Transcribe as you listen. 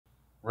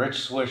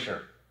Rich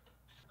Swisher.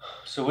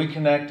 So we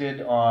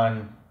connected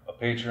on a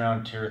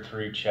Patreon Tier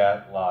 3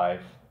 chat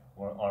live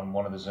on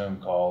one of the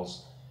Zoom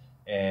calls,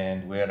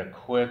 and we had a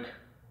quick,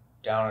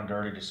 down and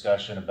dirty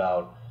discussion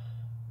about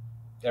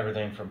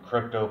everything from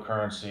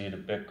cryptocurrency to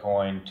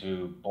Bitcoin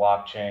to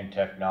blockchain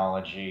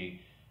technology,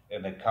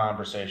 and the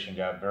conversation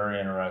got very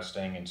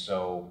interesting. And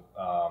so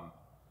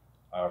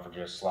I offered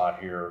you a slot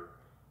here,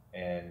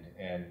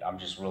 and I'm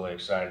just really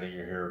excited that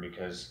you're here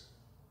because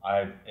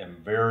I am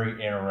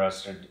very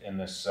interested in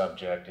this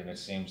subject, and it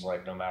seems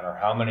like no matter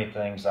how many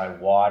things I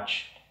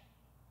watch,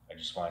 I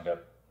just wind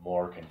up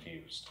more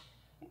confused.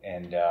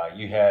 And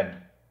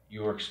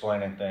you were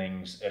explaining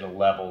things at a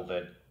level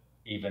that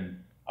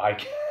even I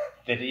can,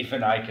 that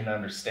even I can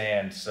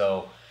understand.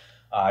 So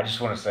I just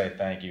want to say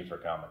thank you for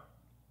coming.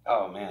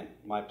 Oh man,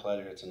 my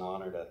pleasure. It's an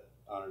honor to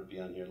be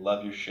on here.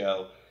 Love your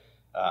show.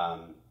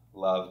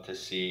 Love to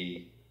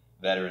see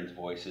veterans'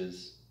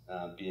 voices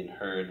being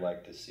heard.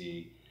 Like to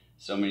see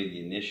so many of the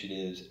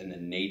initiatives and the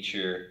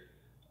nature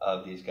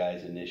of these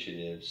guys'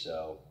 initiatives.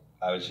 So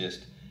I was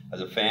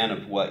a fan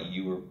of what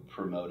you were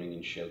promoting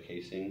and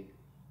showcasing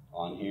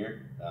on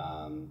here.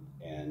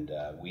 And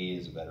we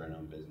as a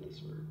veteran-owned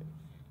business,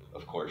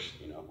 of course,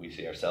 we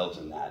see ourselves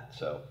in that.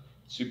 So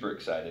super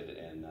excited.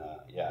 And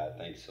yeah,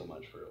 thanks so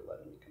much for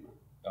letting me come on.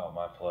 Oh,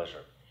 my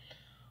pleasure.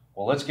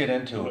 Well, let's get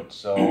into it.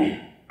 So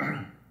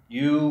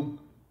you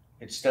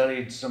had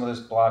studied some of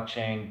this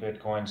blockchain,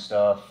 Bitcoin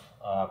stuff,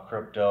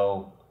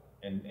 crypto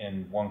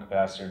in one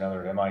capacity or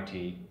another at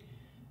MIT.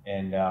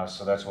 And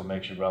so that's what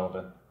makes you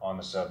relevant on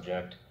the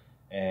subject.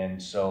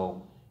 And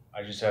so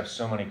I just have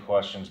so many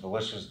questions, but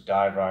let's just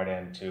dive right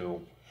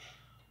into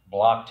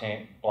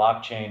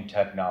blockchain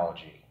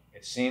technology.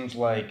 It seems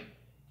like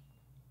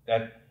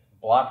that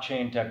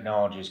blockchain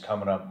technology is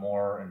coming up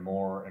more and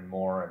more and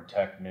more in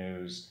tech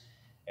news.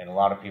 And a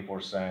lot of people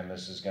are saying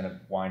this is going to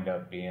wind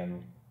up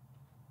being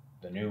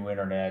the new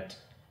internet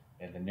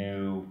and the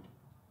new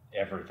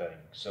everything.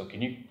 So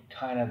can you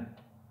kind of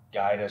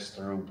guide us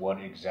through what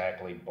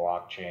exactly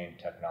blockchain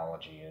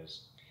technology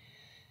is?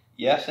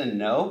 Yes and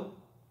no.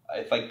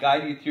 If I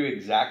guide you through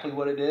exactly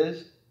what it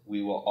is,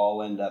 we will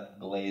all end up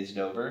glazed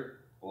over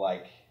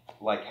like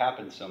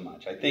happens so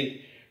much. I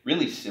think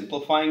really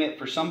simplifying it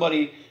for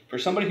somebody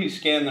who's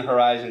scanned the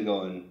horizon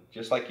going,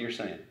 just like you're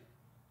saying,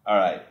 all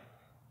right,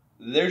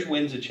 there's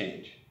winds of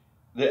change.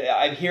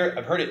 I've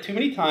heard it too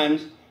many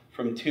times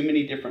from too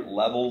many different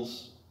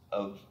levels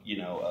of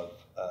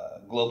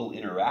global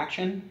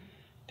interaction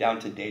down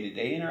to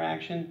day-to-day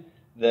interaction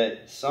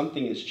that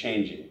something is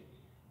changing.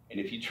 And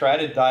if you try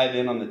to dive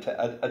in on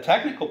a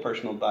technical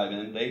person will dive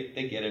in,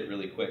 they get it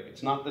really quick.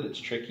 It's not that it's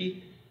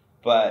tricky,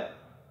 but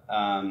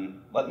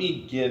let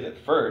me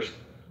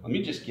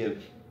just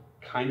give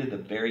kind of the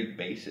very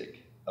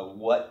basic of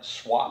what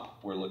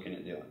swap we're looking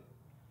at doing.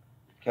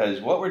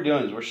 Because what we're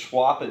doing is we're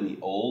swapping the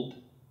old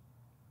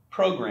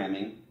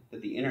programming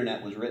that the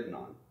internet was written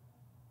on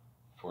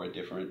for a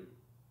different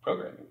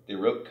programming. They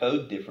wrote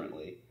code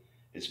differently.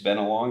 It's been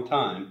a long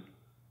time.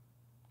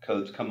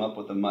 Code's come up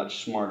with a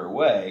much smarter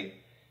way,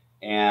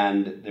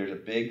 and there's a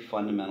big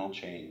fundamental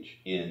change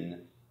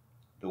in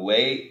the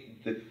way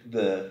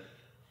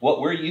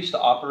what we're used to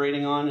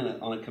operating on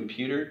a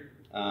computer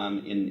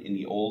in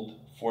the old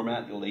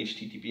format, the old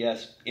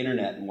HTTPS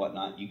internet and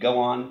whatnot. You go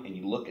on and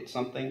you look at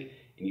something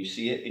and you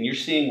see it, and you're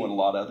seeing what a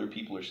lot of other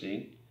people are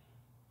seeing.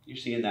 You're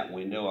seeing that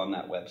window on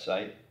that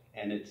website,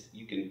 and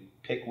you can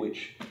pick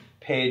which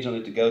page on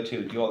it to go to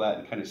and do all that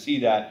and kind of see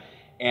that.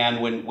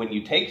 And when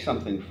you take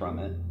something from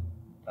it,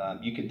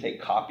 you can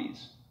take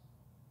copies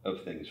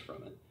of things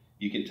from it.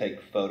 You can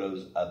take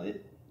photos of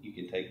it. You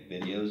can take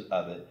videos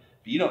of it.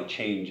 But you don't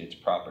change its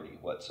property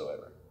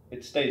whatsoever.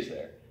 It stays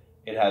there.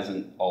 It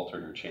hasn't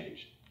altered or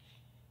changed.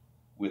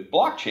 With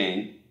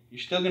blockchain, you're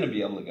still going to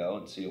be able to go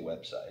and see a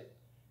website.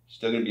 You're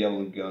still going to be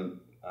able to go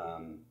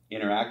and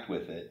interact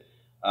with it.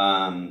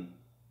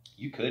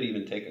 You could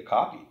even take a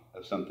copy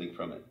of something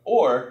from it.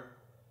 Or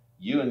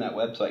you and that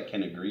website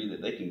can agree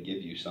that they can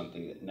give you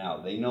something that now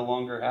they no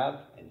longer have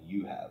and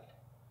you have.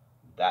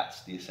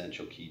 That's the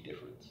essential key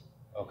difference.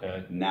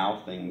 Okay.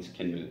 Now things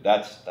can move.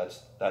 That's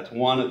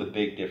one of the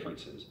big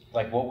differences.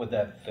 Like what would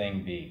that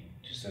thing be?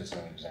 Just as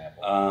an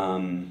example.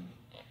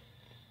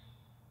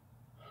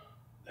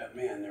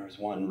 There was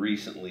one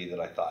recently that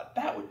I thought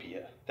that would be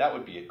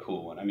a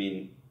cool one. I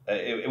mean,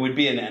 it would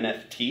be an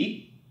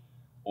NFT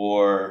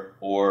or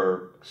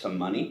some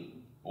money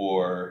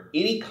or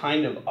any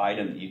kind of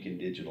item that you can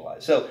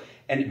digitalize. So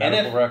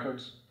medical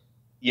records.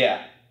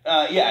 Yeah.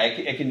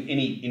 It can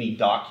any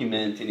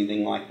document,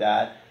 anything like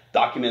that.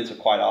 Documents are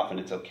quite often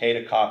it's okay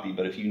to copy,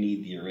 but if you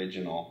need the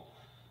original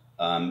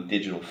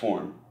digital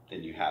form,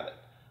 then you have it.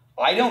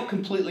 I don't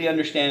completely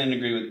understand and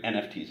agree with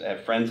NFTs. I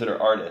have friends that are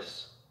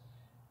artists,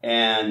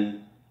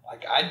 and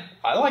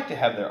I like to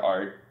have their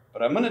art,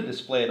 but I'm going to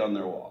display it on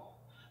their wall.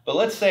 But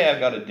let's say I've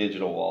got a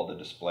digital wall to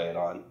display it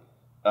on,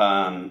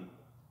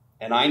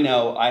 and I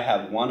know I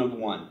have one of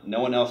one. No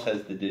one else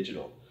has the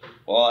digital.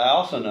 Well, I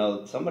also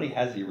know somebody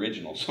has the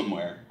original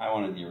somewhere. I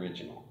wanted the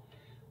original.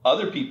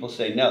 Other people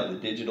say, no, the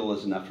digital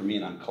is enough for me,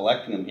 and I'm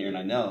collecting them here, and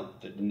I know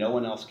that no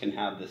one else can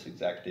have this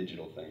exact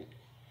digital thing.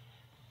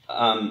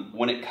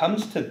 When it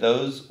comes to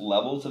those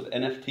levels of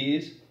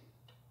NFTs,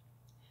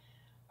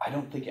 I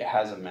don't think it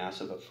has a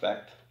massive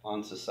effect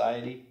on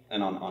society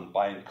and on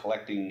buying,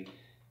 collecting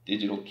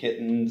digital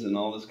kittens and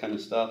all this kind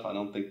of stuff. I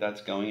don't think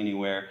that's going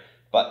anywhere.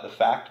 But the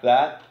fact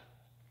that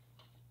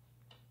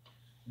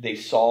they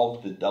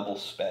solved the double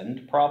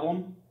spend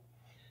problem,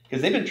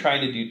 because they've been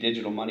trying to do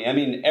digital money. I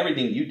mean,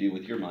 everything you do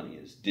with your money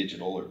is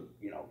digital, or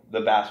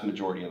the vast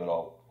majority of it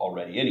all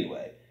already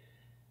anyway.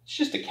 It's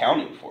just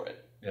accounting for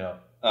it. Yeah.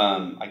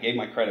 I gave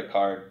my credit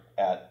card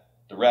at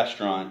the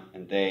restaurant,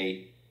 and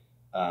they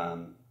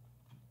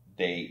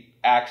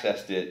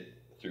accessed it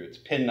through its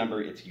PIN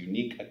number, its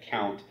unique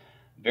account,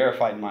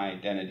 verified my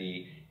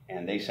identity,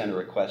 and they sent a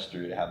request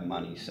through to have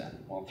money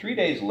sent. Well, 3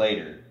 days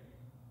later,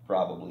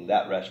 probably,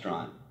 that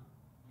restaurant,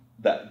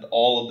 that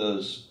all of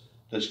those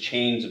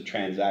chains of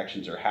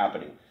transactions are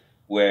happening,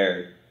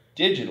 where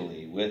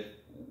digitally, with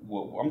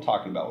what I'm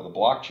talking about with a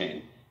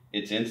blockchain,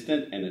 it's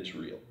instant and it's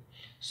real.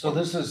 So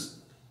this is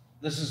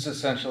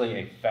essentially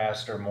a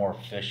faster, more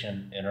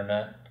efficient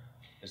internet.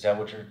 Is that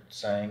what you're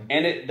saying?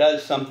 And it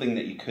does something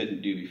that you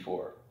couldn't do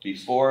before.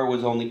 Before it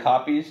was only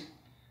copies.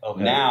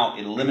 Okay. Now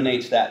it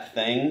eliminates that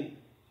thing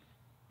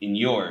in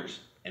yours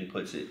and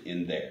puts it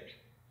in theirs.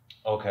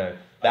 Okay.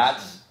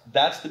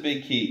 That's the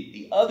big key.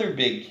 The other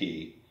big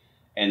key,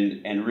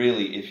 and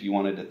really, if you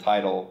wanted to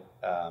title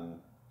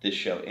this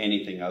show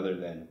anything other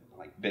than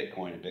like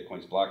Bitcoin and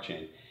Bitcoin's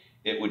blockchain,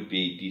 it would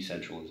be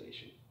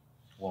decentralization.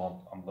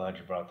 Well, I'm glad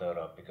you brought that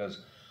up,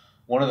 because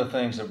one of the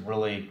things that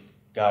really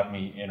got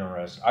me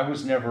interested, I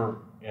was never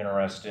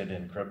interested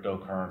in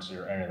cryptocurrency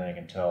or anything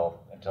until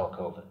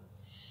COVID.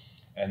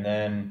 And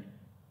then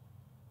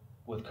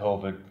with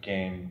COVID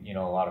came, a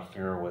lot of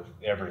fear with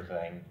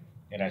everything.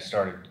 And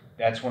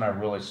that's when I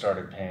really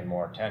started paying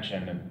more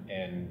attention.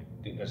 And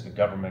as the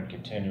government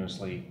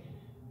continuously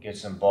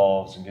gets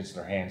involved and gets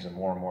their hands in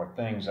more and more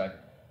things,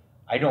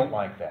 I don't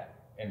like that.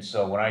 And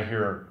so when I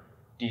hear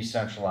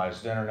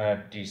decentralized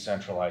internet,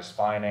 decentralized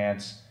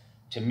finance,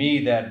 to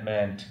me that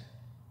meant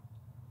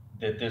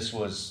that this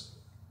was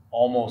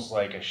almost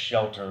like a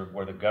shelter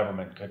where the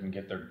government couldn't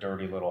get their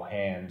dirty little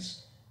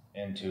hands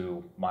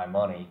into my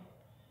money,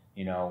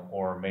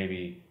 or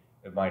maybe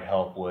it might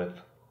help with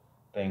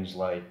things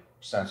like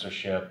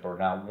censorship, or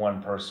not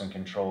one person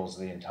controls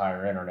the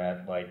entire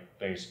internet, like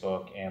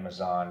Facebook,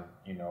 Amazon,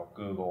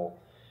 Google.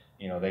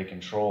 They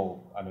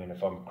control,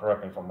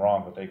 correct me if I'm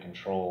wrong, but they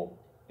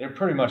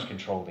pretty much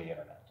control the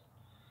internet.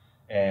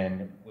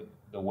 And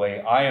the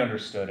way I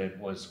understood it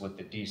was with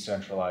the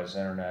decentralized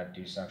internet,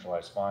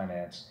 decentralized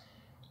finance,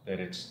 that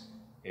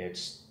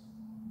it's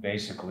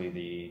basically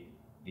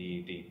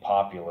the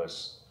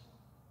populace.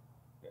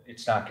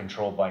 It's not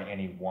controlled by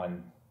any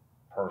one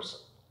person.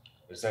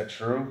 Is that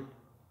true?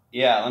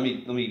 Yeah, let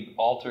me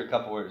alter a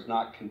couple words.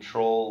 Not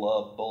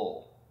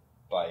controllable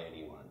by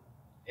anyone.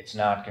 It's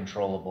not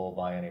controllable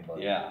by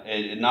anybody.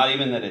 Yeah, not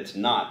even that it's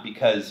not,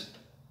 because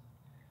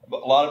a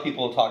lot of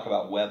people talk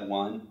about Web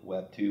 1,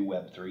 Web 2,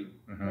 Web 3.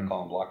 They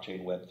call them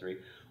blockchain Web 3.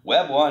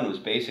 Web 1 was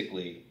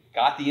basically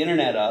got the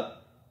internet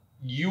up.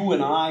 You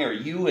and I, or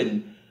you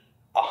and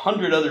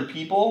 100 other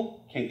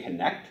people can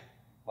connect,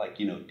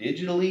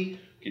 digitally.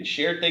 We can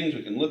share things.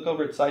 We can look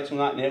over at sites and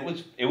whatnot.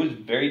 And it was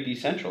very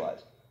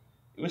decentralized.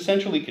 It was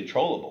centrally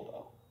controllable,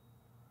 though.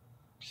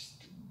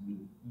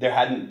 There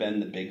hadn't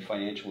been the big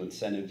financial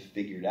incentive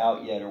figured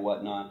out yet or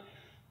whatnot.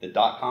 The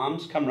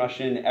dot-coms come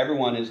rushing in.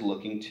 Everyone is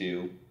looking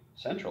to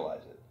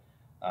centralize it.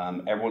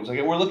 Everyone's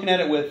like, we're looking at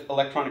it with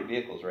electronic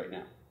vehicles right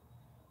now.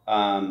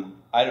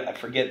 I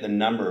forget the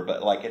number,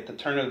 but at the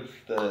turn of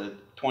the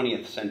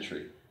 20th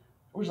century,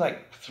 there was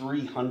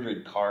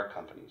 300 car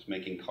companies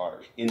making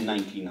cars in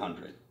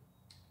 1900.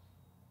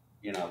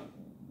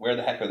 Where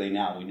the heck are they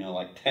now? We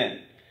know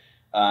 10.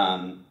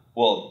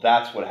 Well,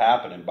 that's what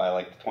happened, and by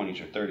the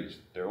 20s or 30s,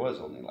 there was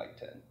only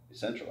 10.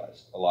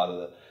 Decentralized. A lot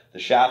of the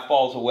shaft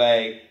falls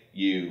away.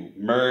 You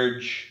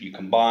merge, you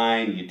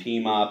combine, you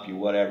team up, you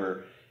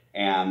whatever.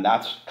 And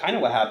that's kind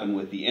of what happened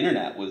with the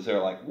internet, was they're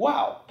like,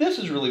 wow, this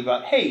is really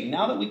about, hey,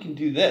 now that we can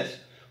do this,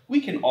 we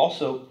can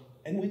also,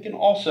 and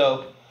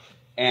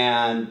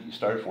you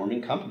started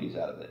forming companies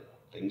out of it.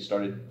 Things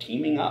started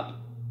teaming up.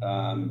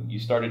 You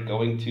started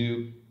going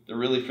to the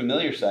really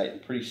familiar site,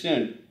 and pretty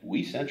soon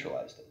we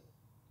centralized it.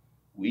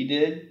 We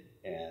did,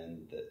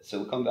 and the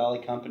Silicon Valley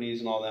companies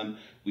and all them,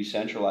 we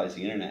centralized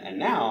the internet. And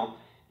now,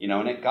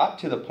 and it got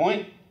to the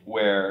point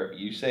where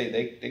you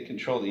say they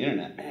control the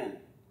internet, man.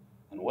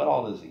 And what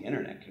all does the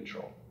internet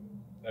control?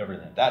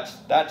 Everything.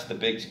 That's the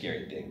big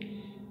scary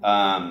thing.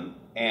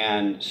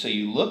 And so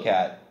you look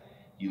at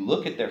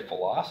their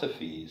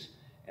philosophies,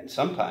 and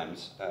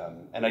sometimes,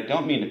 and I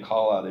don't mean to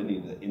call out any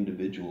of the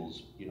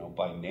individuals,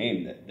 by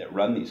name that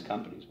run these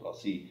companies, but I'll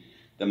see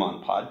them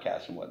on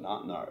podcasts and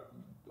whatnot, and they're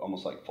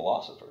almost like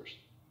philosophers.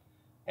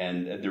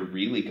 And they're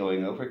really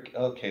going over,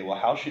 okay, well,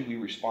 how should we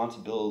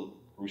responsibly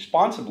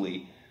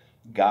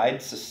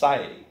guide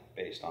society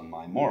based on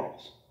my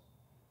morals?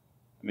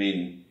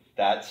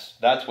 That's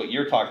what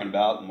you're talking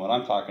about and what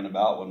I'm talking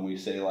about when we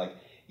say like,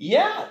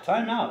 yeah,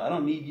 time out. I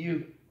don't need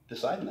you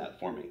deciding that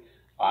for me.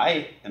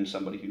 I am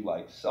somebody who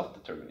likes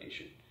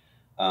self-determination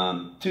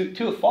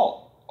to a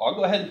fault. I'll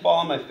go ahead and fall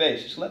on my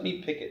face. Just let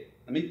me pick it.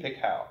 Let me pick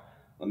how.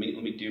 Let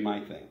me do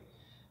my thing.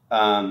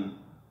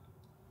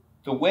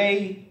 The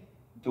way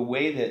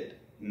that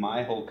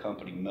my whole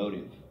company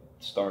Motiv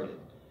started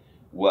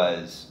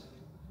was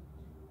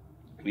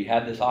we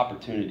had this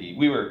opportunity.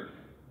 We were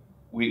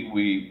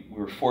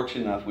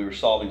fortunate enough. We were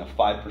solving a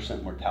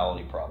 5%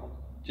 mortality problem,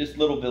 just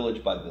little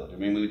village by village. I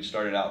mean, we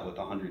started out with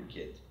 100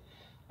 kids,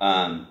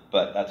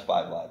 but that's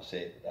 5 lives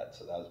saved.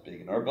 So that was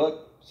big in our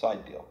book.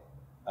 Side deal.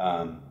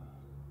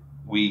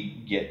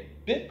 We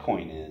get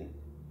Bitcoin in,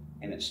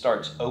 and it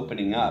starts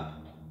opening up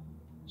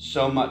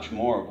so much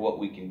more of what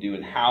we can do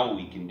and how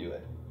we can do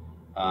it.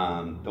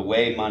 The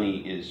way money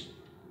is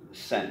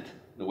sent,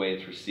 the way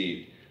it's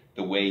received,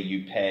 the way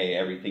you pay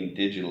everything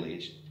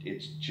digitally,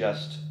 it's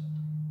just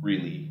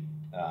really,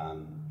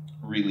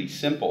 really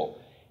simple.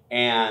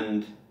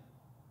 And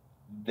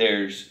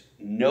there's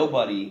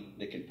nobody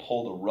that can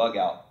pull the rug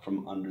out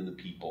from under the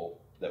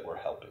people that we're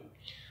helping.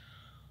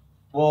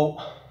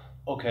 Well,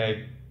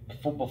 okay.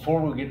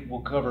 Before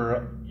we'll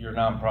cover your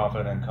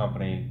nonprofit and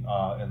company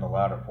in the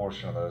latter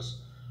portion of this.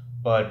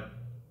 But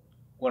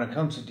when it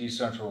comes to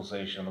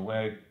decentralization, the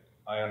way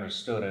I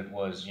understood it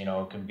was,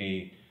 it can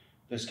be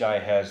this guy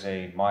has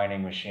a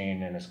mining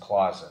machine in his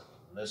closet.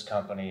 This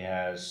company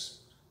has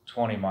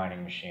 20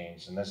 mining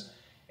machines,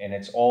 and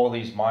it's all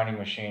these mining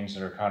machines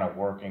that are kind of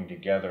working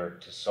together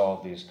to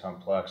solve these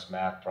complex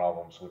math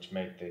problems, which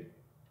make the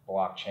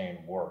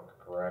blockchain work,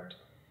 correct?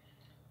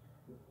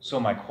 So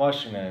my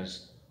question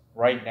is,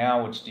 right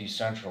now it's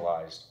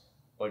decentralized,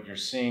 but you're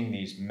seeing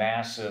these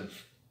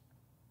massive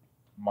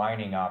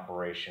mining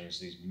operations,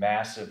 these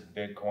massive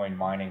Bitcoin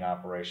mining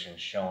operations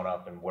showing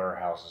up in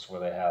warehouses where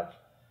they have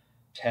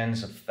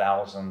tens of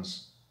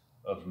thousands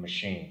of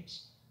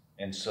machines.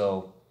 And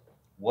so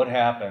what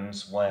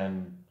happens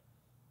when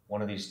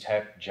one of these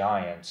tech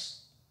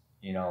giants,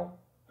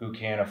 who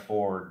can't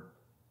afford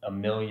 1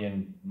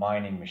 million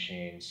mining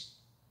machines,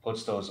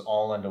 puts those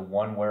all into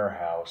one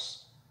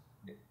warehouse?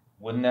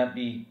 Wouldn't that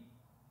be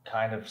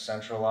kind of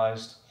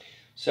centralized?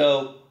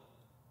 So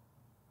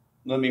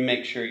let me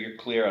make sure you're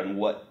clear on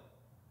what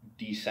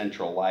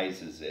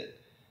decentralizes it.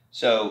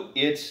 So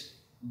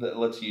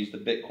let's use the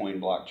Bitcoin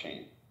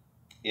blockchain.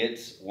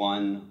 It's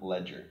one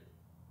ledger.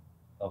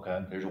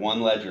 Okay. There's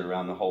one ledger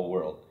around the whole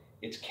world.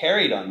 It's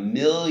carried on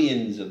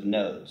millions of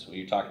nodes. What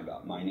you're talking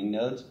about, mining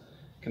nodes,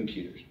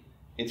 computers.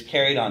 It's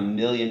carried on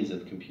millions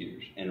of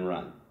computers and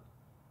run.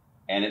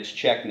 And it's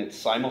checked and it's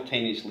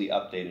simultaneously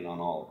updated on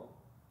all of them.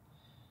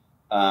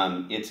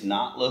 It's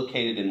not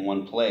located in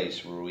one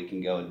place where we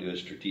can go and do a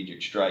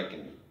strategic strike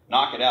and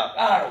knock it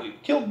out.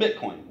 We've killed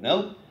Bitcoin.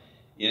 Nope.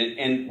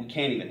 And we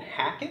can't even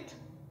hack it.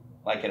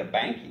 Like at a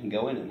bank, you can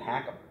go in and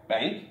hack a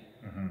bank.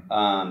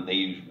 Mm-hmm. They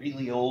use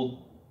really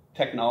old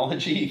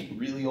technology,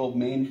 really old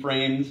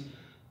mainframes.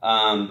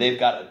 They've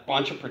got a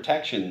bunch of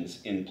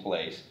protections in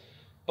place.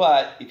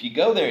 But if you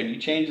go there and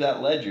you change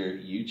that ledger,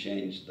 you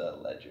change the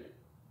ledger.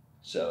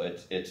 So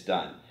it's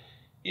done.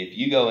 If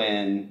you go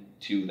in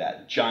to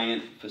that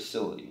giant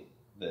facility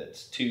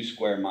that's 2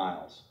 square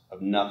miles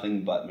of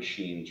nothing but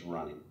machines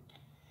running,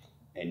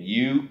 and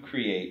you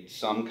create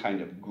some kind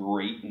of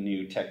great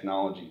new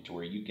technology to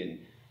where you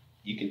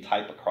can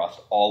type across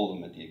all of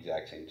them at the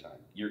exact same time.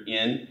 You're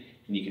in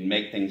and you can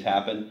make things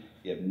happen.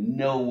 You have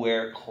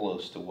nowhere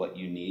close to what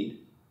you need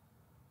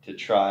to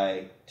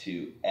try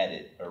to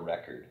edit a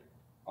record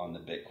on the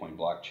Bitcoin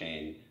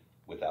blockchain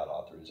without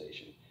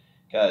authorization.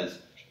 Because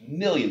there's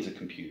millions of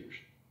computers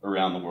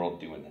around the world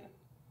doing that.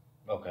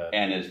 Okay.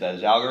 And as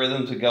those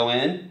algorithms would go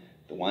in,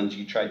 the ones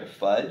you tried to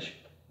fudge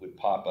would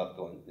pop up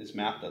going, this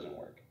math doesn't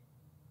work.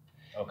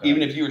 Okay.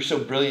 Even if you were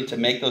so brilliant to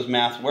make those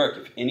maths work,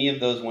 if any of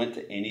those went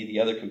to any of the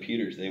other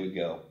computers, they would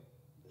go,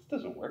 this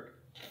doesn't work.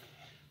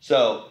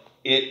 So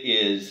it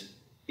is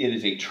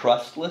a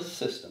trustless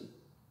system.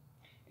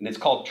 And it's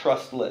called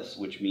trustless,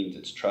 which means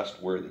it's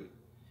trustworthy.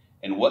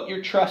 And what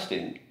you're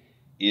trusting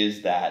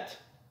is that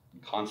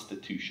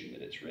constitution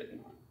that it's written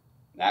on.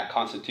 That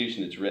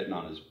constitution it's written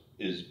on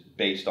is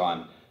based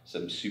on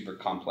some super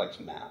complex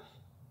math.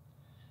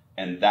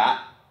 And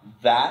that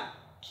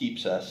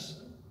keeps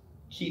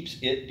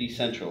it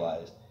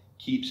decentralized,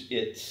 keeps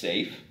it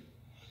safe.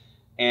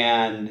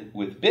 And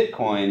with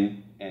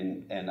Bitcoin,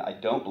 and I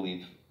don't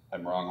believe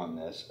I'm wrong on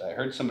this, I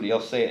heard somebody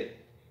else say it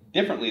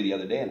differently the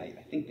other day, and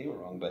I think they were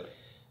wrong, but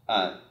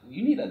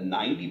you need a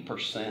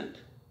 90%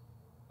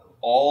 of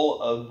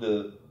all of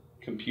the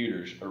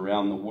computers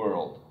around the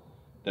world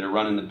that are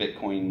running the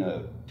Bitcoin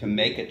node to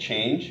make a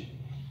change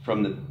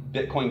from the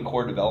Bitcoin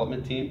core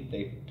development team.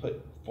 They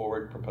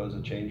propose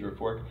a change or a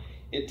fork.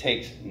 It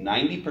takes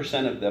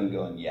 90% of them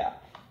going, yeah,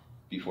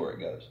 before it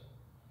goes.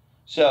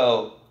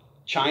 So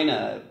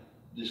China,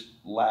 this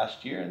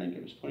last year, I think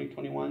it was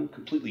 2021,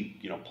 completely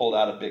pulled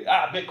out of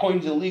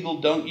Bitcoin's illegal,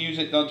 don't use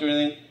it, don't do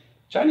anything.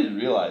 China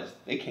realized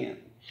they can't.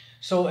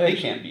 So They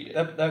can't beat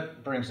it.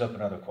 That brings up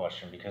another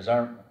question, because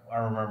I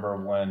remember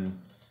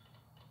when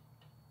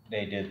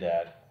they did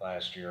that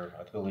last year.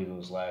 I believe it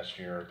was last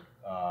year.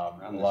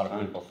 A lot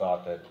of people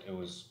thought that it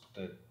was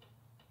that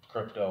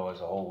crypto as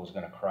a whole was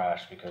going to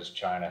crash because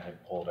China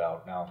had pulled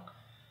out. Now,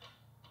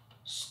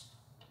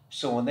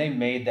 so when they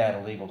made that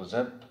illegal,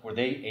 were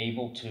they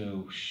able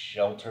to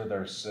shelter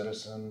their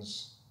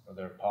citizens or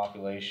their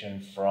population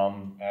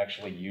from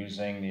actually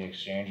using the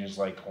exchanges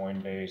like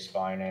Coinbase,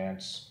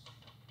 Binance?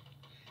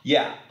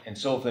 Yeah. And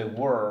so if they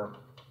were,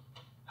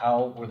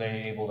 how were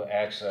they able to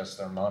access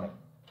their money?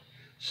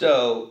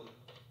 So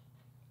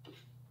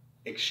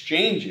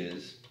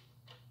exchanges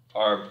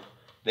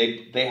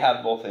they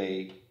have both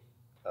a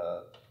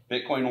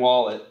Bitcoin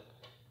wallet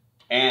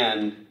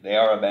and they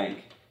are a bank.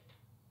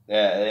 They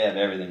have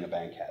everything a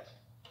bank has.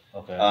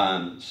 Okay.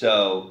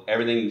 So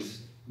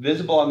everything's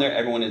visible on there.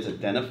 Everyone is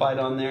identified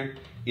on there.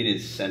 It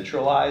is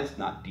centralized,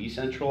 not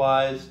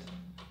decentralized.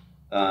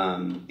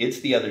 It's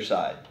the other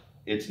side.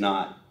 It's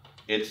not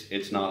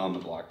on the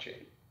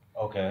blockchain.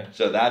 Okay.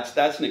 So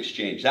that's an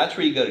exchange. That's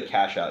where you go to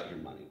cash out your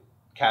money,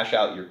 cash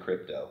out your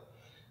crypto.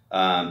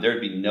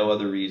 There'd be no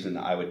other reason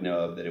I would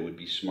know of that it would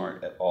be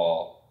smart at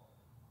all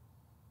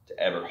to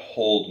ever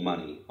hold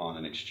money on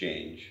an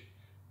exchange.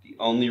 The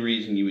only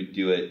reason you would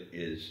do it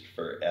is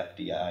for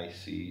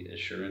FDIC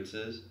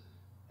assurances,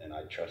 and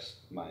I trust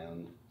my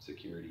own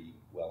security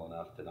well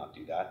enough to not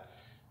do that.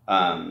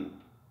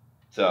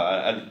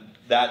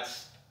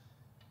 That's...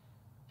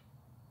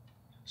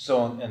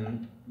 So,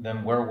 and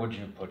then where would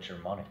you put your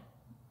money?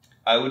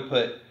 I'd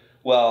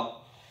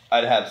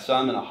have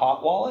some in a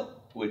hot wallet,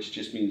 which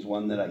just means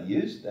one that I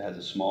use that has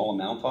a small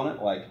amount on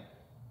it. Like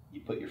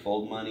you put your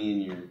fold money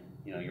in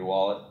your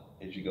wallet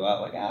as you go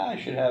out. Like I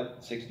should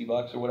have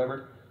 $60 or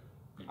whatever.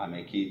 I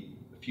may keep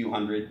a few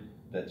hundred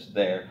that's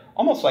there,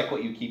 almost like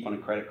what you keep on a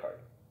credit card.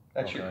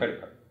 That's your credit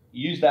card.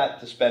 You use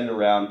that to spend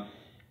around.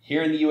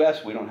 Here in the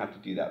U.S., we don't have to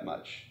do that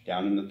much.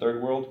 Down in the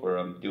third world, where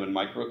I'm doing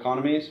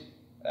microeconomies,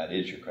 that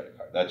is your credit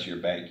card. That's your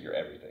bank, your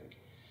everything.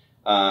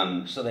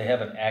 So they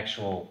have an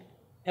actual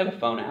have a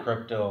phone app.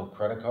 Crypto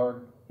credit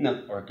card?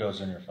 No. Or it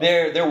goes in your phone?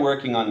 They're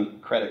working on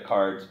credit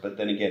cards, but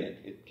then again,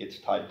 it gets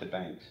tied to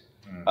banks.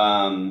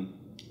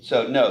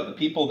 So no, the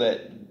people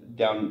that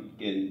down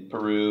in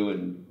Peru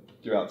and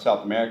throughout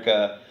South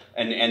America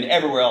and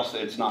everywhere else,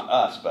 it's not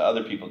us, but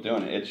other people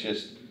doing it.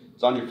 It's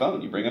on your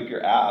phone. You bring up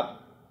your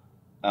app,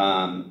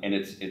 and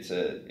it's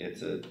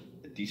a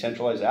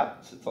decentralized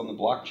app. It sits on the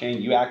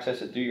blockchain. You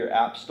access it through your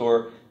app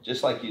store,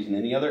 just like using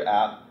any other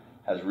app.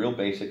 Has real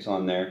basics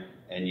on there,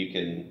 and you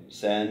can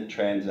send,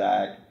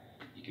 transact,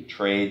 you can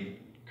trade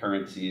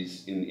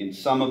currencies. In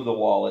some of the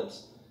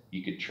wallets,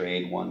 you could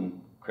trade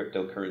one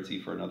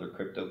cryptocurrency for another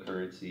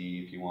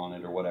cryptocurrency if you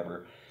wanted or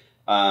whatever.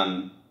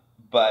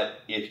 But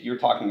if you're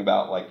talking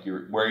about like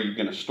where you're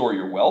going to store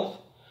your wealth,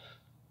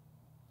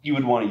 you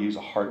would want to use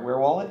a hardware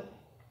wallet,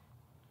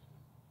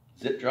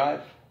 zip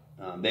drive.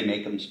 They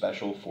make them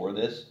special for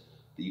this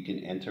that you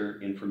can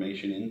enter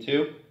information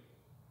into.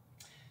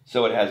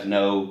 So it has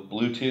no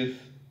Bluetooth,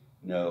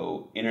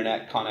 no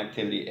internet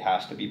connectivity. It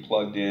has to be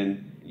plugged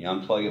in. You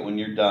unplug it when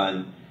you're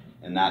done,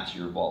 and that's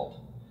your vault.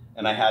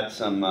 And I had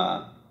some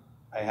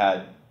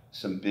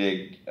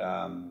big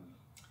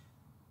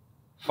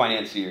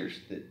financiers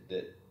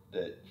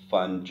that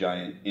fund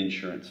giant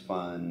insurance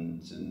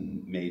funds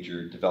and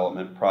major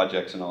development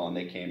projects and all, and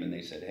they came and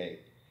they said, hey,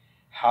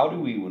 how do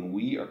we, when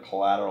we are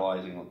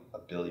collateralizing a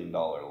 $1 billion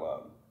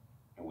loan,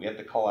 and we have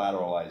to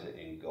collateralize it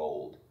in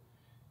gold,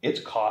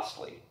 it's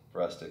costly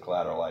for us to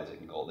collateralize it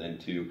in gold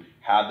and to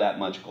have that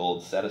much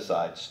gold set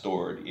aside,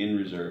 stored in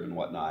reserve and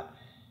whatnot.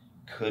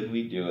 Could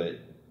we do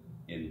it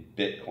in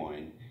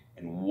Bitcoin,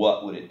 and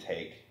what would it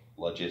take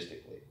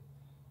logistically?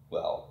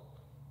 Well,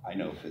 I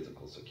know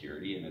physical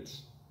security, and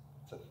it's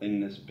a thing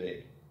this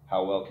big.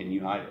 How well can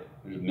you hide it?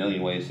 There's a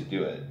million ways to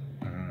do it.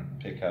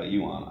 Pick how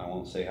you want. I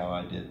won't say how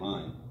I did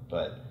mine,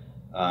 but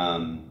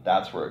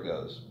that's where it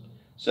goes.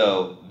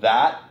 So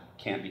that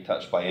can't be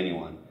touched by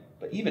anyone.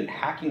 But even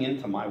hacking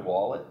into my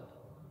wallet,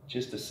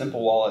 just a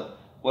simple wallet,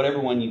 whatever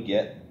one you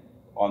get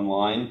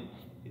online,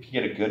 if you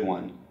get a good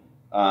one.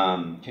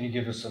 Can you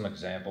give us some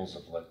examples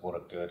of like what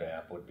a good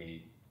app would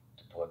be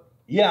to put?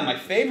 Yeah, my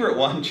favorite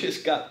one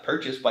just got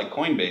purchased by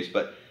Coinbase,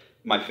 but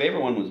my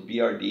favorite one was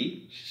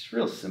BRD. It's just a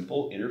real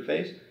simple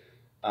interface.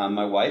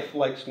 My wife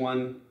likes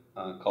one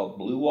called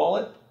Blue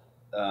Wallet,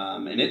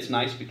 and it's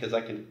nice because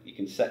you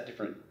can set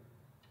different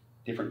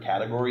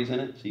categories in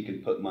it, so you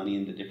can put money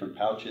into different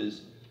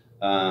pouches.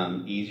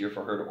 Easier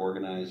for her to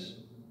organize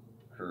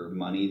her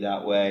money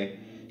that way.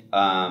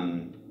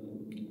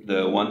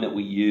 The one that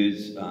we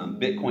use,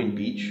 Bitcoin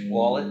Beach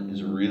Wallet,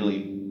 is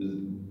really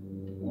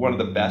one of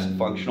the best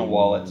functional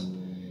wallets,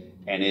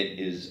 and it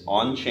is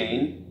on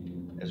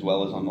chain as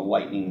well as on the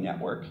Lightning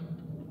Network.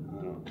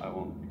 I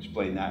won't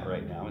explain that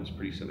right now. It's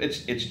pretty simple.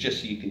 It's just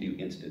so you can do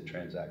instant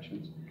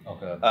transactions.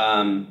 Okay.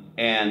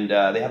 And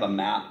they have a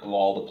map of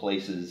all the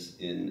places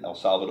in El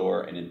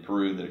Salvador and in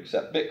Peru that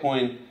accept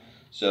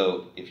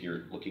So if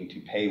you're looking to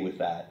pay with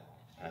that,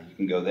 you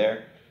can go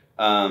there.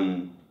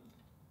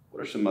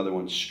 What are some other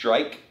ones?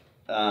 Strike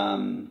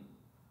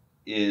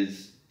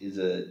is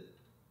a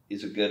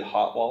good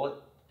hot wallet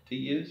to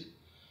use.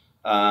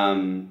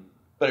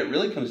 But it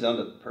really comes down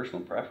to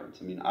personal preference.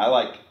 I mean,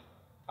 I'm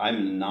a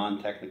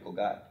non-technical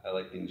guy. I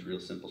like things real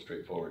simple,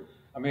 straightforward.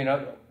 I mean,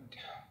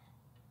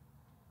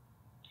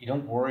 you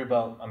don't worry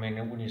about, I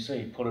mean, when you say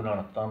you put it on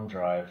a thumb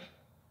drive,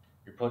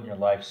 you're putting your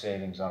life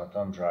savings on a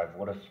thumb drive.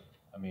 What if,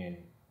 I mean,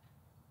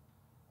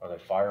 are they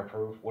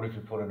fireproof? What if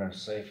you put it in a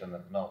safe and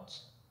it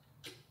melts?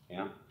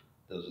 Yeah,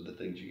 those are the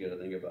things you got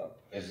to think about.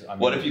 I mean,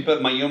 what if you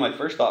put my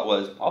first thought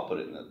was, I'll put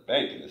it in the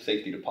bank in the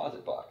safety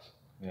deposit box.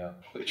 Yeah.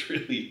 Which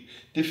really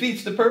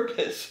defeats the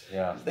purpose.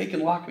 Yeah. They can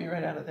lock me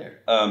right out of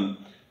there.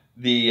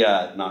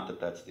 Not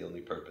that that's the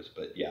only purpose,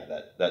 but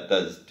yeah, that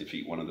does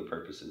defeat one of the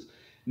purposes.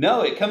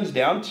 No, it comes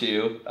down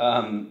to,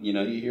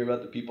 you hear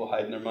about the people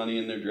hiding their money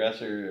in their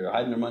dresser or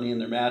hiding their money in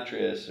their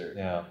mattress.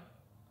 Yeah.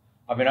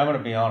 I mean, I'm going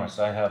to be honest.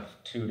 I have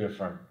 2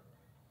 different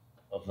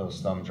of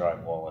those thumb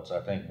drive wallets.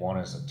 I think one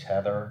is a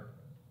Tether.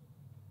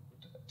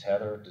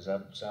 Tether, does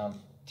that sound?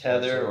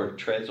 Tether or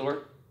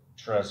Trezor?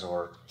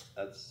 Trezor.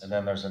 And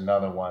then there's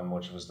another one,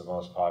 which was the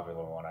most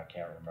popular one. I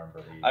can't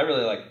remember the. I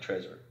really like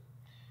Trezor.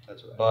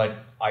 That's right. But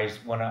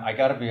I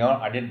got to be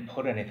honest, I didn't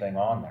put anything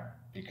on there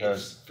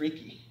because it's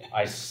freaky.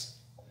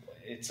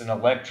 It's an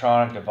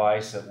electronic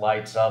device that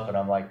lights up, and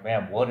I'm like,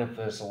 man, what if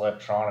this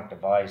electronic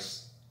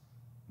device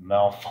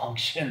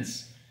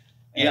malfunctions?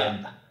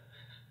 And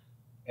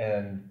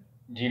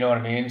do you know what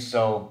I mean?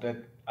 So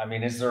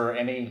is there have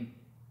any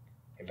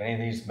of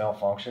these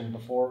malfunctioned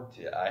before?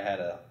 Yeah, I had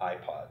an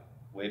iPod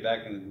way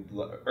back in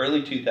the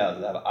early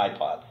 2000s. I have an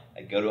iPod.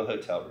 I go to a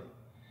hotel room.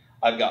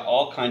 I've got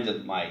all kinds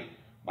of my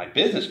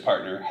business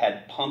partner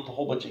had pumped a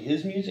whole bunch of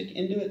his music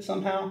into it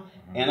somehow,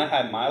 and I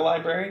had my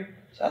library.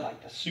 So I had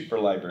like the super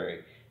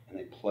library, and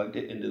they plugged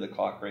it into the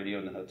clock radio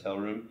in the hotel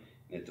room,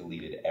 and it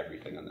deleted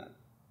everything on that.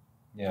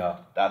 Yeah.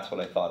 That's what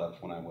I thought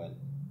of when I went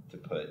to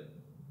put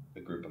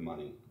a group of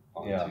money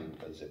onto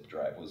a zip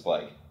drive. Was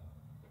like,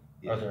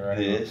 are there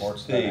any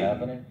reports that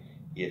happening?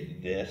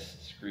 If this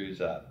screws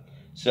up.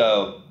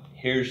 So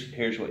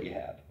here's what you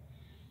have.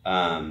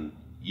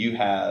 You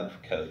have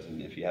codes,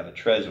 and if you have a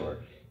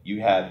Trezor,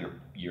 you have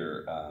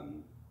your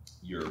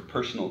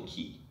personal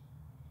key.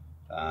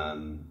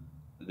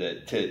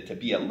 To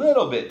be a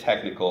little bit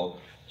technical,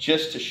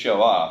 just to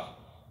show off,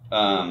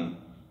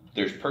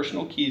 there's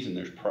personal keys and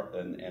there's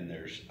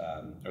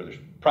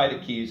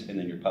private keys and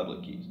then your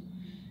public keys.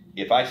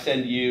 If I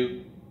send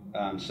you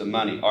some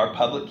money, our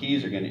public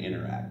keys are going to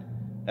interact.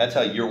 That's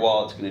how your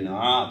wallet's going to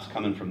know, it's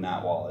coming from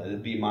that wallet. It'll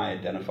be my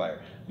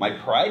identifier. My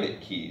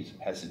private keys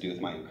has to do with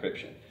my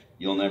encryption.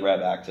 You'll never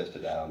have access to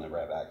that. I'll never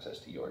have access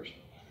to yours.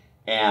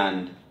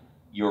 And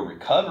your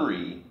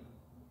recovery,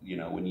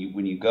 when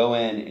you go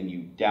in and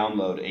you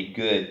download a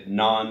good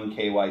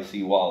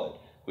non-KYC wallet,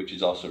 which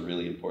is also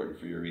really important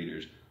for your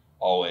readers,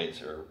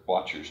 always, or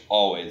watchers,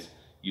 always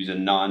use a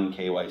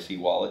non-KYC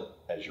wallet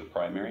as your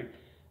primary,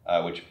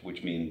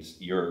 which means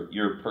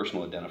your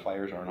personal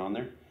identifiers aren't on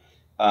there.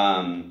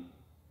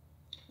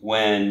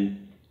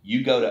 When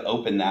you go to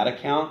open that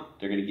account,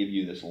 they're going to give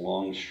you this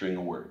long string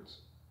of words.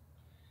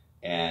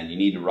 And you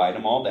need to write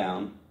them all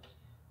down,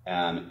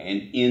 and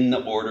in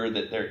the order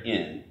that they're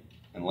in.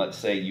 And let's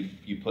say you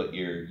go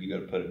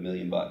to put $1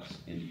 million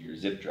into your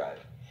zip drive,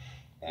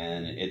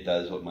 and it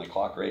does what my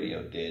clock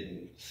radio did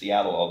in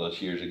Seattle all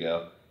those years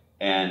ago,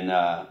 and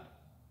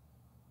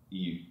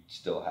you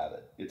still have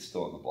it. It's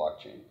still on the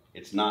blockchain.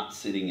 It's not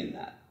sitting in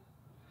that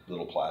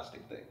little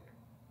plastic thing.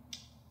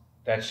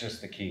 That's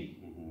just the key.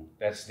 Mm-hmm.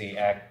 That's the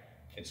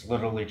It's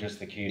literally just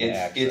the key to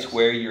access. It's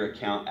where your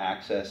account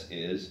access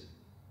is,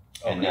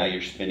 and now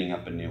you're spinning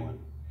up a new one.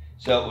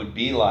 So it would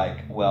be like,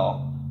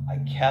 well, I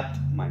kept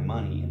my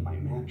money in my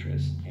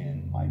mattress,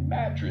 and my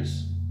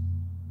mattress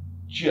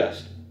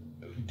just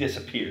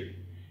disappeared.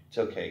 It's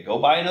okay. Go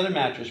buy another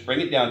mattress, bring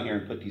it down here,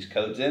 and put these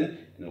codes in, and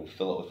it'll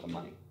fill it with the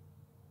money.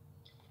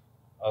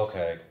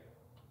 Okay.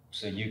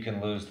 So you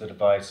can lose the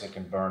device, it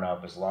can burn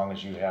up as long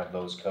as you have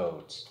those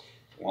codes.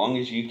 As long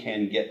as you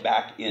can get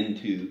back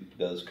into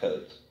those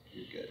codes,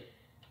 you're good.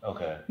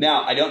 Okay.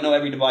 Now, I don't know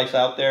every device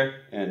out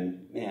there,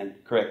 and man,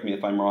 correct me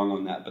if I'm wrong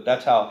on that, but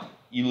that's how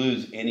you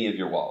lose any of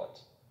your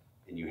wallets.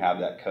 And you have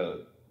that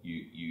code.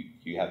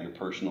 You have your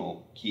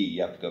personal key,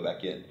 you have to go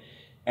back in.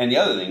 And the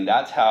other thing,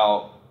 that's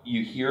how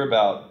you hear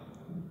about,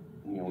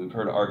 we've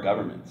heard our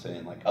government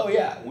saying like, oh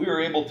yeah, we were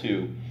able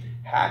to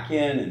hack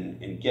in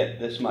and get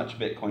this much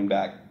Bitcoin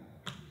back.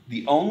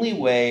 The only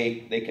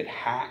way they could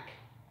hack,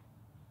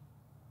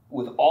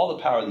 with all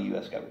the power of the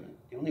U.S. government,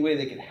 the only way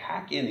they could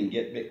hack in and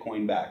get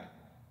Bitcoin back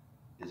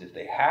is if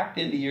they hacked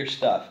into your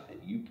stuff and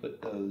you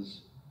put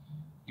those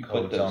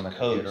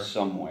codes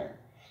somewhere.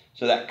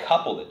 So that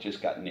couple that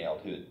just got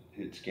nailed, who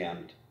had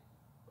scammed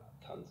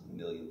tons of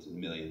millions and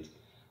millions,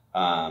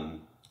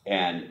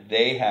 and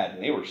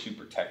they were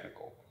super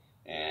technical,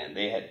 and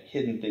they had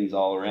hidden things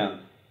all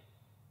around.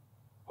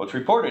 What's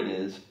reported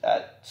is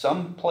at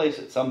some place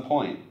at some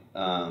point,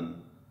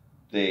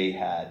 they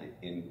had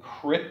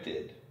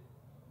encrypted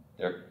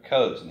their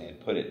codes and they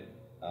had put it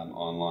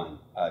online.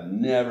 I've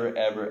never,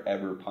 ever,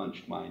 ever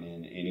punched mine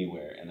in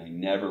anywhere, and I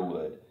never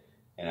would.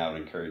 And I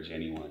would encourage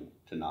anyone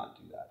to not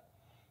do that.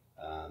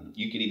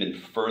 You can even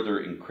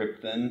further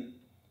encrypt them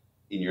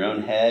in your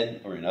own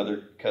head or in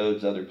other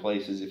codes, other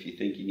places if you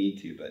think you need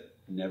to, but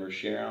never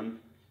share them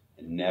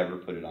and never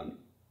put it on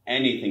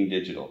anything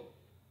digital.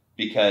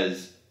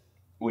 Because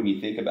when you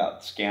think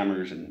about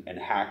scammers and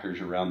hackers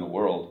around the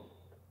world,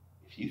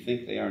 if you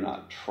think they are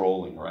not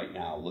trolling right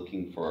now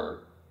looking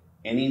for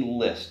any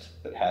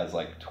list that has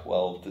like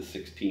 12 to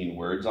 16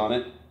 words on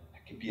it,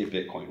 that could be a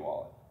Bitcoin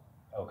wallet.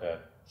 Okay.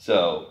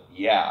 So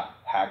yeah,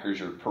 hackers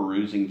are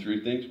perusing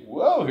through things.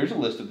 Whoa, here's a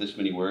list of this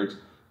many words.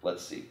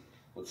 Let's see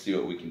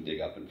what we can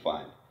dig up and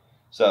find.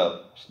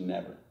 So just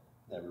never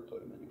put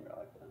them anywhere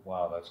like that.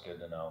 Wow, that's good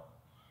to know.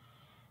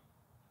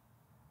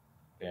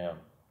 Damn.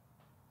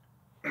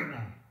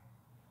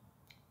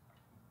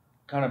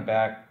 kind of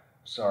back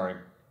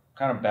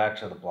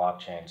to the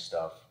blockchain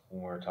stuff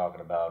when we were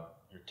talking about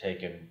you're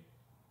taking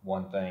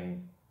one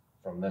thing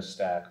from this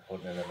stack,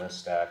 putting it in this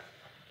stack.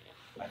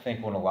 I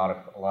think when a lot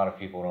of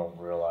people don't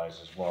realize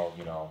is, well,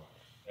 you know,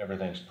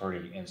 everything's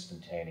pretty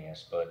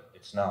instantaneous, but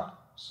it's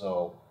not.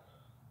 So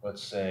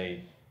let's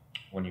say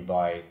when you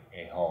buy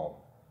a home,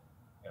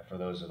 and for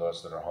those of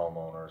us that are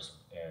homeowners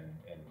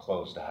and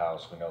close the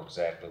house, we know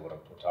exactly what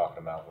we're talking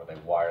about, where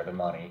they wire the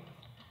money.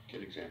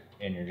 Good example.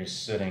 And you're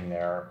just sitting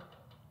there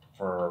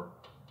for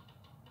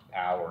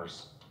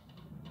hours.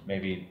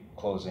 Maybe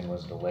closing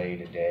was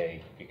delayed a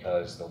day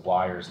because the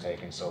wire's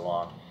taking so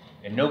long.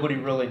 And nobody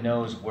really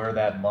knows where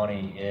that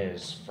money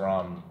is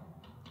from,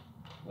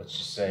 let's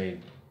just say,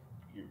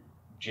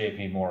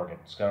 JP Morgan.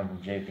 It's going from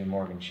JP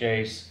Morgan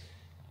Chase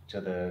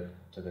to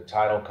the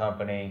title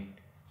company,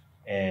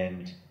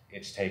 and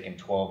it's taken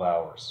 12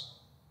 hours.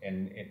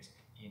 And it's,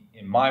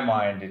 in my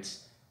mind,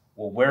 it's,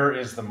 well, where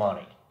is the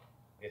money?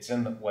 It's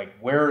in the, like,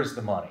 where is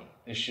the money?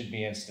 This should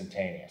be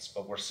instantaneous,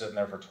 but we're sitting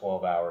there for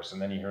 12 hours,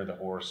 and then you hear the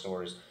horror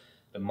stories.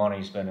 The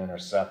money's been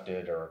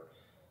intercepted,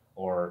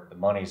 or the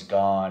money's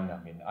gone.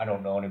 I mean, I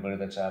don't know anybody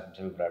that's happened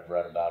to, but I've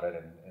read about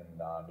it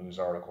in news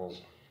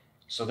articles.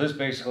 So this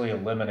basically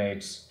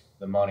eliminates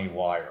the money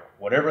wire.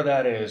 Whatever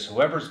that is,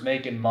 whoever's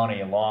making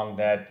money along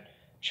that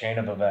chain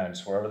of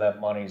events, wherever that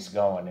money's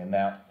going in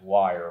that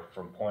wire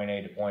from point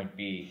A to point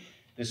B,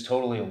 this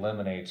totally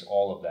eliminates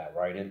all of that,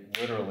 right? It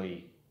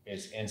literally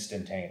is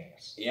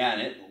instantaneous. Yeah,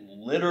 and it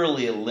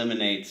literally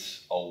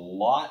eliminates a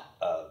lot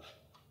of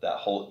that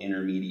whole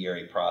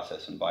intermediary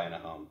process in buying a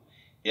home.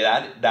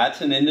 Yeah,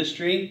 that's an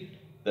industry,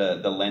 the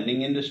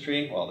lending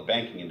industry, well, the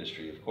banking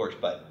industry, of course,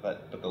 but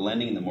the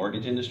lending and the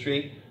mortgage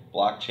industry,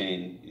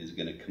 blockchain is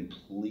going to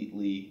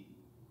completely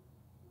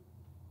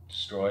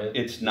destroy it.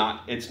 It's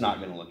not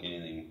going to look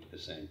anything the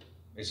same.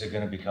 Is it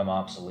going to become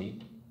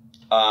obsolete?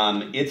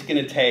 It's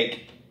going to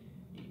take,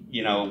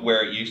 you know,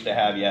 where it used to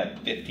have, you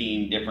had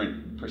 15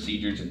 different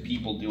procedures and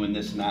people doing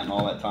this and that and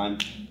all that time,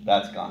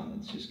 that's gone.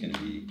 It's just going to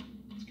be,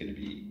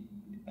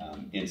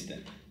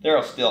 instant. There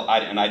are still,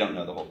 and I don't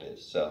know the whole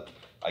biz, so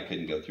I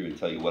couldn't go through and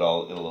tell you what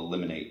all it'll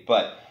eliminate,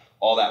 but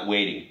all that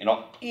waiting and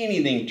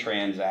anything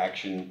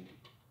transaction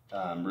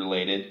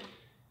related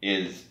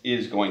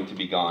is going to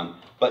be gone.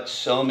 But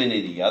so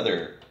many of the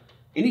other,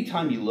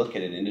 anytime you look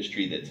at an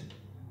industry that's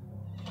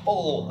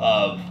full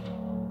of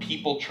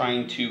people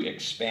trying to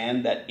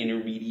expand that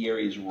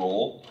intermediary's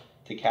role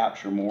to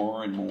capture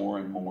more and more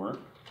and more,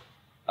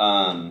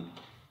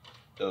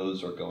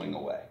 those are going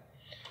away.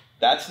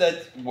 That's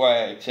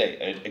why I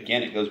say,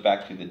 again, it goes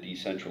back to the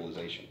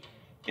decentralization.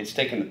 It's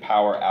taken the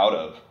power out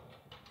of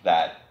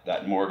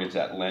that mortgage,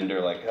 that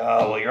lender, like,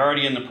 oh, well, you're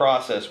already in the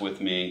process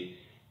with me.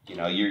 You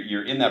know,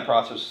 you're in that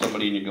process with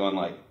somebody and you're going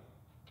like,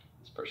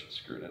 this person's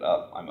screwing it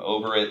up. I'm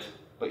over it.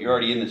 But you're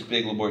already in this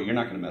big laborious, you're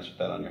not going to mess with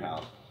that on your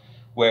house.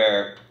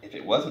 Where if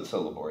it wasn't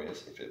so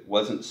laborious, if it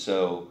wasn't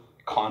so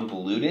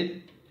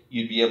convoluted,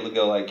 you'd be able to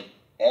go like,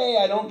 A,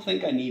 I don't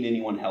think I need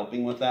anyone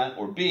helping with that.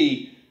 Or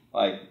B,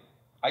 like,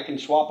 I can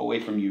swap away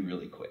from you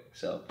really quick.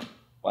 So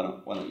why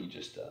don't you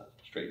just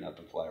straighten up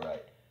and fly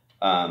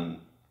right?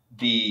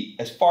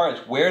 As far as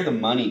where the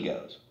money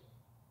goes,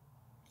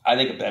 I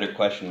think a better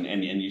question,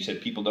 and you said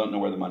people don't know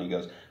where the money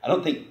goes. I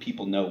don't think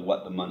people know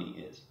what the money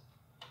is.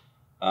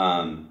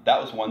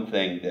 That was one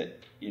thing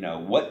that, you know,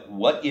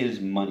 what is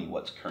money?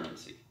 What's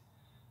currency?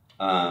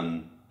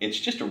 It's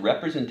just a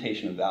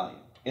representation of value.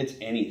 It's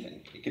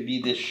anything. It could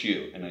be this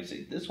shoe, and I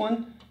say, this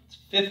one, it's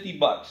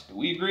 $50. Do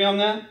we agree on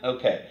that?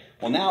 Okay.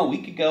 Well, now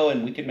we could go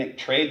and we could make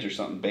trades or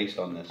something based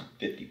on this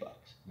 $50.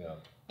 Yeah.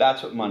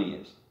 That's what money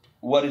is.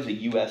 What is a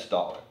U.S.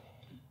 dollar?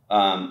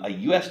 A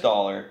U.S.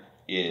 dollar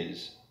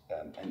is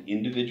an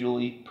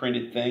individually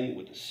printed thing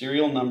with a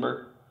serial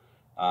number.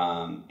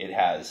 It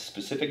has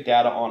specific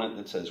data on it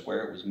that says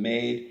where it was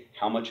made,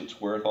 how much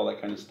it's worth, all that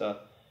kind of stuff.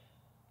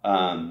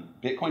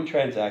 Bitcoin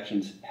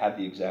transactions have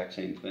the exact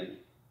same thing,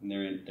 and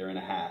they're in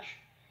a hash.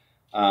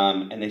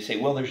 And they say,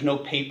 well, there's no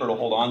paper to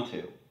hold on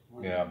to.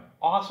 Yeah.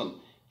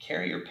 Awesome.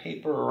 Carry your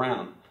paper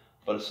around.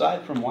 But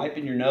aside from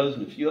wiping your nose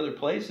in a few other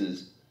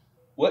places,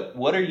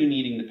 what are you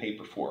needing the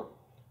paper for?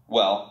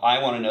 Well,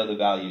 I want to know the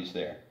values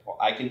there. Well,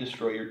 I can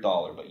destroy your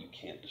dollar, but you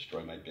can't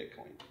destroy my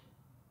Bitcoin.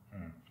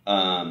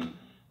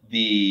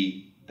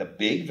 The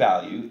big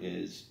value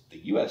is the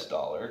U.S.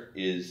 dollar.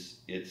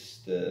 It's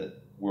the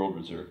world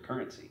reserve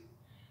currency.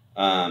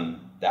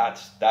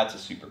 That's a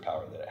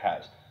superpower that it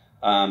has.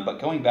 But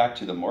going back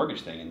to the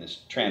mortgage thing and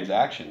this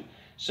transaction,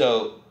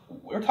 so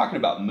we're talking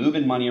about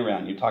moving money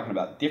around. You're talking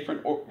about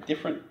different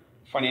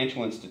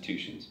financial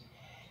institutions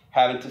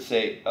having to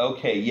say,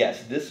 okay,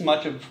 yes, this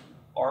much of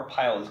our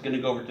pile is going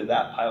to go over to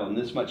that pile, and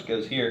this much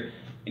goes here,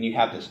 and you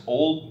have this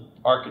old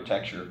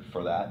architecture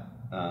for that,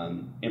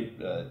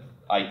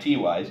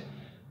 IT-wise,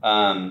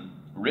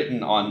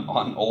 written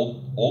on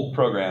old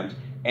programs,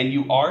 and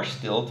you are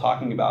still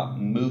talking about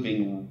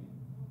moving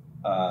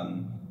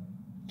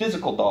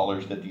physical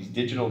dollars that these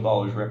digital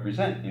dollars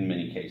represent in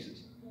many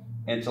cases.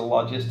 And it's a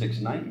logistics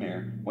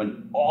nightmare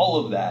when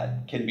all of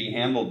that can be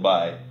handled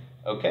by,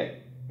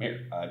 okay,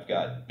 here, I've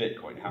got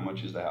Bitcoin. How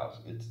much is the house?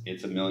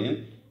 It's $1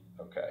 million.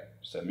 Okay,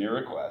 send me a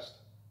request,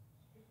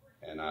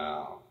 and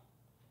I'll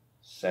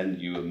send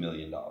you $1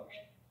 million.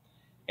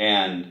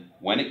 And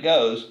when it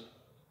goes,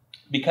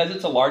 because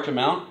it's a large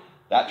amount,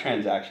 that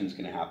transaction is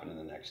going to happen in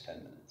the next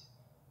 10 minutes.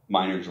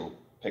 Miners will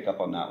pick up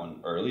on that one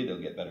early. They'll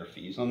get better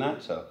fees on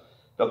that. So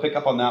they'll pick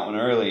up on that one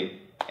early,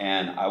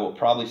 and I will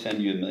probably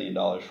send you $1 million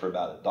for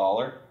about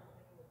 $1,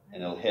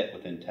 and it'll hit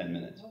within 10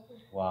 minutes.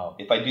 Wow.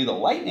 If I do the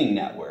Lightning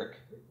Network,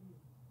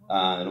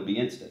 it'll be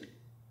instant.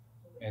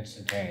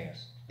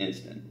 Instantaneous.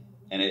 Instant.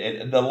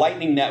 And the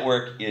Lightning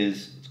Network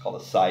it's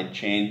called a side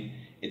chain.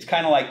 It's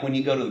kind of like when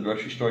you go to the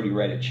grocery store and you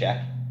write a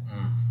check,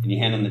 and you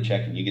hand them the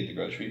check and you get the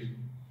groceries,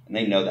 and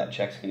they know that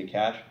check's going to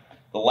cash.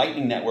 The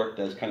Lightning Network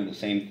does kind of the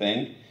same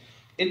thing.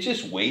 It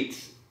just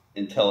waits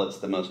until it's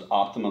the most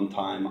optimum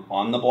time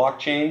on the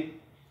blockchain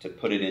to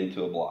put it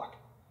into a block.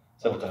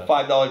 So if it's a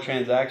 $5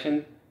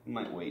 transaction, you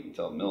might wait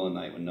until the middle of the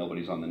night when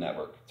nobody's on the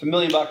network. It's $1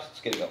 million,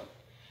 let's get it going.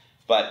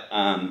 But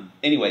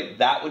anyway,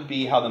 that would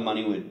be how the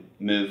money would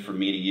move from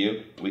me to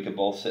you. We could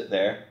both sit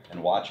there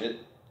and watch it,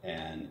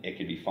 and it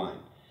could be fine.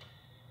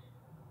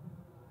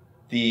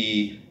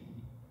 I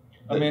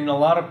mean, a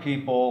lot of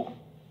people,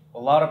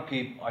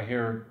 I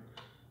hear,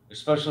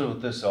 especially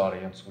with this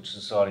audience, which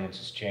this audience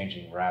is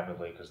changing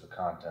rapidly because the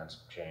content's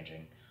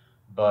changing,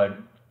 but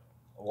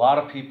a lot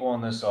of people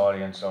in this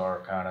audience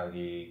are kind of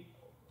the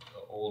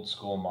old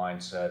school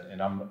mindset,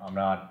 and I'm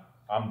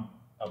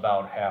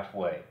about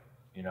halfway,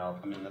 you know.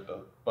 I'm in the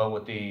boat. But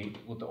with the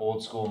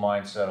old school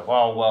mindset of,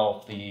 oh,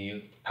 well, if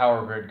the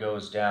power grid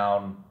goes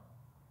down,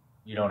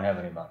 you don't have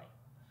any money.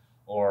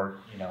 Or,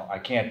 you know, I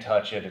can't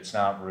touch it, it's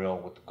not real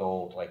with the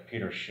gold. Like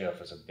Peter Schiff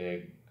is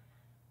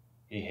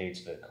he hates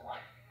Bitcoin.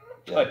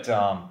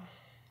 Yeah.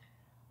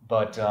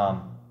 But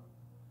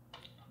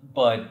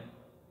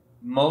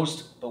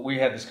we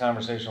had this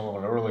conversation a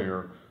little bit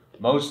earlier.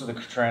 Most of the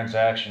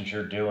transactions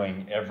you're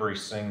doing every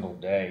single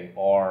day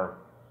are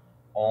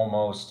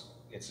almost,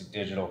 it's a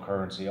digital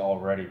currency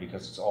already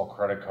because it's all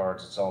credit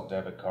cards, it's all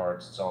debit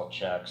cards, it's all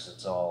checks,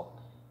 it's all,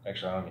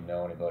 actually I don't even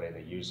know anybody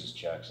that uses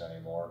checks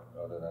anymore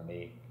other than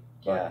me.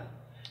 Yeah.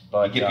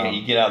 But you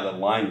get out of the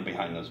line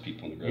behind those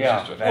people in the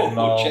grocery store.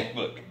 Venmo,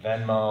 checkbook.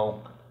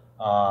 Venmo.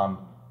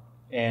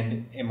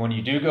 And when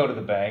you do go to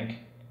the bank,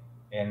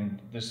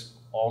 and this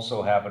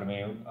also happened to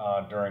me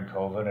during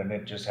COVID, and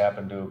it just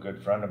happened to a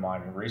good friend of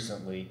mine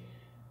recently,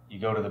 you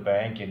go to the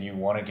bank and you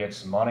want to get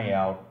some money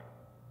out,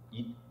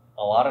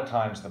 a lot of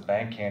times the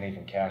bank can't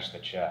even cash the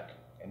check.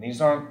 And these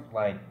aren't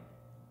like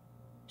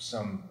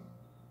some,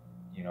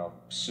 you know,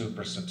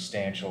 super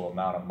substantial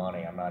amount of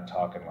money. I'm not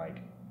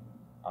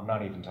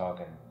even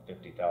talking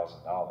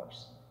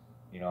 $50,000.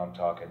 You know, I'm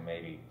talking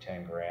maybe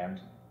 10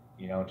 grand,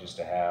 you know, just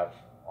to have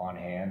on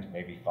hand,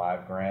 maybe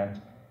 5 grand.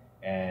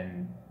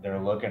 And they're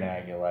looking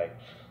at you like,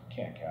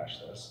 can't cash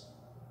this.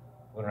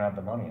 We don't have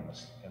the money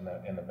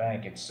in the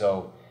bank. And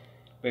so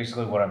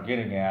basically what I'm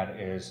getting at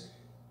is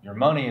your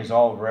money is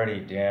already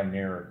damn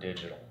near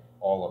digital,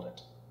 all of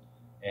it.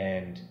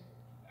 And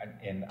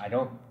I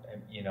don't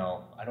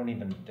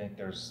even think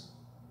there's,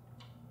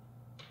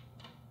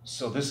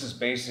 so this is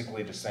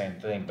basically the same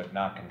thing, but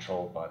not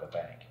controlled by the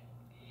bank.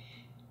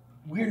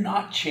 We're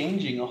not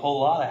changing a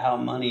whole lot of how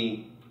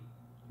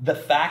the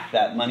fact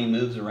that money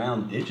moves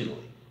around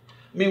digitally.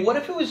 I mean, what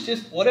if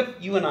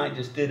you and I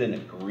just did an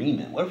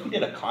agreement? What if we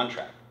did a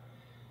contract?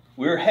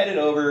 We're headed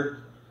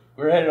over,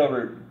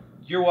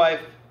 your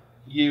wife,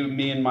 you,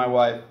 me, and my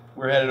wife,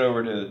 we're headed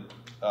over to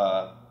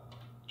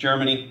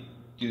Germany,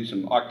 do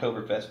some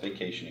Oktoberfest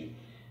vacationing.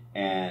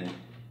 And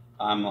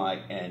I'm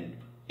like, and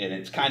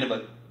it's kind of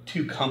a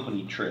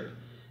 2-company trip.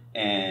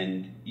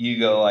 And you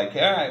go like,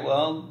 all right,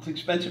 well, it's an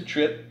expensive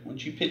trip.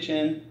 Once you pitch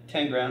in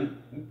 10 grand,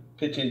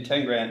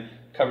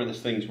 cover the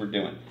things we're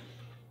doing.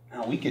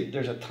 Now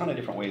there's a ton of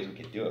different ways we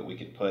could do it. We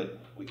could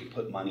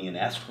put money in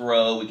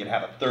escrow. We could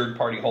have a third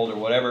party holder,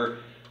 whatever.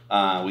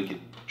 We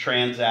could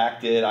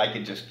transact it. I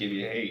could just give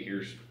you, hey,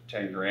 here's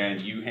 10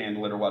 grand, you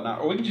handle it or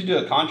whatnot. Or we could just do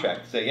a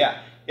contract. Say,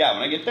 yeah,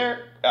 when I get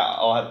there,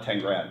 I'll have 10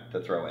 grand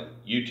to throw in.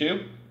 You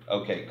too?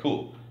 Okay,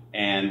 cool.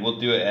 and we'll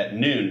do it at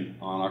noon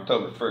on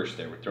October 1st.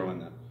 There, we're throwing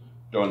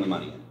the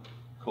money in.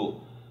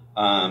 Cool.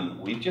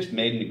 We've just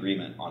made an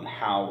agreement on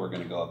how we're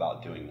going to go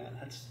about doing that.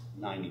 That's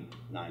 99%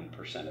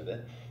 of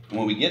it. And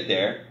when we get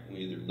there, we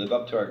either live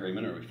up to our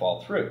agreement or we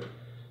fall through.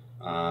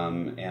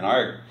 And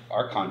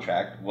our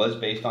contract was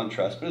based on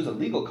trust, but it was a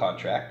legal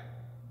contract.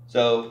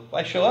 So if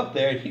I show up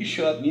there and you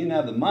show up and you didn't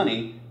have the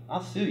money,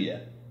 I'll sue you,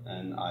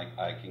 and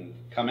I can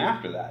come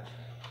after that.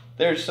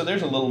 There's a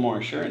little more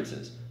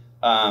assurances.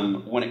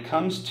 When it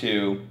comes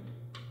to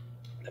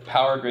the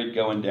power grid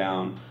going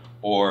down,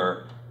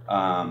 or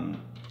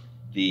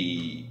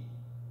the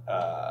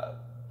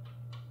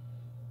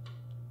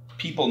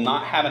people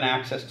not having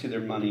access to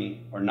their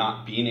money or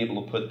not being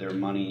able to put their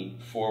money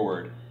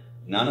forward,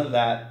 none of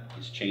that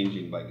is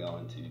changing by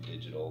going to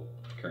digital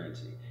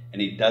currency.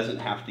 And he doesn't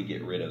have to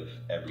get rid of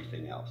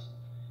everything else.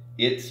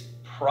 It's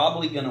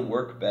probably going to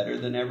work better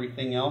than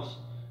everything else,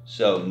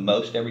 so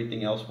most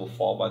everything else will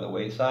fall by the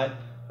wayside,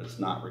 but it's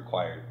not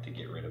required to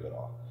get rid of it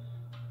all.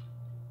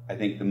 I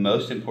think the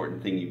most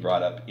important thing you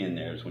brought up in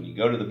there is when you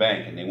go to the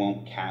bank and they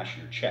won't cash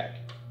your check.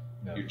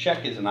 No. Your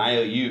check is an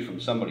IOU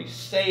from somebody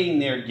saying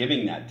they're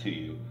giving that to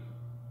you.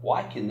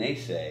 Why can they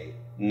say,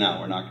 no,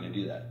 we're not going to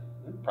do that?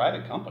 They're a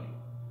private company.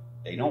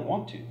 They don't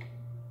want to.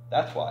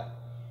 That's why.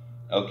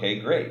 Okay,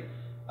 great.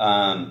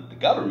 The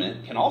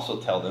government can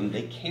also tell them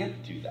they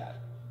can't do that.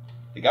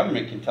 The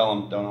government can tell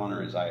them don't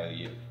honor his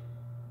IOU.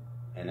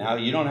 And now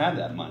you don't have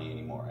that money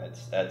anymore.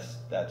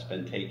 That's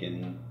been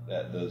taken,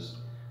 those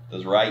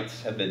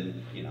rights have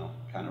been,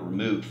 kind of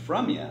removed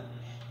from you.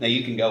 Now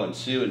you can go and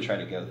sue and try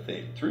to go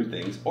through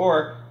things,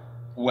 or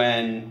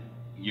when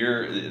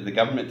the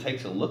government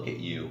takes a look at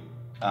you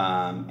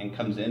and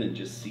comes in and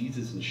just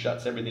seizes and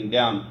shuts everything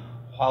down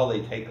while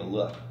they take a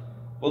look.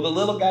 Well, the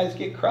little guys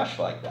get crushed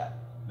like that.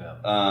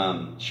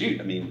 Yeah.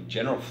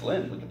 General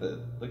Flynn,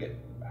 look at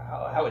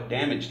how it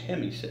damaged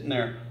him. He's sitting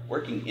there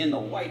working in the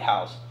White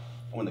House.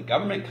 And when the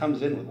government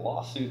comes in with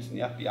lawsuits and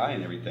the FBI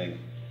and everything,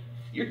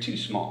 you're too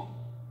small.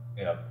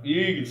 Yeah.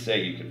 You can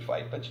say you can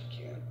fight, but you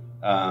can't.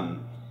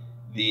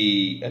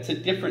 That's a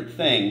different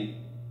thing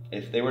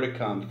if they were to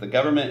come. If the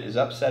government is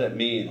upset at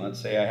me, and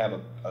let's say I have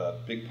a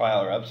big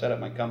pile, or upset at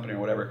my company or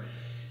whatever,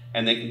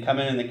 and they can come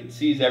in and they can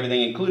seize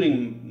everything,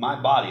 including my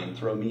body, and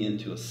throw me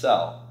into a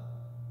cell.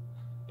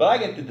 But I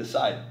get to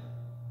decide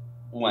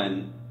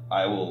when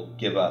I will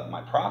give up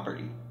my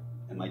property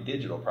and my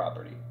digital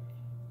property.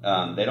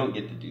 They don't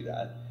get to do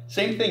that.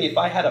 Same thing if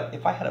I had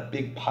a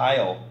big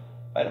pile,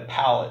 if I had a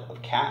pallet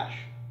of cash.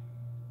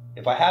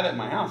 If I have it in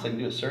my house, I can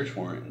do a search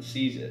warrant and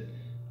seize it.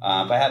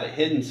 If I have it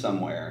hidden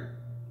somewhere,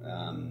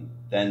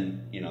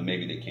 then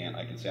maybe they can't.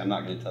 I can say I'm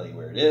not going to tell you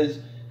where it is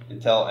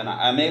and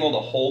I'm able to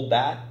hold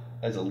that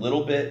as a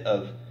little bit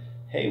of,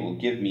 hey, will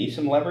give me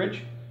some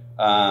leverage.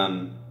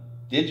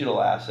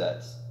 Digital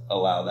assets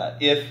allow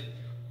that. If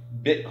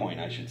Bitcoin,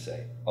 I should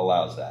say,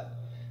 allows that.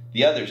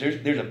 The others,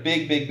 there's a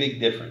big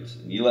difference.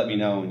 And you let me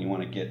know when you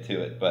want to get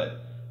to it.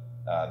 But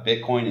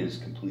Bitcoin is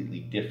completely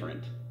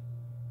different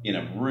in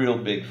a real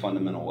big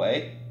fundamental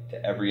way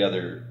to every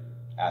other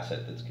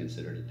asset that's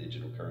considered a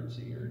digital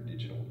currency or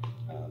digital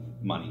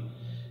money.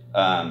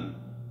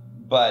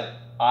 But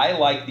I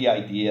like the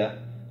idea.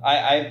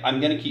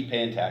 I'm going to keep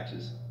paying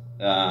taxes.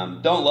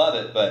 Don't love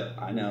it, but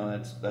I know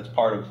that's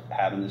part of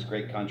having this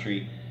great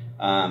country.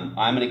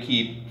 I'm going to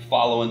keep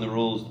following the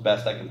rules the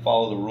best I can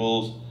follow the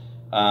rules.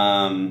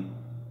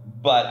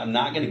 But I'm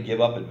not going to give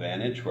up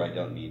advantage where I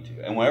don't need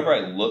to. And whenever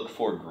I look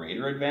for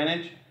greater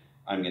advantage,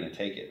 I'm going to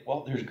take it.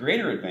 Well, there's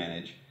greater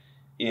advantage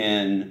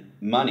in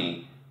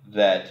money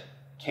that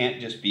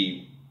can't just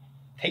be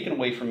taken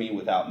away from me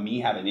without me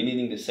having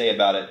anything to say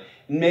about it.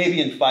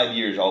 Maybe in 5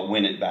 years I'll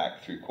win it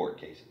back through court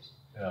cases.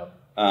 Yeah.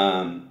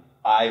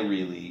 I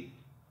really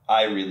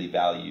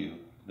value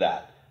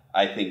that.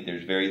 I think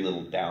there's very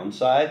little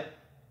downside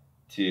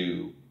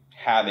to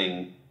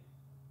having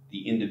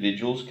the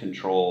individuals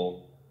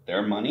control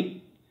their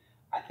money.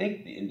 I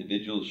think the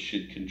individuals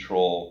should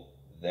control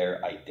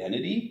their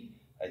identity.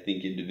 I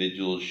think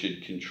individuals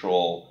should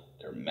control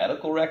their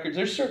medical records.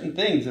 There's certain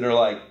things that are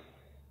like,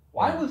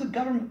 why is the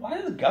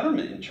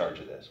government in charge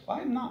of this?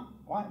 Why am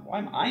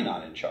I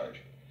not in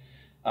charge?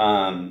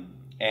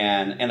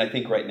 And I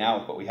think right now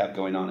with what we have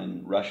going on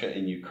in Russia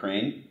and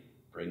Ukraine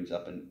brings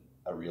up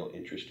a real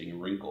interesting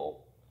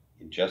wrinkle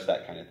in just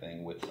that kind of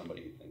thing with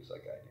somebody who thinks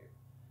like I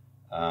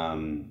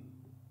do.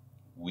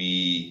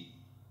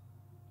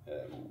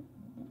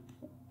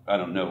 I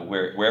don't know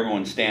where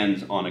everyone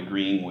stands on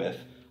agreeing with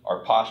our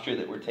posture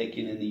that we're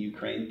taking in the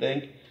Ukraine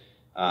thing.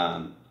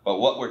 But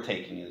what we're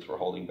taking is we're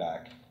holding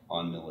back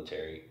on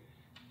military,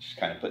 just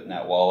kind of putting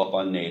that wall up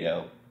on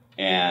NATO,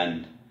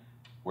 and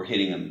we're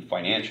hitting them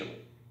financially.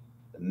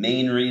 The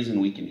main reason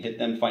we can hit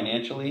them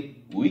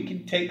financially, we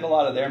can take a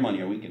lot of their money,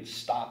 or we can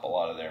stop a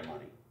lot of their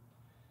money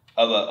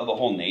of a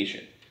whole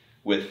nation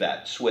with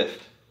that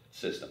SWIFT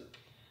system.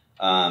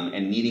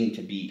 And needing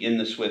to be in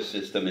the SWIFT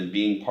system and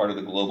being part of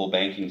the global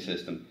banking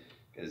system.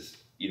 Because,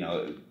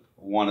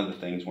 one of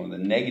the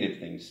negative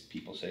things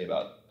people say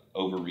about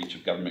overreach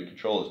of government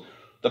control is,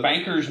 the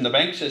bankers and the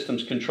bank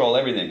systems control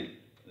everything.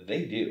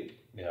 They do.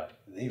 Yeah.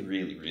 They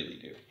really, really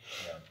do.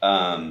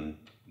 Yeah.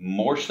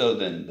 More so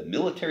than the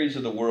militaries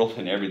of the world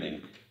and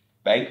everything.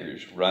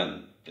 Bankers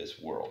run this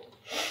world.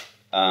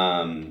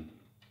 That's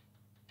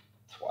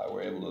why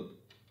we're able to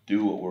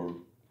do what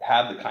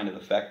have the kind of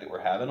effect that we're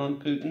having on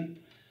Putin.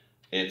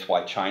 It's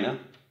why China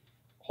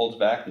holds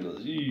back and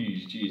goes,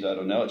 geez, I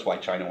don't know. It's why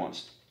China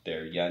wants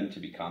their yuan to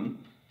become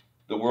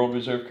the world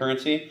reserve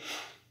currency.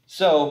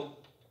 So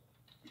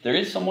there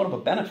is somewhat of a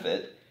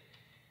benefit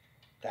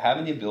to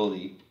having the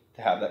ability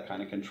to have that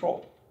kind of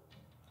control.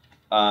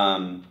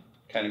 Kind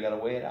of got to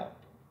weigh it out.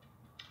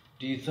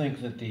 Do you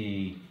think that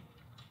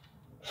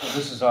so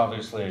this is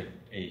obviously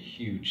a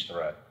huge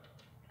threat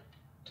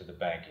to the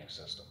banking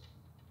system,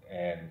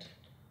 and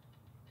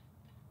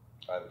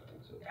I would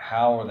think so.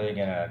 how are they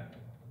gonna,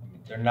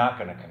 they're not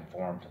gonna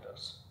conform to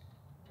this,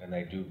 and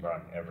they do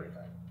run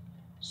everything.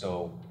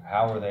 So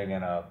how are they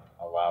gonna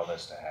allow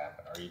this to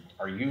happen?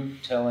 Are you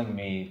telling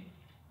me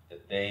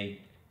that the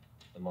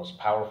most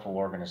powerful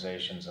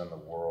organizations in the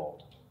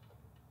world,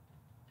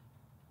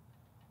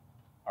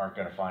 aren't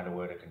gonna find a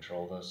way to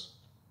control this?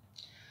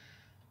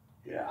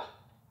 Yeah.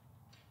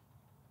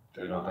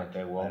 You don't think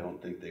they will? I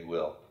don't think they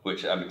will,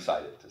 which I'm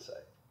excited to say.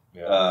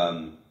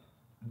 Yeah.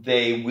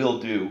 They will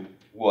do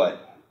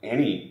what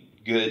any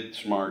good,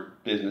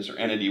 smart business or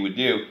entity would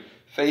do,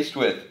 faced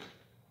with,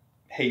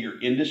 hey, your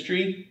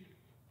industry,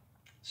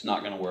 it's not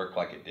going to work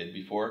like it did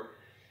before.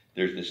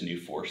 There's this new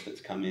force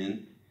that's come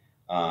in.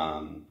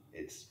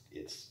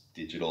 It's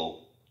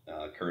digital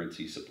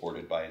currency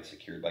supported by and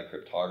secured by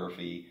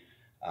cryptography.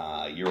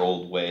 Your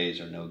old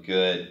ways are no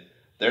good.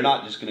 They're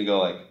not just going to go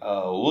like,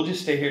 oh, we'll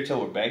just stay here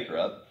till we're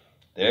bankrupt.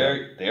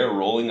 They're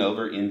rolling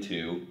over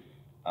into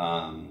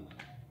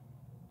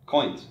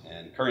coins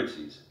and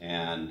currencies,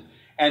 and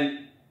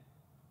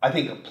I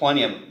think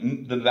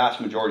the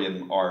vast majority of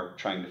them are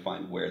trying to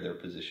find where their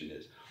position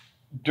is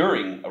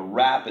during a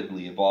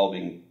rapidly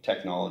evolving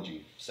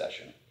technology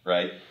session,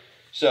 right?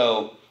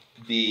 So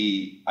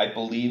I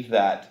believe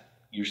that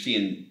you're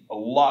seeing a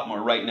lot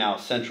more right now.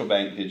 Central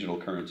bank digital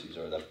currencies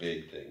are the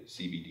big thing,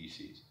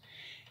 CBDCs.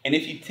 And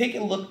if you take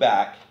a look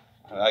back,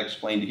 I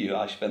explained to you,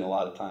 I spend a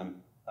lot of time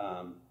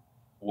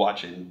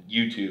watching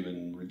YouTube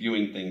and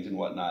reviewing things and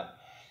whatnot,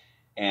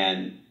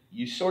 and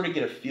you sort of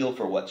get a feel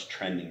for what's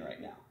trending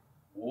right now.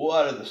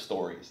 What are the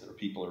stories that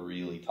people are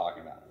really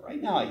talking about? And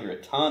right now I hear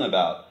a ton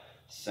about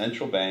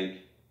central bank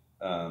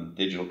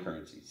digital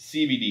currencies,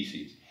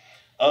 CBDCs.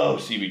 Oh,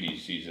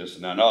 CBDCs, this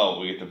and that. Oh,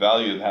 we get the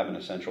value of having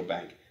a central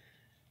bank.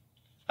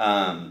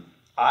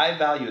 I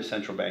value a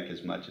central bank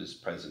as much as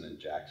President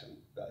Jackson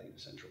valued a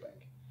central bank.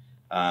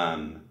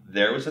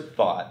 There was a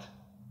thought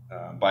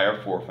by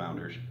our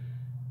forefathers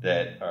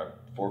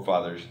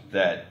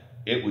that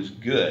it was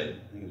good.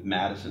 I think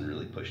Madison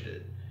really pushed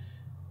it.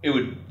 It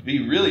would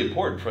be really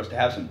important for us to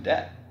have some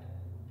debt.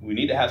 We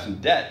need to have some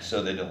debt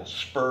so that it'll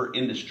spur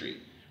industry.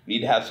 We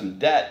need to have some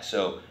debt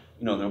so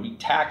there'll be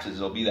taxes.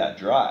 There'll be that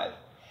drive.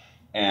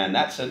 And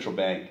that central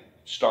bank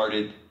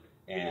started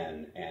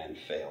and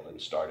failed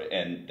and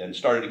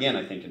started again,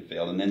 I think, and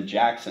failed. And then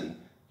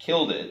Jackson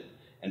killed it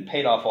and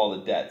paid off all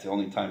the debt. It's the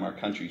only time our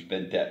country's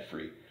been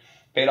debt-free.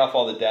 Paid off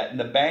all the debt. And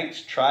the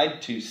banks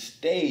tried to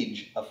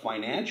stage a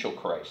financial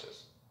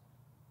crisis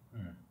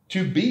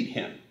to beat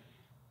him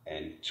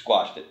and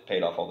squashed it,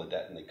 paid off all the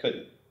debt, and they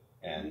couldn't.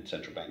 And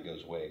central bank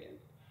goes away again.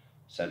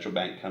 Central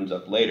bank comes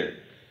up later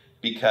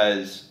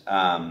because,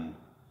 and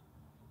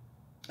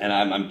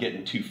I'm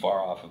getting too far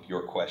off of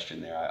your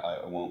question there.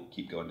 I won't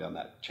keep going down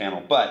that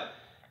channel. But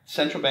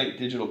central bank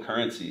digital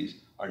currencies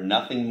are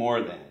nothing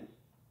more than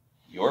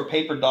your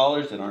paper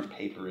dollars that aren't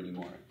paper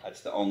anymore. That's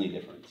the only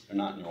difference. They're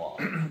not in your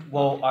wallet.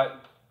 Well, I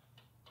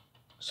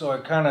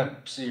kind of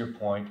see your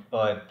point,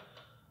 but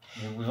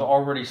we've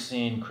already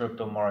seen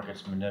crypto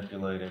markets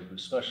manipulated,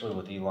 especially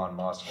with Elon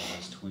Musk and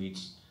his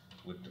tweets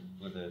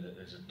with a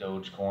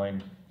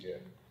Dogecoin. Yeah.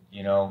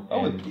 He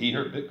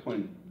hurt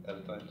Bitcoin at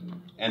a time too,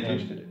 and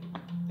boosted it.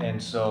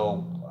 And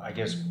so I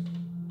guess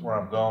where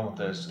I'm going with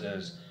this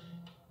is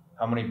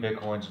how many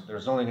Bitcoins?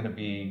 There's only going to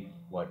be,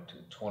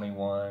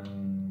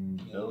 21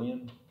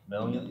 million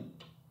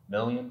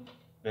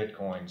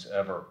Bitcoins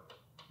ever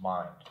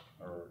mined,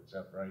 or is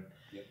that right?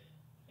 Yep.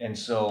 And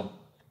so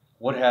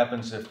what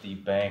happens if the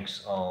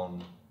banks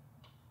own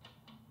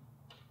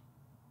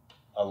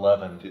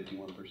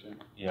 51%?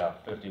 Yeah,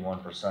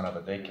 51%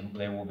 of it.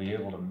 They will be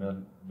able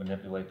to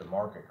manipulate the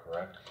market,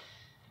 correct?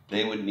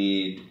 They would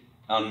need,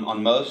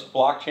 on most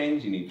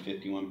blockchains, you need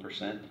 51%.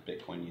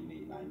 Bitcoin, you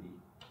need 90.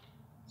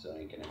 So it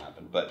ain't going to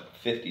happen. But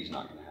 50 is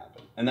not going to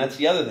happen. And that's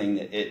the other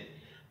thing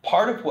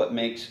part of what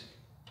makes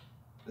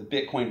the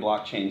Bitcoin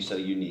blockchain so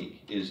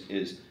unique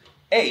is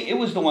it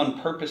was the one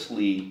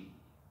purposely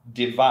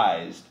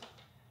devised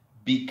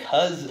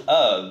because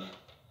of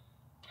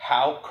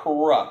how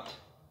corrupt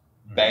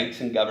banks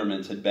and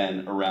governments had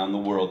been around the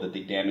world, that they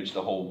damaged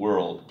the whole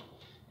world.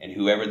 And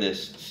whoever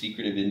this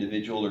secretive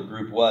individual or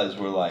group was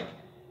were like,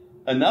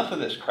 enough of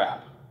this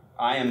crap.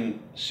 I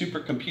am a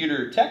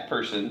supercomputer tech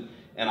person,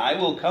 and I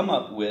will come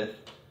up with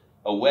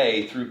a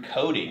way through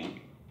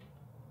coding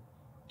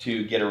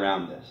to get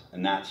around this.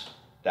 And that's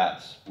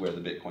where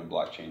the Bitcoin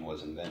blockchain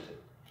was invented.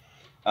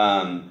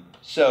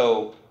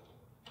 So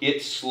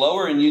it's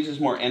slower and uses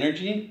more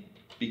energy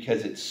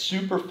because it's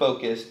super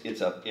focused.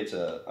 It's a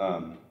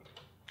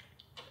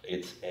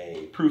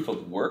proof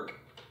of work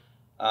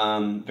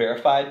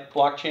verified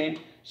blockchain.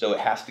 So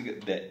it has to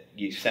get that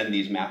you send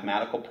these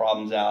mathematical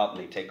problems out and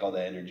they take all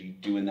the energy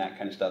doing that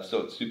kind of stuff. So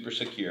it's super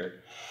secure.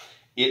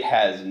 It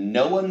has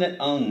no one that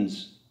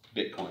owns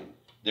Bitcoin.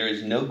 There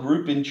is no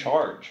group in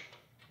charge.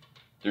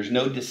 There's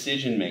no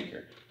decision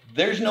maker.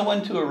 There's no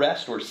one to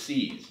arrest or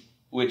seize,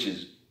 which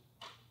is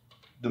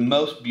the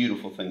most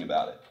beautiful thing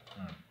about it.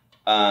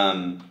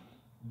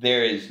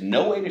 There is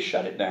no way to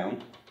shut it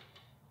down.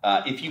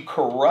 If you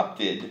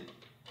corrupted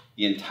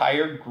the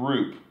entire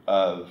group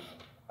of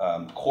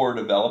core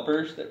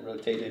developers that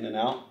rotate in and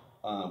out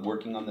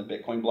working on the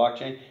Bitcoin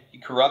blockchain,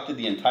 you corrupted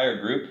the entire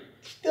group,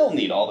 still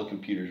need all the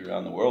computers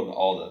around the world and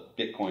all the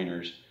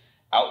Bitcoiners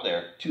out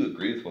there to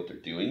agree with what they're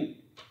doing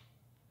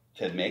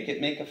to make it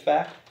make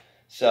effect.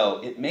 So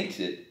it makes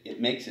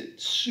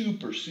it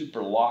super,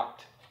 super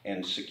locked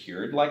and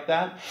secured like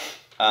that,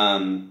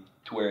 to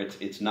where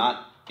it's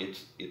not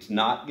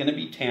going to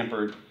be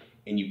tampered,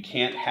 and you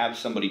can't have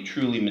somebody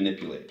truly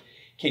manipulate it.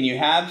 Can you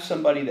have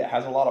somebody that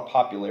has a lot of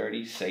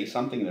popularity say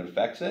something that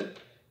affects it?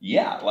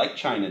 Yeah, like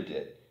China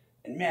did.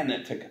 And man,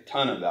 that took a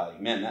ton of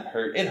value. Man, that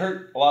hurt. It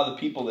hurt a lot of the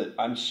people that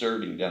I'm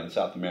serving down in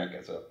South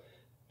America, so it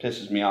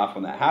pisses me off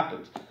when that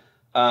happens.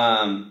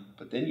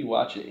 But then you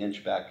watch it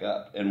inch back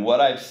up. And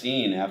what I've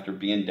seen after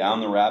being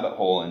down the rabbit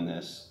hole in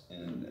this,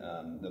 in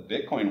the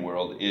Bitcoin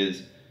world,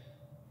 is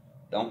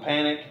don't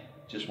panic,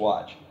 just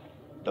watch.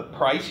 The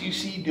price you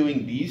see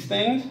doing these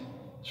things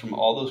is from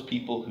all those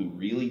people who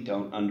really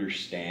don't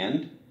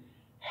understand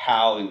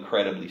how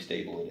incredibly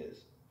stable it is.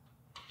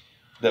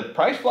 The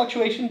price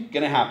fluctuation,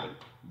 gonna happen.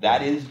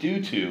 That is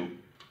due to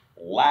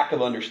lack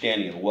of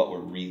understanding of what we're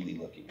really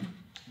looking at.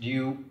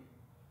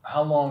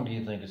 How long do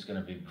you think it's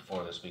going to be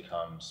before this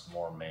becomes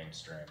more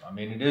mainstream? I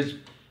mean, it is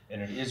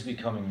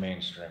becoming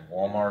mainstream.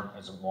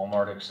 Isn't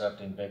Walmart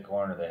accepting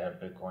Bitcoin, or they have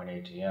Bitcoin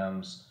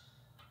ATMs?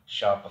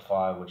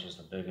 Shopify, which is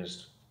the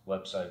biggest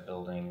website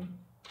building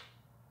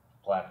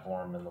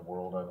platform in the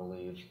world, I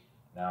believe,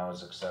 now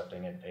is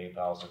accepting it.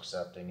 PayPal's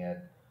accepting it.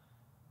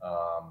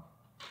 I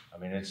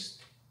mean, it's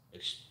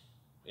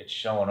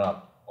showing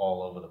up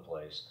all over the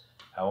place.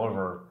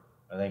 However,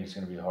 I think it's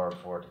going to be hard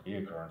for it to be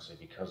a currency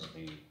because of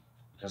the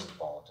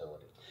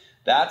volatility.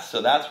 That's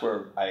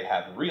where I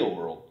have real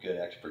world good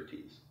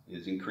expertise,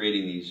 is in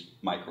creating these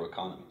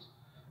microeconomies.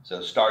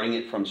 So starting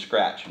it from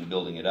scratch and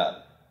building it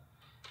up.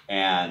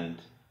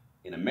 And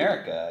in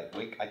America,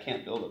 I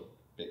can't build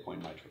a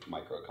Bitcoin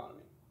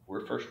microeconomy.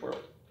 We're first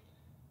world.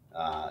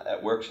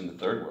 It works in the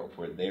third world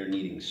where they're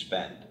needing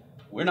spend.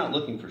 We're not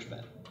looking for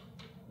spend.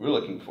 We're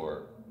looking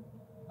for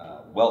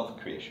wealth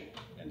creation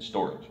and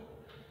storage.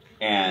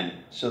 And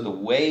so the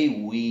way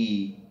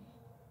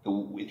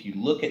if you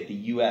look at the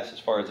U.S. as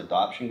far as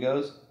adoption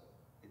goes,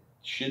 it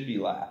should be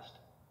last.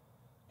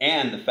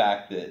 And the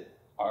fact that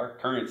our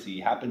currency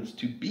happens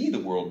to be the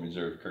world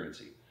reserve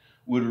currency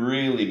would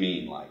really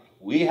mean like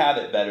we have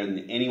it better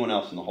than anyone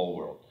else in the whole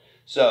world.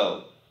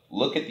 So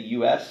look at the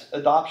U.S.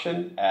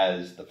 adoption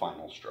as the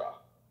final straw.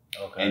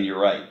 Okay. And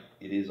you're right,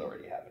 it is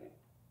already happening.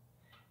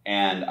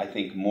 And I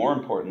think more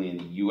importantly in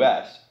the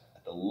U.S.,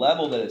 at the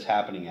level that it's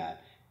happening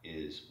at,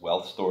 is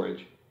wealth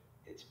storage.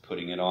 It's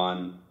putting it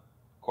on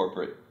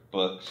corporate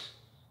books.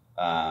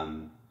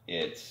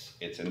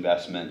 It's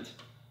investment.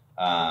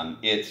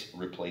 It's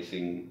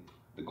replacing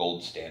the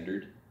gold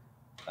standard.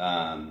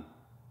 It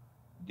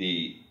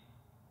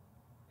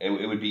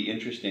would be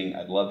interesting.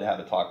 I'd love to have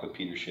a talk with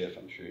Peter Schiff.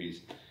 I'm sure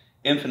he's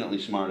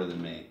infinitely smarter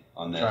than me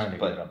on this.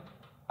 But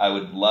I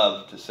would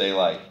love to say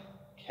like,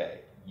 okay,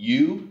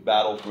 you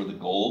battle for the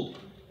gold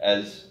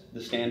as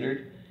the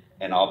standard,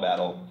 and I'll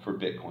battle for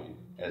Bitcoin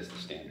as the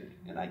standard.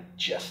 And I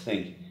just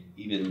think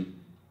even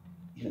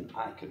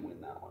I could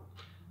win that one.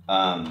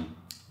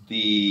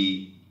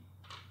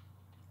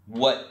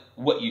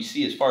 What you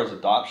see as far as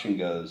adoption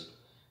goes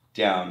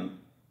down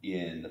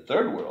in the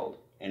third world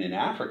and in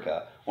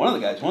Africa, one of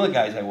the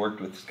guys I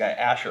worked with, this guy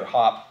Asher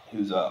Hop,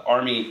 who's a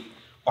army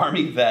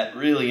vet,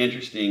 really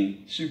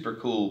interesting, super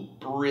cool,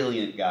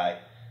 brilliant guy.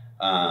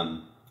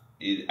 After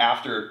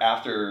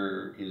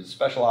he was a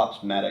special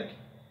ops medic,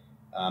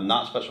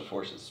 not special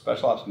forces,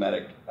 special ops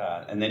medic,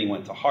 and then he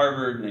went to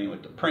Harvard, and then he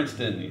went to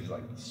Princeton, and he's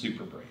like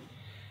super brain.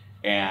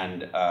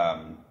 And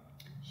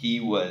he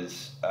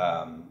was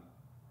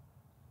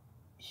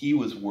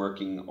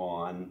working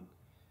on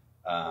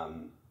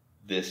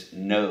this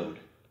node,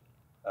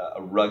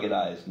 a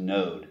ruggedized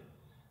node,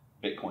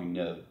 Bitcoin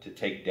node, to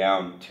take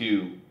down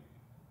to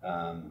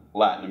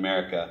Latin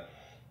America.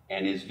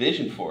 And his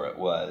vision for it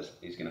was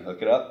he's going to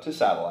hook it up to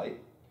satellite,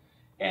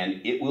 and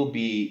it will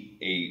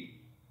be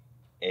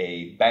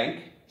a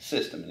bank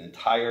system, an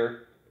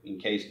entire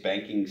encased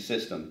banking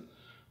system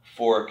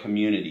for a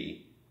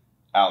community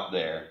out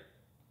there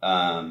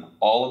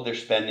all of their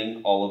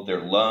spending, all of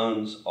their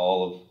loans,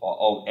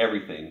 all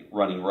everything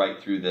running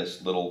right through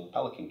this little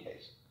Pelican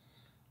case.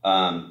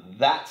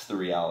 That's the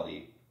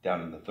reality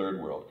down in the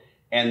third world.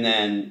 And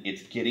then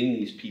it's getting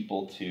these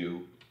people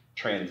to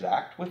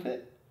transact with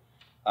it.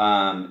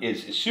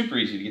 It's super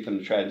easy to get them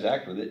to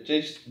transact with it.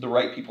 Just the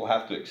right people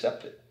have to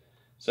accept it.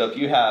 So if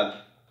you have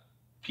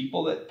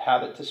people that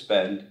have it to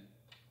spend,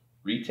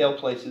 retail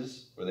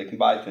places where they can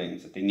buy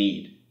things that they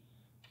need,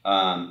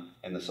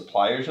 and the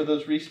suppliers of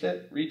those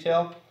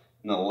retail,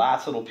 and the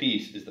last little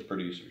piece is the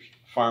producers,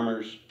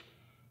 farmers,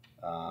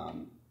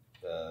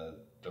 the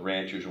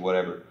ranchers or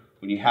whatever.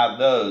 When you have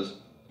those,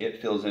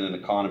 it fills in an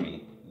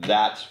economy.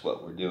 That's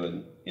what we're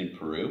doing in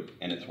Peru,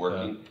 and it's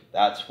working. Yeah.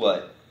 That's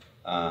what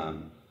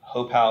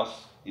Hope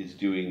House is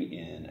doing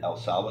in El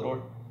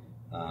Salvador,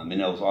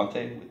 in El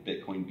Zonte with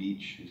Bitcoin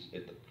Beach.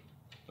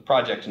 The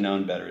project's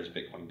known better as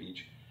Bitcoin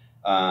Beach.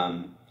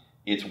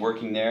 It's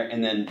working there.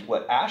 And then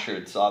what Asher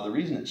had saw, the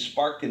reason it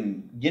sparked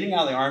him getting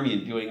out of the army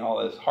and doing all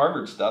this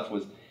Harvard stuff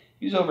was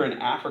he was over in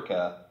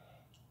Africa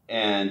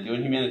and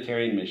doing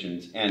humanitarian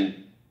missions.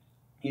 And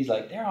he's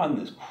like, they're on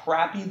this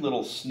crappy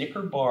little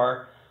Snicker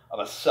bar of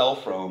a cell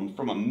phone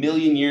from 1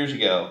 million years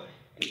ago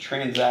and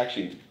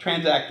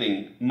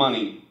transacting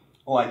money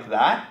like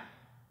that.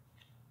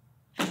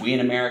 We in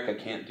America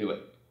can't do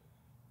it.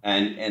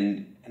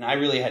 And I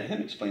really had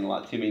him explain a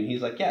lot to me. And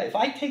he's like, yeah, if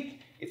I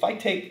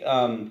take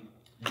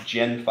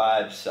Gen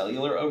 5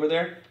 cellular over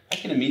there, I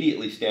can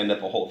immediately stand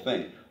up a whole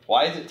thing.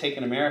 Why is it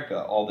taking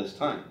America all this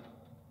time?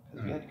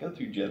 Because we had to go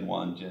through Gen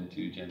 1, Gen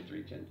 2, Gen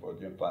 3, Gen 4,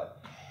 Gen 5.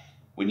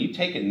 When you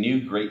take a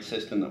new great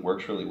system that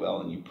works really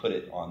well and you put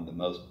it on the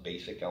most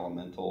basic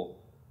elemental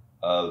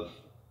of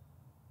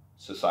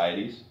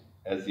societies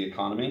as the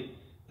economy,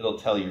 it'll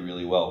tell you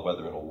really well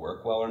whether it'll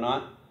work well or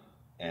not.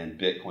 And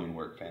Bitcoin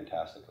worked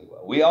fantastically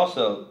well. We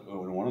also,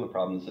 one of the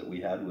problems that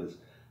we had was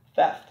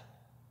theft.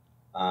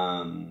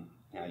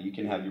 Now you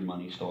can have your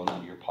money stolen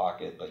out of your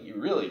pocket, but you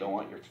really don't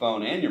want your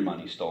phone and your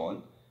money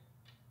stolen.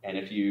 And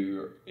if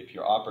you're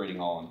operating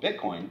all on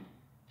Bitcoin,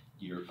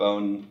 your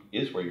phone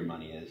is where your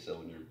money is. So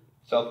when your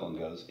cell phone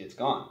goes, it's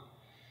gone.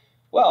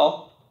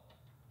 Well,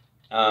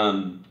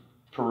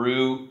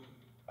 Peru,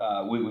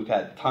 we've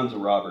had tons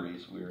of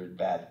robberies. We were in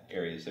bad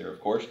areas there,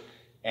 of course.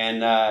 And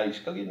you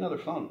just go get another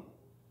phone.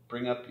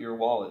 Bring up your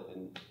wallet,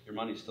 and your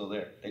money's still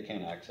there. They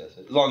can't access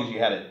it as long as you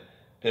had it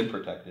PIN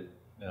protected.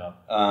 Yeah.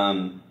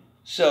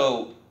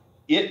 So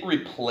it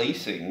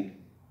replacing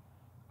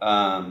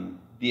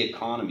the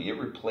economy, it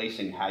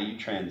replacing how you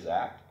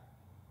transact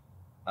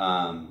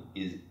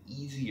is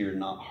easier,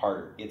 not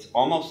harder. It's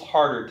almost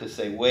harder to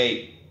say,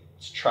 wait,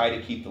 let's try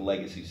to keep the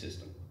legacy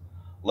system.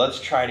 Let's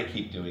try to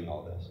keep doing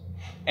all this.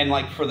 And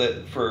like for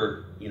the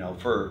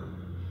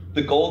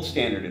gold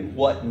standard and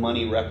what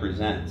money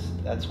represents,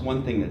 that's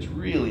one thing that's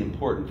really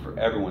important for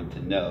everyone to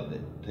know,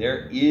 that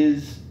there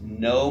is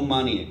no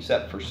money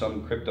except for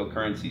some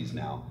cryptocurrencies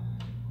now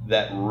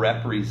that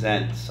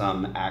represent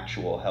some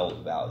actual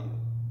held value.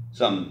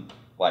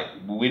 Like,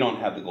 we don't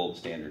have the gold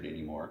standard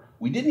anymore.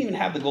 We didn't even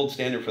have the gold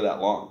standard for that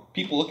long.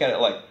 People look at it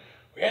like,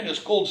 we had this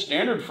gold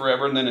standard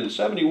forever, and then in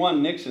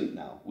 71, Nixon,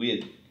 no, we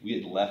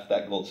had left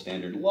that gold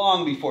standard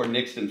long before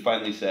Nixon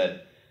finally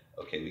said,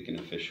 okay, we can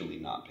officially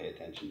not pay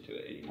attention to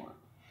it anymore.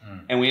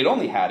 And we had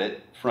only had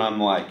it from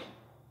like...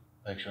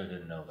 Actually, I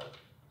didn't know that.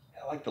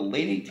 Like the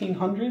late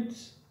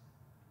 1800s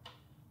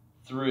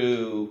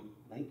through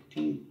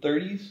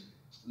 1930s.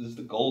 This is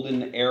the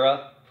golden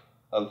era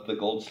of the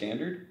gold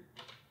standard.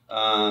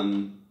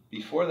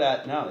 Before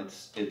that, no,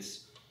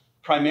 it's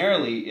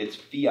primarily it's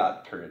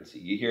fiat currency.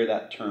 You hear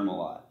that term a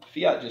lot.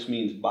 Fiat just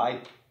means by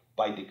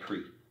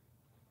decree.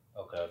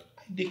 Okay.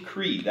 I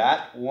decree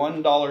that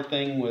 $1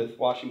 thing with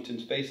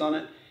Washington's face on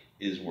it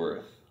is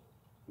worth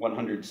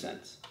 100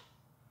 cents.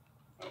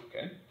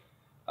 Okay.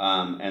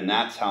 And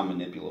that's how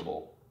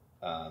manipulable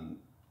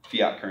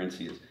fiat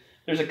currency is.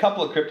 There's a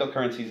couple of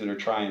cryptocurrencies that are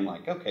trying,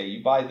 like, okay,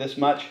 you buy this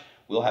much,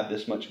 we'll have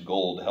this much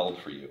gold held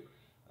for you.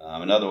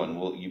 Another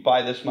one, you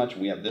buy this much,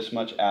 we have this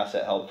much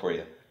asset held for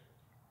you.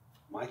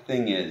 My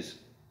thing is,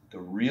 the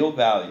real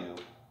value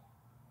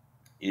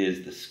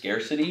is the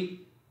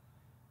scarcity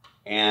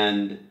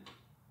and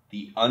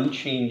the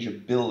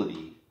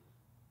unchangeability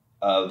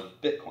of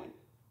Bitcoin.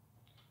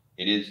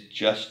 It is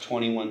just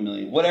 21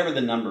 million, whatever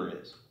the number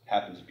is,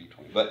 happens to be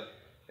 20, but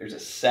there's a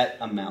set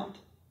amount.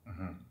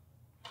 Mm-hmm.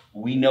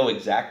 We know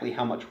exactly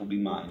how much will be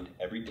mined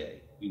every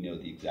day. We know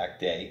the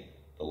exact day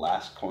the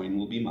last coin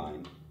will be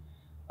mined.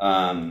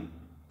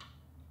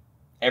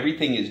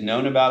 Everything is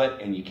known about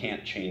it, and you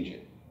can't change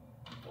it.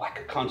 Like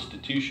a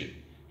constitution.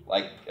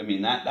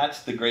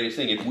 That's the greatest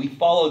thing. If we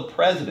followed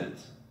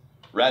presidents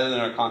rather than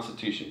our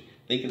constitution,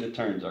 think of the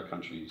turns our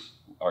country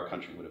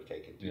would have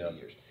taken through the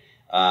years.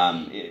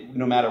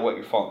 No matter what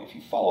you're following, if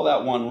you follow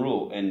that one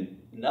rule,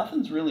 and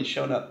nothing's really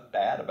shown up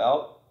bad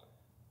about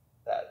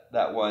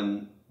that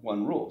one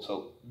rule.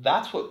 So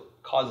that's what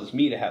causes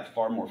me to have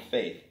far more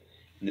faith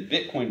in the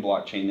Bitcoin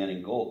blockchain than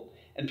in gold.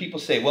 And people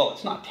say, well,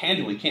 it's not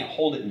tangible, you can't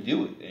hold it and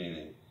do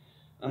anything.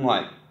 I'm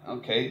like,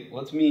 okay,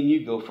 let's me and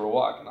you go for a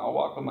walk, and I'll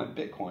walk with my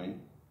Bitcoin,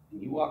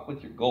 and you walk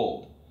with your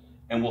gold.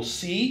 And we'll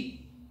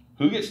see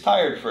who gets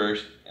tired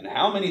first and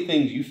how many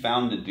things you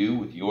found to do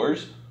with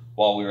yours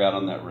while we were out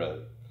on that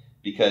road.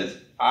 Because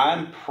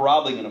I'm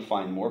probably going to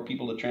find more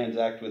people to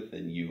transact with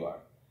than you are.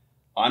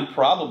 I'm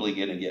probably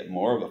going to get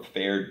more of a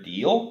fair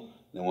deal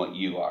than what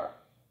you are.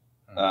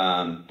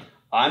 I'm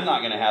not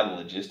going to have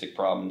the logistic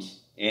problems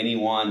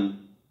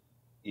anyone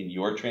in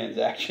your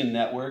transaction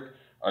network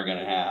are going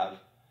to have.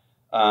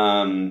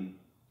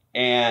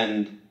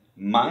 And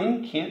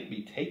mine can't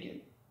be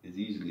taken as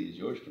easily as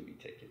yours can be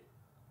taken.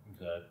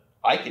 Okay.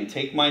 I can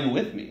take mine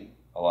with me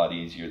a lot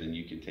easier than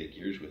you can take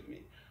yours with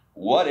me.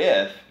 What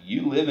if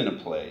you live in a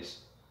place,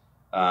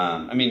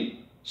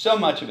 so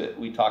much of it,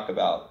 we talk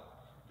about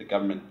the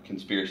government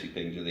conspiracy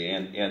things or the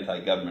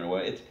anti-government or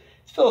what, it's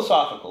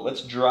philosophical.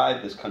 Let's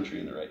drive this country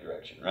in the right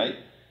direction, right?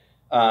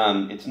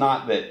 It's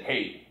not that,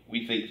 hey,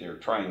 we think they're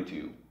trying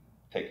to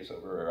take us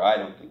over, or I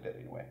don't think that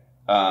anyway.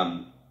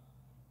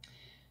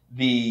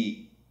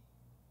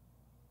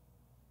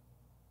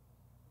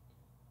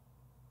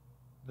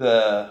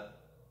 The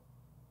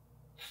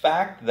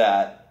fact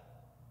that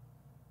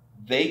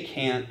they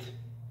can't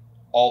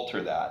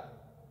alter that,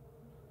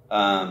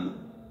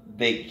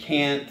 they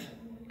can't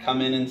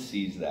come in and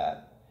seize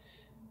that.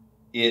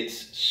 It's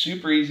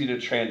super easy to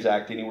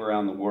transact anywhere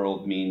around the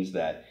world means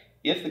that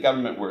if the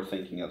government were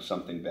thinking of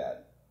something bad,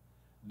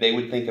 they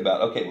would think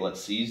about, okay, well,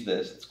 let's seize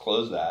this, let's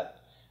close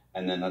that,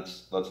 and then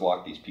let's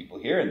lock these people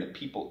here. And the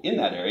people in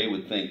that area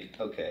would think,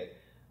 okay,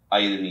 I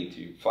either need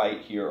to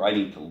fight here or I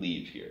need to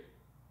leave here.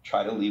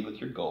 Try to leave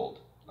with your gold,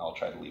 and I'll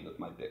try to leave with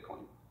my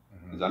Bitcoin.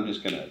 Because I'm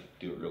just going to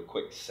do a real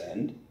quick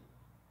send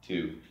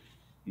to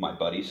my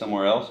buddy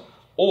somewhere else,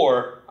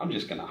 or I'm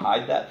just going to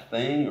hide that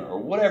thing or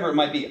whatever it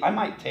might be. I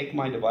might take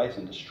my device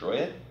and destroy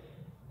it,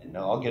 and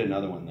no, I'll get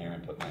another one there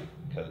and put my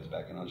codes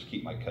back in. I'll just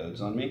keep my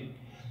codes on me.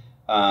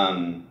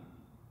 And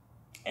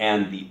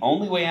the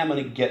only way I'm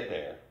going to get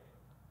there,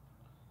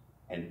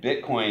 and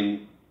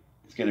Bitcoin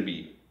is going to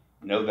be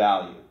no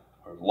value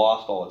or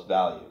lost all its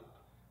value,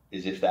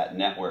 is if that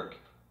network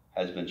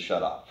has been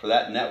shut off. For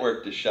that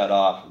network to shut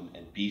off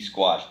and be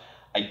squashed,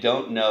 I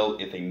don't know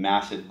if a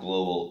massive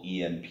global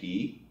EMP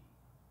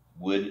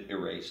would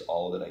erase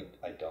all of it.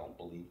 I don't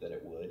believe that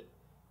it would.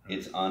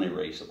 It's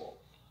unerasable.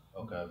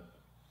 Okay.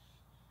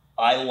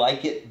 I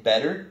like it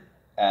better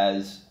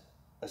as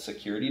a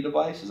security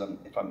device.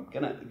 If I'm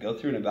going to go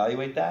through and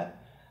evaluate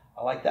that,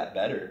 I like that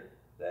better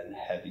than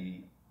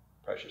heavy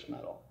precious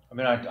metal. I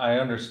mean, I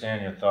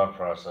understand your thought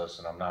process,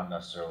 and I'm not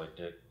necessarily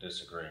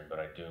disagreeing, but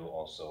I do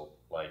also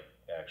like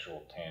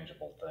actual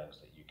tangible things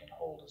that you can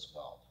hold as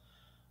well.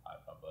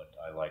 But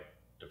I like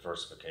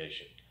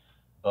diversification.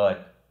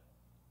 But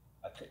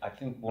I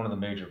think one of the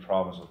major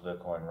problems with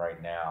Bitcoin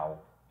right now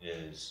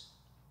is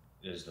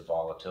the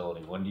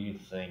volatility. When do you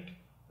think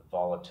the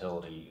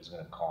volatility is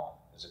going to calm?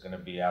 Is it going to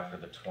be after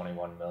the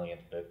 21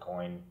 millionth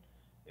Bitcoin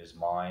is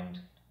mined?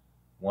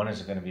 When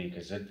is it going to be?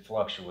 Because it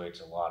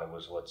fluctuates a lot. It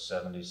was, what,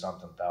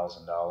 70-something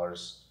thousand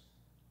dollars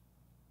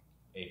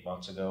 8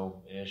 months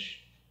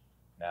ago-ish.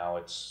 Now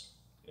it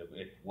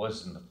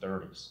was in the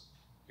 30s.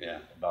 Yeah.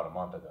 About a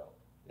month ago.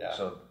 Yeah.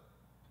 So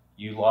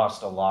you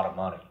lost a lot of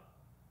money.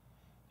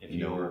 If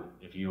you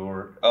bought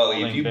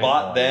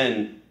Bitcoin,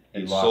 then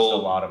you and lost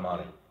sold a lot of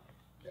money.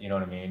 You know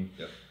what I mean?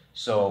 Yeah.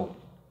 So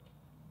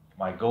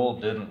my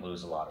gold didn't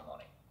lose a lot of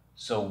money.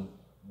 So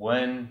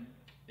when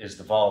is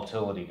the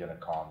volatility going to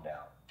calm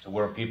down to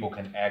where people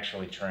can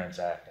actually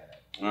transact in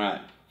it? All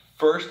right.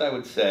 First, I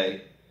would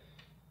say,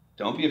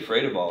 don't be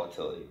afraid of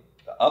volatility.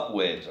 The up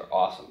waves are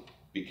awesome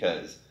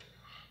because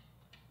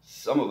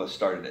some of us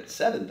started at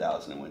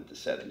 7,000 and went to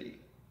 70.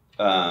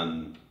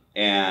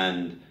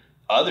 And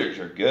others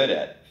are good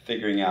at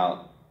figuring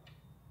out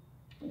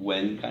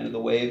when kind of the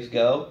waves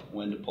go,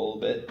 when to pull a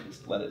bit,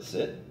 just let it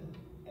sit,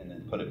 and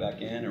then put it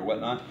back in or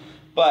whatnot.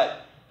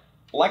 But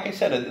like I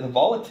said, the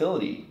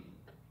volatility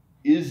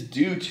is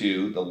due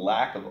to the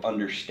lack of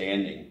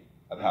understanding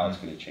of how it's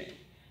going to change.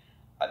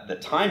 The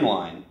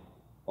timeline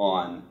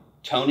on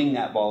toning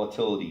that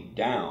volatility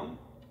down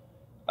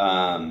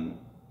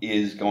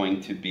is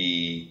going to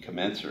be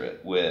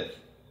commensurate with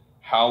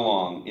how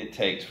long it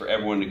takes for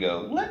everyone to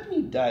go, let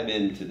me dive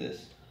into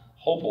this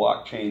whole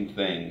blockchain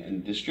thing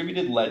and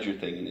distributed ledger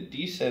thing and a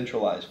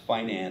decentralized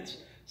finance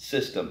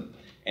system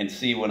and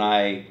see when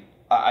I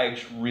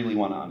just really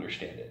want to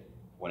understand it.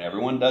 When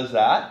everyone does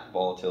that,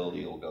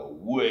 volatility will go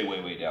way,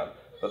 way, way down.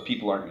 But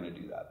people aren't going to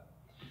do that.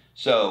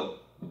 So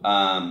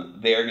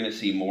they're going to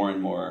see more and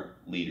more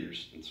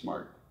leaders and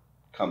smart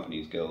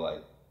companies go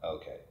like,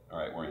 okay, all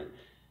right, we're in.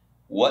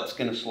 What's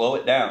going to slow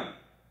it down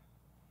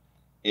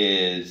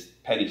is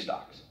penny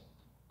stocks.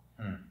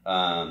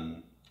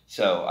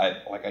 So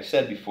like I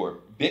said before,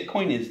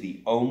 Bitcoin is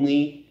the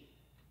only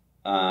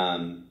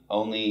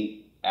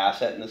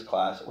asset in this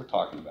class that we're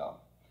talking about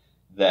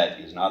that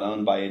is not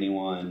owned by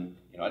anyone.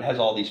 You know, it has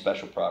all these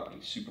special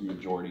properties, super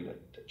majority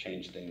to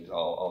change things,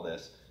 all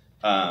this.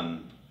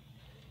 The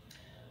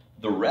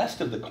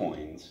rest of the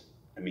coins,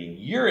 I mean,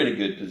 you're in a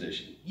good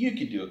position. You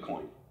could do a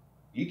coin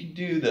You could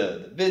do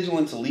the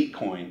Vigilance Elite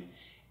coin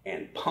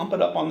and pump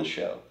it up on the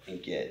show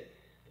and get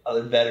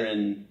other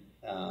veteran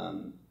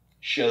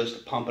shows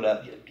to pump it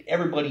up. Get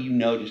everybody you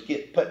know,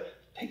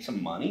 take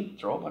some money,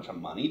 throw a bunch of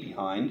money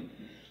behind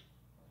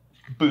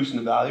boosting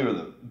the value of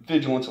the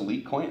Vigilance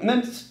Elite coin, and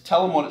then just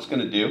tell them what it's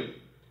going to do.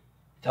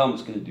 Tell them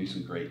it's going to do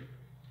some great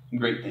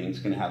things. It's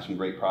going to have some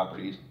great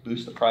properties.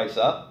 Boost the price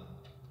up.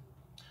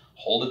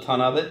 Hold a ton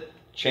of it.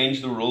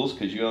 Change the rules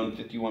because you own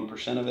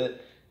 51% of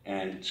it,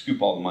 and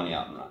scoop all the money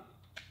out and run.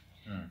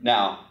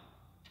 Now,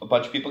 a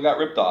bunch of people got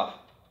ripped off.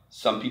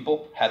 Some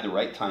people had the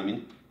right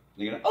timing.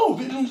 They're going, oh,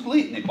 Vigilance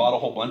Elite, and they bought a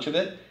whole bunch of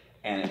it,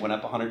 and it went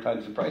up 100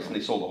 times in price, and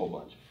they sold a whole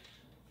bunch.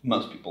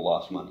 Most people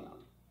lost money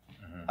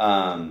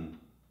on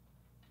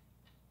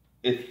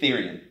it.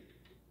 Ethereum,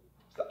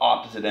 it's the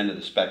opposite end of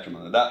the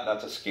spectrum.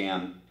 That's a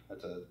scam.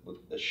 That's a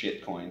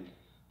shit coin.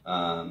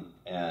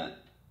 And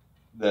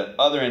the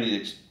other end of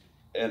the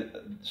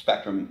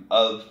spectrum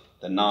of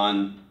the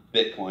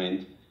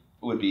non-Bitcoin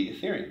would be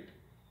Ethereum.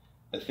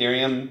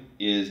 Ethereum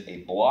is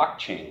a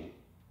blockchain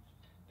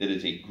that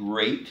is a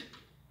great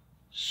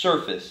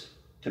surface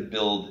to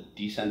build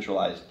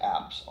decentralized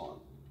apps on.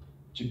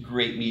 It's a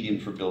great medium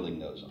for building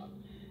those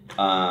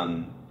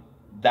on.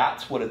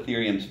 That's what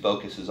Ethereum's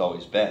focus has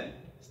always been.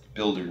 It's the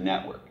builder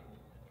network.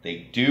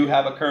 They do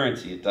have a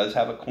currency. It does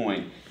have a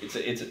coin.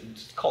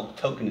 It's called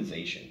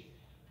tokenization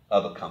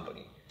of a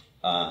company.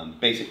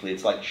 Basically,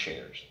 it's like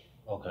shares.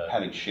 Okay.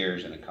 Having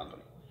shares in a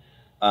company.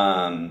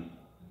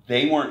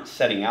 They weren't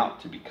setting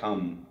out to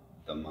become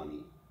the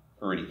money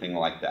or anything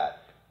like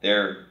that.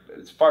 They're,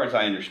 as far as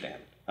I understand,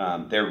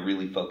 they're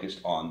really focused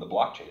on the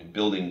blockchain and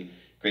building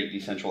great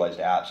decentralized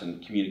apps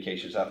and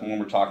communications apps. And when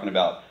we're talking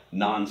about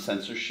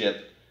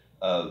non-censorship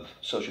of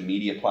social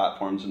media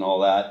platforms and all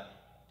that,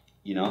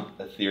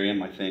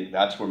 Ethereum, I think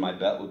that's where my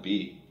bet would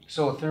be.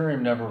 So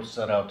Ethereum never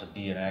set out to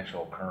be an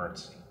actual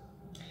currency?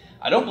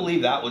 I don't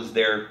believe that was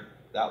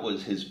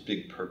his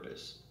big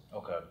purpose.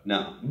 Okay.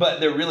 No, but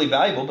they're really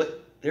valuable,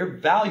 they're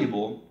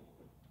valuable,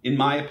 in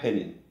my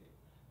opinion.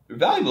 They're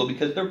valuable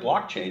because their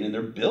blockchain and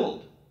their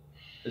build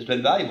has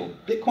been valuable.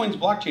 Bitcoin's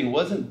blockchain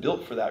wasn't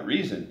built for that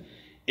reason.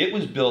 It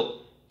was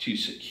built to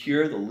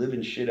secure the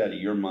living shit out of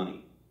your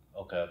money.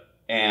 Okay.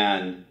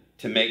 And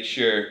to make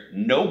sure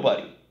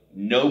nobody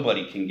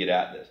can get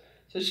at this.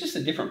 So it's just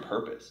a different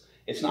purpose.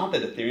 It's not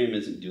that Ethereum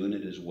isn't doing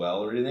it as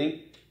well or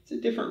anything. It's a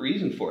different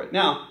reason for it.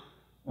 Now,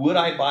 would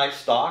I buy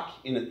stock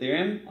in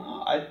Ethereum?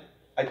 I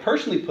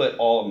personally put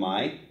all of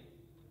my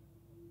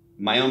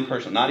own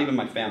personal, not even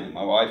my family.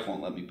 My wife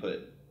won't let me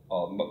put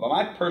all, but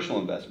my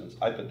personal investments,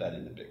 I put that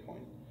into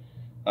Bitcoin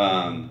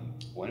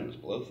when it was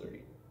below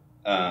 30.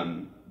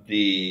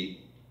 The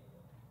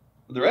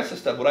rest of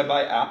the stuff, would I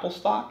buy Apple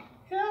stock?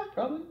 Yeah,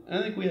 probably.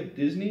 I think we have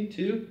Disney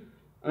too.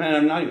 I mean,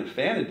 I'm not even a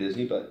fan of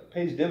Disney, but it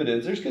pays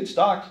dividends. There's good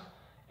stocks.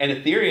 And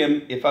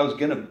Ethereum, if I was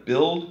going to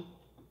build,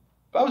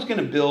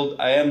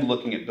 I am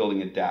looking at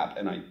building a dApp,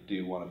 and I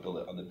do want to build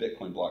it on the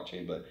Bitcoin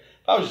blockchain, but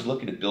if I was just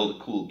looking to build a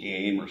cool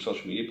game or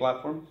social media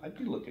platform, I'd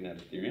be looking at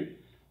Ethereum.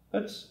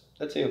 That's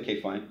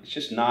okay, fine.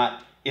 It's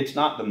not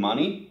the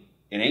money.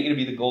 It ain't going to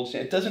be the gold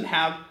standard. It doesn't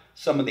have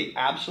some of the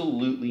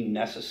absolutely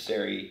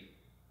necessary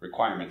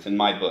requirements in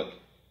my book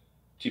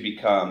to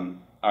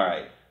become, all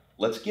right,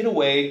 let's get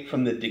away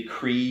from the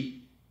decree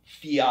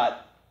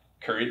fiat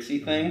currency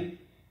thing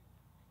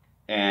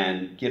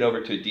and get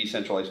over to a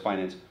decentralized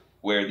finance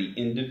where the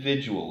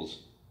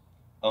individuals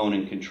own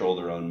and control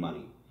their own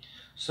money.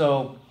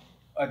 So,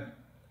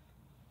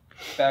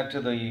 back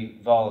to the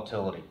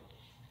volatility,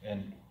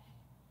 and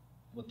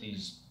with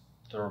these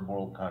third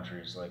world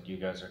countries, like you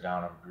guys are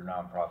your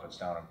nonprofit's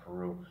down in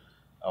Peru,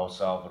 El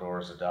Salvador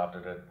has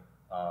adopted it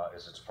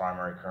as its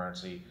primary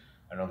currency.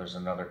 I know there's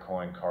another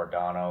coin,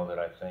 Cardano, that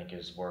I think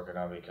is working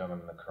on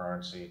becoming the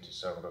currency to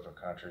several different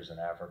countries in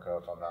Africa,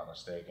 if I'm not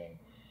mistaken.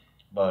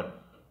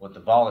 But with the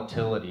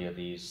volatility of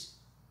these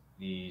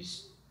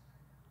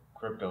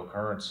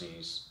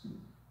cryptocurrencies,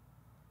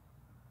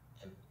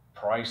 the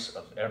price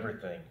of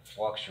everything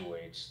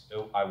fluctuates.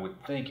 I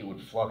would think it would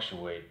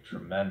fluctuate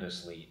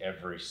tremendously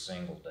every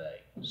single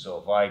day. So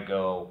if I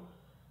go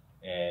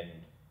and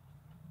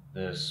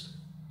this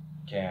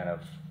can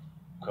of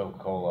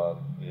Coca-Cola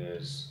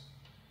is,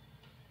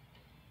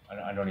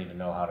 I don't even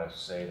know how to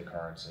say the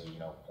currency,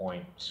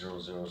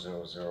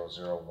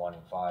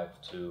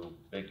 0.0000152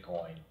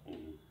 Bitcoin,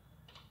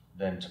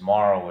 then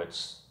tomorrow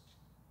it's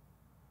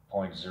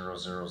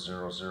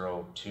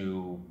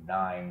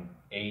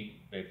 0.0000298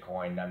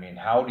 Bitcoin. I mean,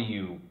 how do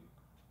you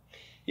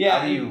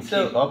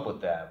keep up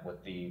with that,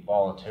 with the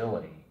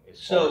volatility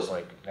as far as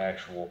like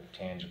actual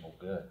tangible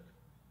good?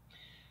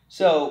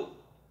 So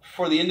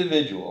for the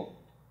individual,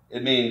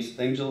 it means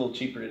things are a little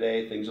cheaper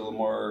today, things are a little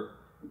more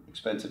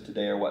expensive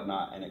today or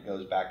whatnot, and it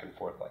goes back and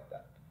forth like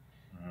that.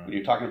 When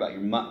you're talking about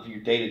your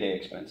day-to-day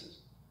expenses,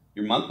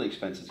 your monthly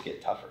expenses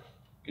get tougher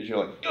because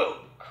you're like,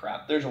 oh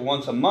crap, there's a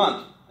once a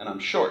month and I'm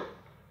short,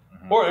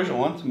 or there's a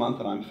once a month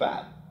and I'm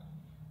fat.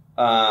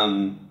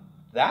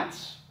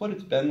 That's what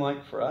it's been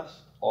like for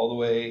us all the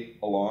way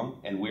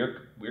along, and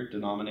we're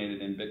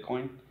denominated in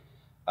Bitcoin.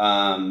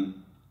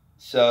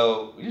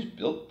 So we just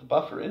built the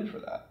buffer in for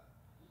that.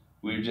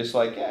 We were just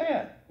like,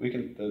 yeah, we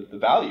can, the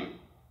value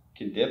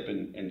can dip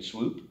and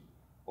swoop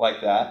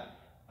like that.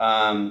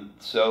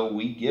 So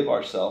we give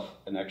ourselves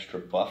an extra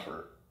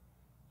buffer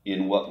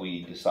in what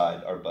we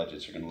decide our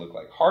budgets are going to look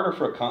like. Harder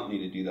for a company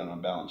to do that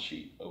on balance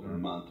sheet over a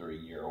month or a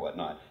year or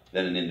whatnot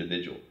than an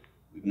individual.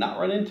 We've not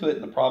run into it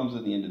in the problems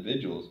of the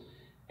individuals.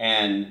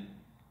 And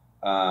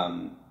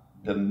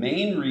the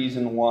main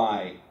reason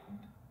why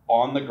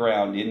on the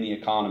ground in the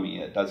economy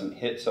it doesn't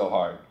hit so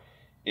hard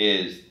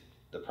is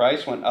the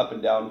price went up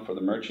and down for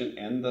the merchant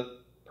and the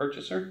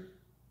purchaser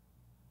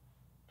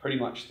pretty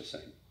much the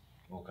same.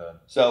 Okay.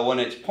 So when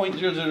it's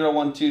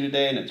 0.0012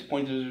 today and it's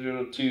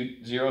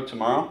 0.0020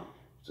 tomorrow,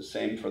 it's the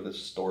same for the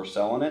store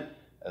selling it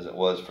as it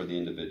was for the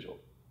individual.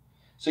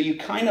 So you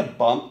kind of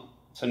bump.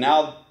 So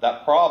now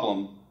that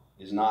problem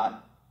is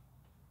not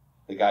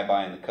the guy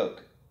buying the Coke.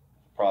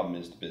 The problem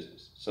is the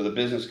business. So the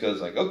business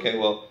goes like, okay,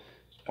 well,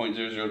 it's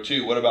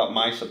 0.002. What about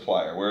my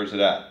supplier? Where is it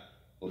at?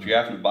 Well, if you're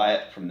having to buy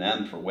it from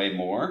them for way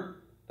more,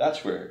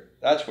 that's where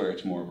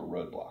it's more of a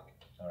roadblock.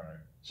 All right.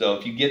 So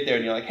if you get there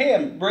and you're like, hey,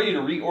 I'm ready to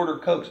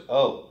reorder Cokes.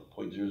 Oh,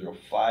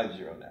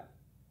 0.0050 now.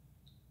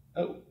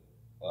 Oh,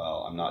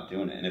 well, I'm not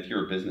doing it. And if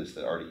you're a business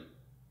that already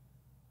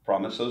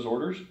promised those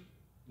orders,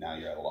 now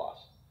you're at a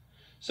loss.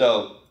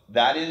 So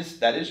that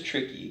is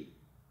tricky.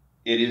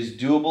 It is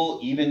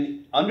doable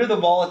even under the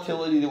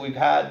volatility that we've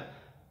had.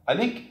 I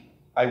think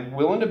I'm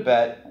willing to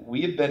bet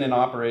we have been in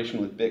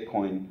operation with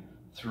Bitcoin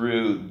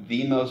through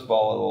the most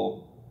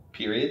volatile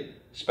period,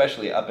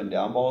 especially up and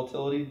down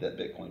volatility that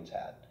Bitcoin's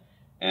had.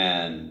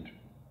 And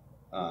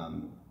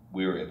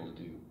we were able to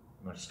do.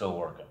 We're still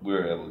working. We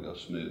were able to go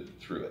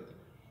smooth through it.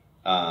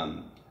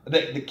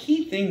 The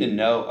key thing to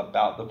know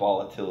about the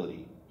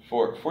volatility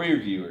for your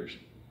viewers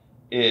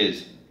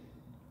is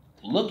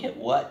look at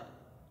what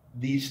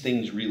these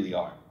things really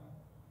are.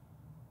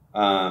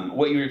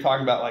 What you were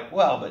talking about, like,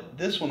 well, but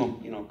this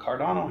one,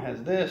 Cardano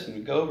has this, and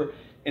we go over,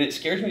 and it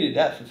scares me to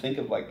death to think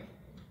of like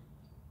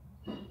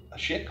a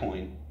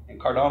shitcoin, and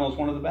Cardano is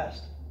one of the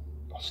best.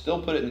 I'll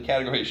still put it in the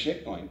category of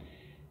shitcoin.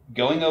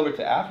 Going over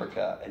to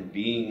Africa and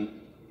being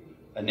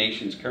a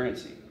nation's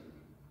currency.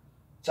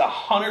 It's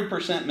 100%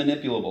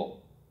 manipulable.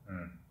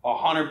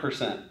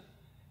 100%.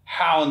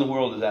 How in the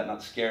world is that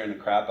not scaring the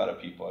crap out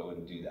of people? I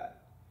wouldn't do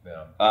that.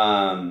 Yeah.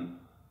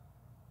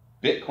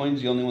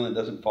 Bitcoin's the only one that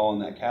doesn't fall in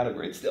that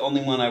category. It's the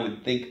only one I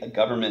would think a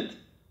government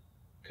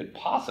could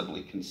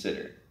possibly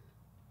consider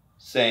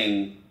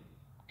saying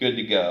good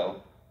to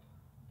go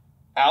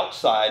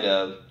outside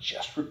of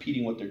just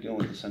repeating what they're doing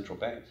with the central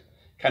banks.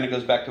 Kind of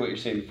goes back to what you're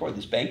saying before.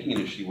 This banking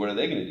industry, what are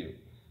they going to do?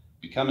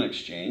 Become an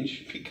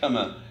exchange, become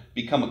a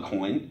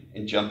coin,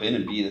 and jump in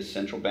and be the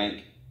central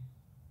bank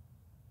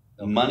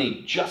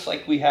money, just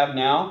like we have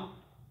now,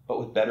 but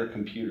with better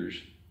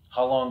computers.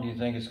 How long do you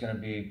think it's going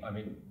to be? I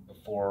mean,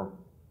 before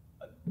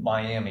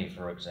Miami,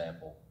 for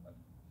example.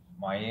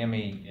 I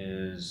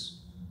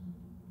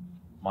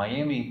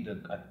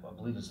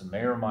believe it's the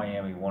mayor of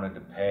Miami wanted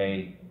to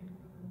pay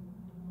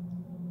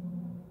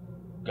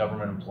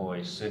government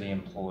employees, city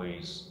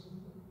employees.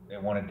 They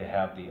wanted to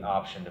have the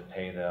option to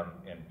pay them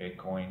in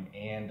Bitcoin,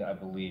 and I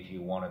believe he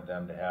wanted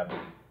them to have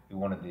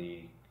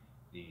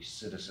the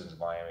citizens of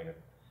Miami to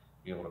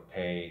be able to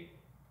pay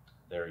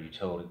their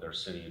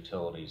city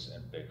utilities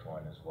in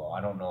Bitcoin as well.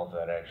 I don't know if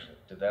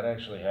did that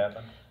actually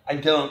happen? I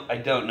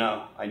don't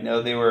know. I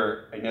know they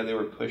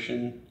were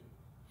pushing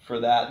for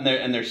that,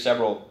 and there's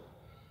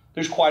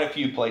quite a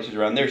few places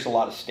around. There's a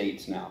lot of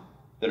states now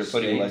that are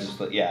putting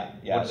legislation. Yeah.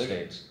 What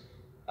states?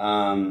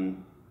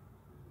 Man,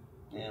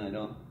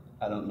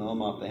 I don't know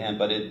them off the hand,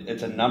 but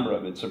it's a number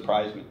of it. It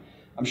surprised me.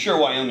 I'm sure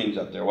Wyoming's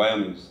up there.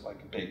 Wyoming's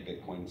like a big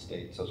Bitcoin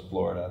state, so is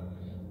Florida.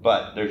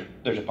 But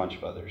there's a bunch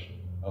of others.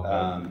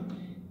 Okay.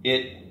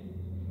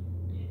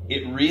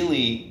 It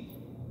really,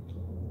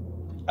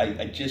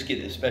 I just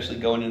get, especially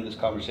going into this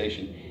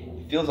conversation,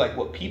 it feels like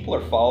what people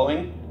are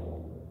following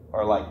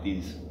are like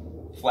these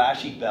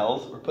flashy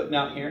bells that we're putting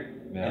out here.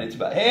 Yeah. And it's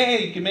about,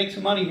 hey, you can make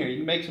some money here. You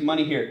can make some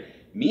money here.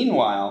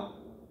 Meanwhile,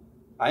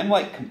 I'm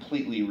like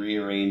completely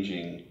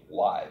rearranging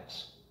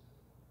lives.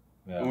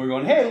 Yeah. And we're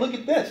going, hey, look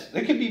at this.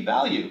 There could be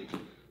value.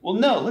 Well,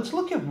 no, let's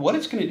look at what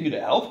it's going to do to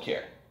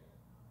healthcare.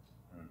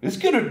 It's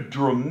going to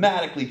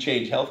dramatically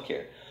change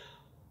healthcare.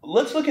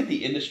 Let's look at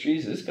the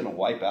industries this is going to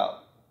wipe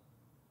out.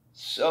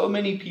 So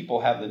many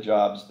people have the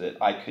jobs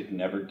that I could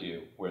never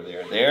do, where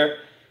they're there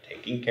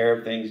taking care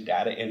of things,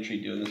 data entry,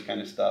 doing this kind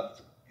of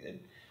stuff.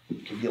 It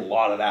could be a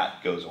lot of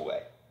that goes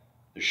away.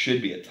 There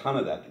should be a ton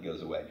of that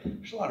goes away.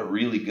 There's a lot of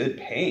really good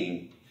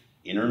paying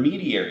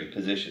intermediary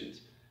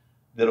positions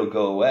that'll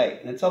go away,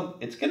 and it's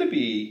going to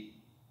be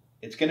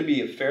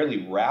a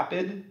fairly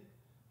rapid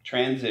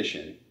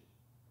transition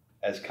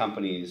as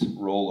companies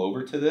roll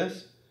over to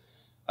this,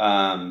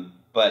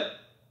 but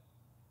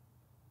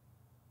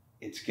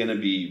it's going to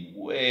be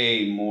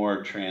way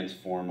more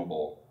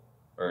transforming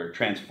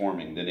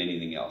than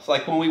anything else.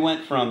 Like when we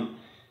went from,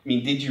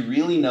 did you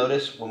really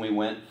notice when we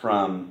went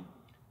from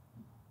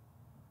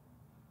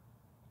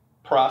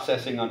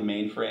processing on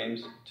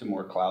mainframes to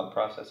more cloud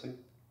processing?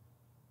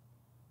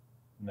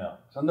 No.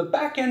 So on the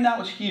back end, that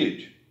was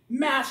huge,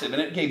 massive,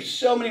 and it gave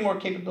so many more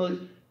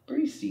capabilities,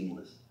 pretty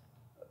seamless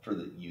for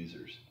the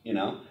users, you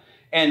know?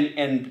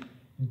 And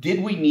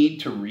did we need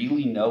to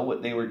really know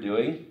what they were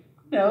doing?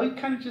 No, you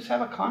kind of just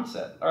have a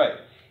concept. All right,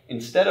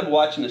 instead of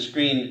watching a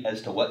screen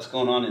as to what's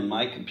going on in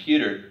my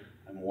computer,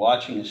 I'm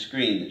watching a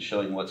screen that's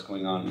showing what's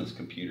going on in this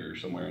computer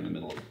somewhere in the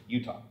middle of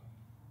Utah.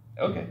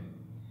 Okay.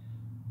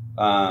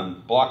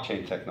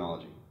 Blockchain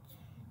technology.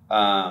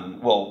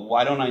 Well,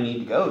 why don't I need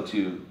to go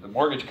to the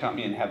mortgage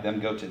company and have them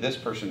go to this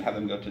person, have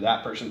them go to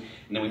that person,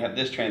 and then we have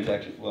this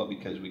transaction? Well,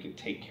 because we can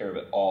take care of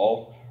it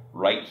all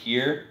right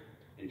here.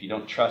 And if you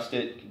don't trust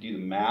it, you can do the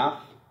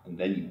math, and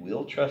then you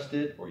will trust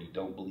it, or you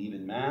don't believe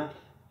in math,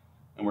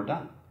 and we're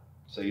done.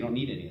 So you don't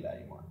need any of that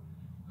anymore.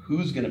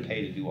 Who's going to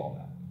pay to do all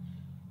that?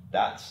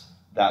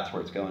 That's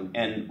where it's going.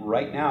 And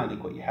right now, I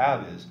think what you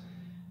have is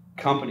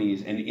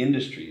companies and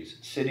industries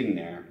sitting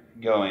there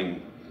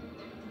going,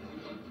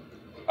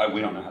 we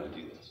don't know how to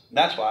do this.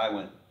 That's why I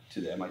went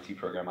to the MIT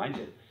program I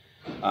did.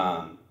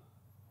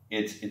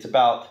 It's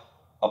about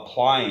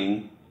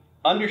applying,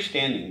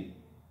 understanding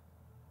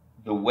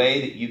the way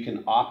that you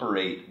can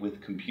operate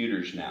with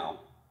computers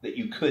now that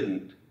you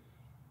couldn't,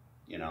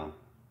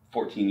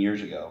 14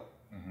 years ago,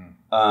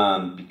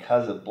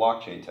 because of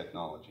blockchain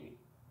technology.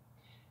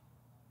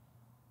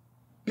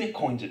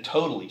 Bitcoin's a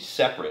totally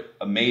separate,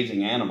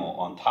 amazing animal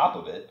on top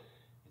of it.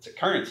 It's a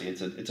currency.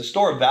 It's a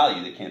store of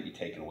value that can't be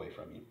taken away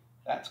from you.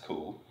 That's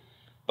cool.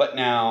 But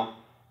now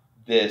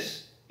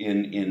this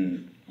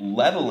in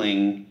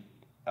leveling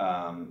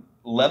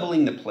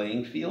the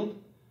playing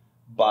field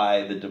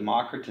by the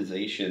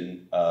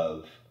democratization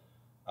of,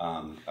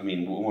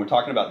 when we're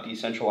talking about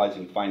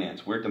decentralizing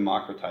finance, we're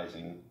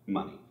democratizing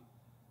money.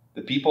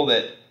 The people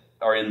that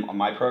are in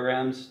my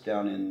programs,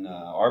 down in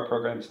our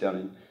programs down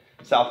in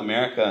South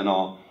America and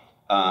all,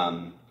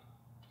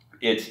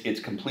 it's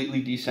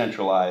completely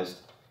decentralized.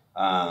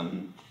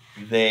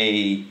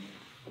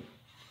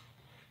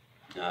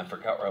 I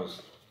forgot where I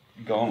was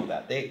going with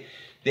that.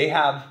 They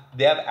have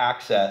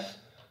access.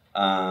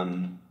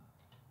 I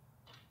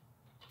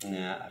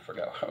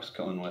forgot where I was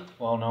going with.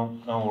 Well,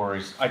 no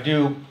worries.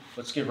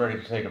 Let's get ready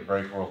to take a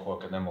break real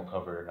quick, and then we'll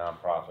cover your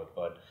nonprofit.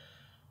 But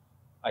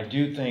I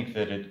do think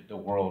that the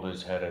world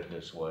is headed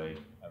this way.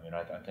 I mean,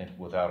 I think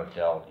without a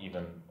doubt,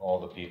 even all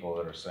the people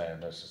that are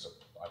saying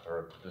I've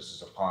heard this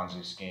is a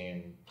Ponzi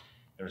scheme.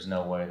 There's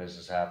no way this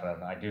is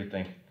happening. I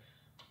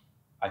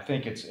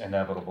think it's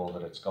inevitable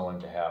that it's going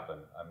to happen.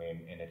 I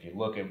mean, and if you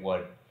look at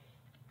what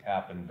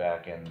happened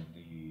back in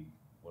the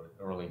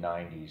early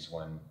 90s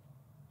when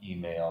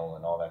email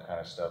and all that kind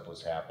of stuff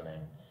was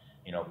happening,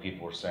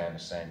 people were saying the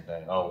same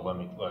thing. Oh,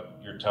 look,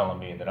 you're telling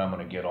me that I'm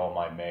going to get all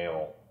my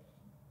mail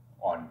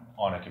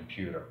on a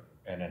computer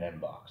in an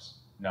inbox.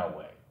 No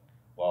way.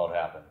 Well, it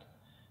happened.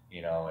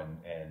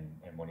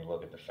 And when you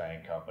look at the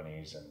FANG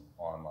companies and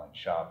online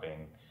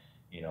shopping,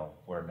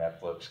 where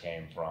Netflix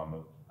came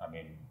from, I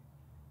mean,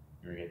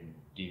 you're getting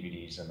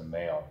DVDs in the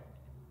mail.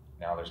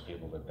 Now there's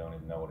people that don't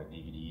even know what a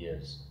DVD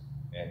is.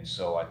 And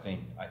so I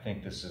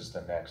think this is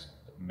the next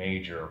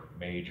major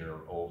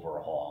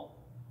overhaul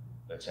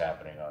that's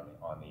happening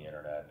on the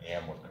internet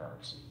and with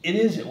currency. It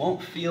is. It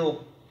won't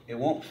feel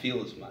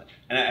as much.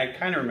 And I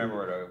kind of remember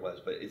what it was,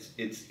 but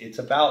it's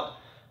about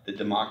the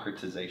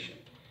democratization.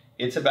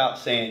 It's about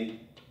saying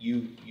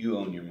you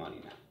own your money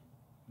now.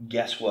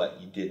 Guess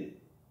what? You didn't.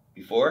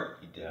 Before,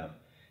 you didn't. Yeah.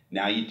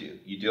 Now you do.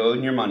 You do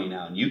own your money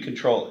now, and you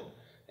control it.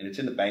 And it's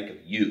in the bank of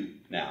you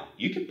now.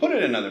 You can put it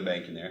in another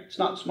bank in there. It's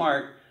not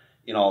smart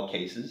in all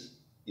cases,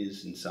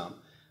 is in some.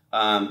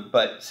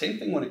 But same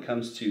thing when it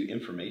comes to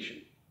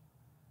information.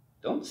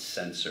 Don't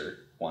censor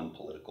one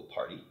political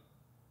party.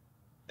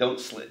 Don't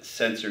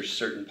censor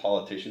certain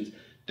politicians.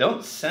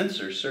 Don't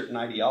censor certain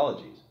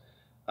ideologies.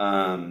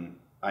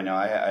 I know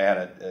I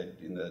had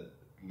in the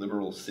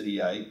liberal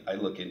city I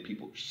look in,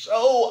 people were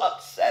so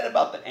upset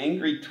about the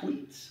angry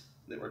tweets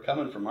that were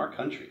coming from our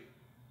country.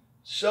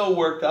 So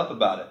worked up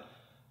about it.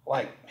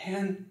 Like,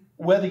 man,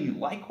 whether you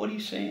like what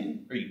he's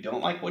saying or you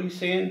don't like what he's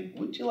saying,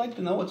 wouldn't you like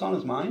to know what's on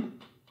his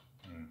mind?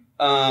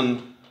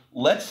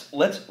 Let's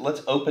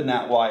open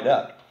that wide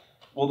up.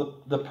 Well,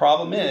 the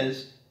problem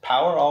is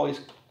power always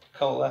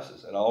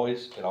coalesces. It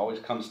always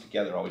comes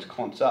together, always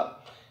clumps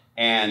up.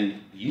 And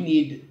you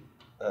need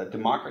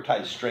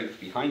democratized strength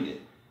behind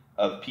it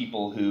of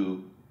people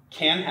who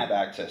can have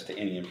access to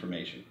any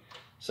information.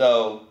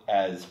 So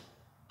as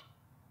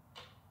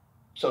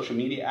social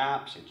media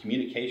apps and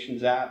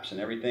communications apps and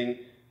everything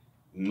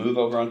move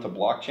over onto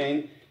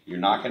blockchain, you're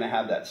not going to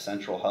have that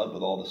central hub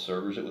with all the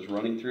servers it was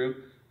running through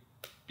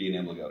being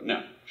able to go,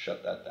 no,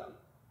 shut that down.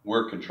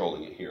 We're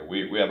controlling it here.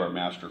 We have our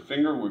master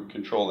finger. We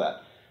control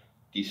that.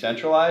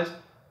 Decentralized,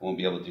 won't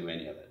be able to do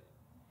any of it.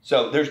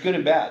 So there's good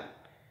and bad.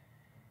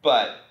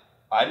 But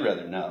I'd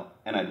rather know.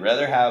 And I'd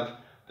rather have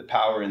the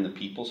power in the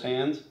people's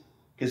hands,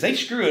 because they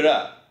screw it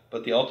up,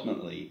 but they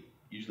ultimately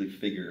usually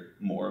figure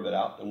more of it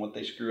out than what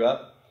they screw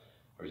up.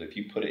 Whereas if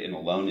you put it in a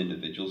lone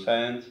individual's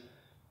hands,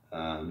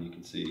 you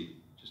can see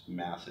just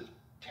massive,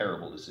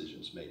 terrible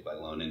decisions made by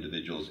lone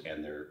individuals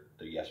and their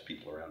yes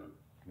people around them.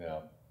 Yeah.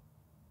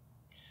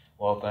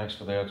 Well, thanks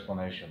for the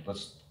explanation.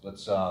 Let's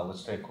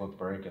take a quick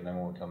break, and then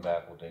when we come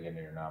back, we'll dig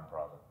into your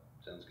nonprofit.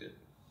 Sounds good.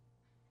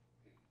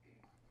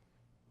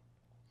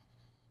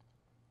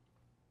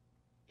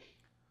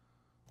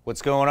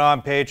 What's going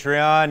on,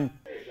 Patreon?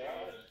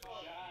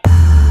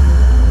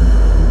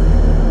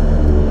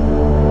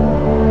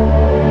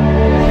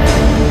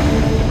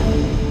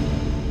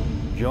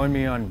 Join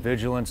me on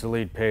Vigilance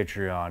Elite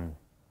Patreon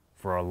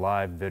for a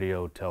live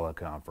video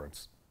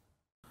teleconference.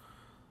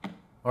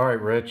 All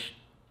right, Rich,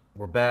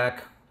 we're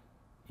back.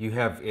 You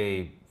have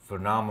a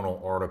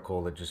phenomenal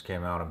article that just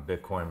came out in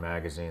Bitcoin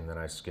Magazine that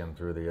I skimmed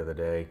through the other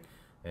day,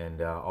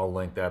 and I'll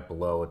link that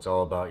below. It's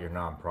all about your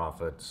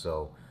nonprofit,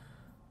 so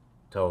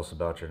tell us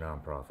about your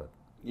nonprofit.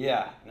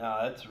 Yeah, no,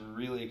 that's a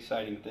really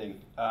exciting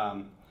thing.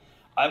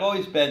 I've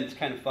always been, it's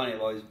kind of funny,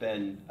 I've always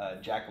been a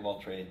jack of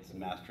all trades and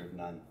master of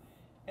none,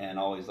 and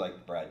always liked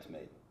the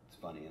bridesmaid. It's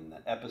funny, in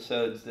the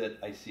episodes that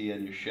I see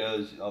on your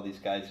shows, all these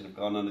guys that have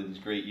gone on to these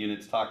great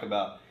units talk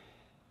about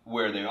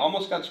where they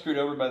almost got screwed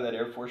over by that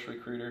Air Force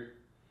recruiter,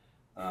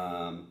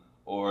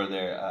 or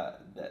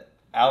that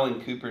Alan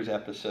Cooper's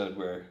episode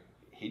where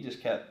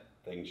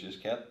things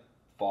just kept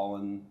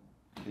falling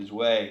his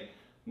way.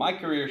 My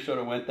career sort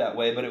of went that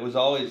way, but it was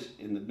always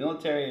in the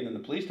military and in the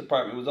police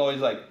department. It was always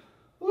like,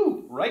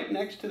 ooh, right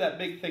next to that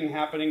big thing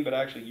happening, but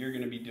actually you're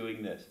going to be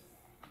doing this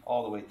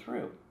all the way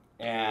through.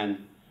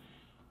 And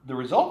the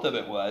result of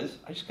it was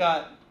I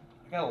got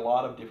a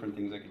lot of different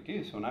things I could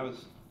do. So when I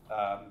was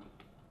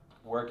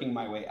working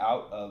my way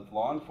out of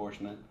law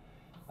enforcement,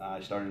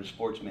 I started a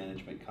sports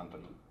management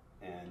company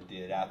and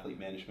did athlete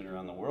management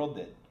around the world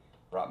that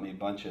brought me a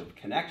bunch of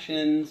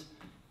connections,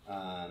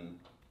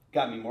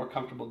 got me more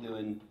comfortable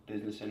doing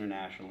business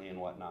internationally and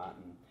whatnot.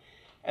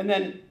 And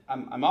then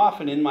I'm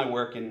often in my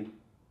working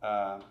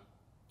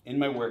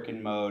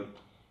mode,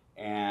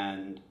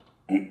 and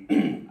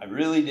I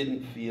really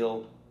didn't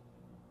feel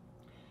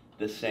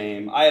the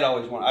same. I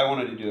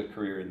wanted to do a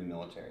career in the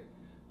military.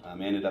 I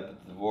ended up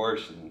at the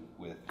divorce and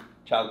with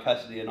child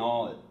custody and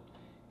all. It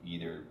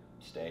either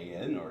stay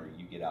in or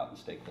you get out and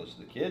stay close to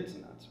the kids,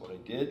 and that's what I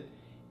did.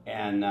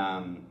 And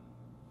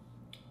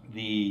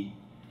the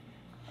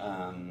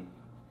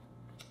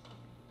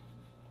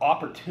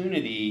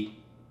opportunity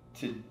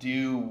to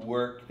do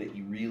work that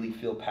you really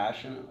feel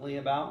passionately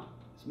about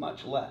is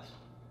much less.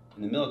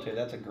 In the military,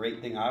 that's a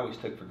great thing I always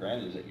took for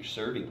granted, is that you're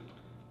serving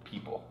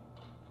people.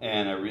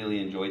 And I really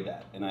enjoyed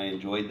that. And I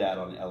enjoyed that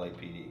on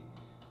LAPD.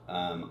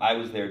 I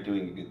was there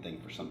doing a good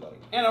thing for somebody.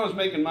 And I was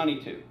making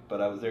money too,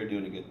 but I was there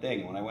doing a good thing.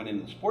 And when I went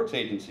into the sports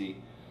agency,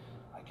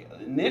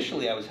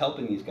 initially I was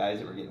helping these guys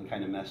that were getting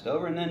kind of messed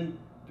over. And then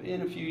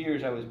in a few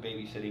years, I was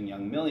babysitting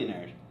young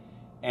millionaires.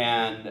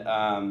 And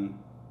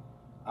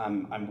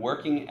I'm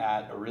working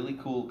at a really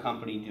cool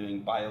company doing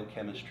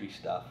biochemistry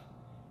stuff,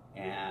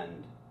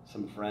 and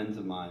some friends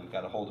of mine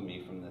got a hold of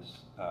me from this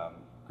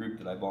group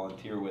that I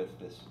volunteer with,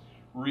 this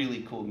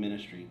really cool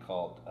ministry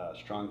called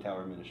Strong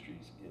Tower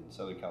Ministries in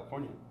Southern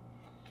California.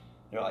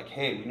 They're like,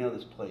 hey, we know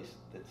this place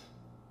that's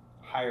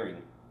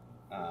hiring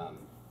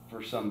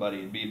for somebody.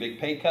 It'd be a big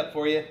pay cut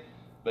for you,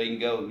 but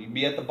you'd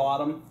be at the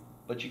bottom,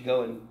 but you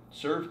go and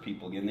serve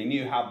people again. They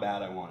knew how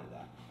bad I wanted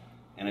that.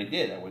 And I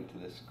did. I went to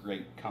this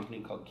great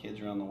company called Kids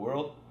Around the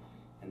World,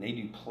 and they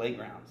do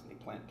playgrounds. They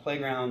plant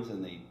playgrounds,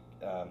 and they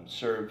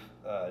serve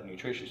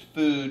nutritious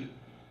food,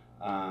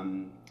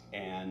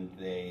 and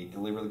they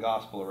deliver the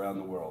gospel around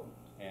the world.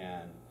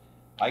 And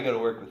I go to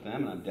work with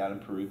them, and I'm down in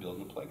Peru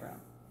building a playground,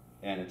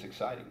 and it's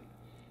exciting.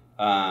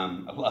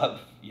 I love,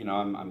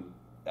 I'm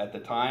at the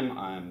time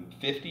I'm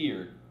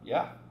 50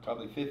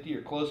 probably 50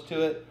 or close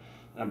to it,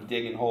 and I'm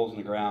digging holes in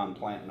the ground,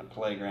 planting a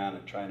playground,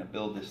 and trying to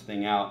build this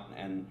thing out.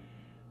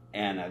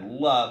 And I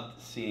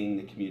loved seeing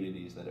the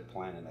communities that it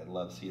planted. I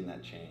loved seeing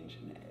that change.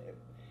 And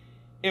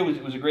it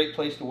was a great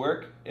place to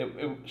work. It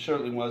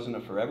certainly wasn't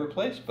a forever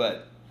place,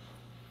 but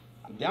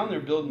I'm down there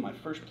building my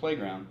first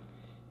playground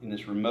in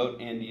this remote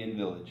Andean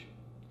village.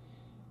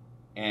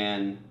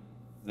 And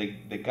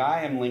the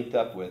guy I'm linked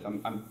up with,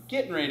 I'm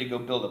getting ready to go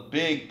build a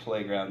big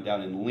playground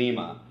down in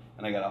Lima.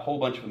 And I got a whole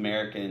bunch of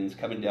Americans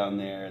coming down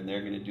there, and they're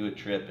going to do a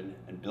trip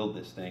and build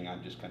this thing.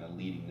 I'm just kind of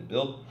leading the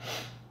build.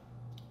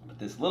 But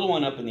this little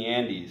one up in the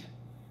Andes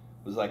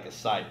was like a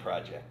side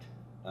project.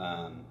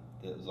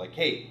 It was like,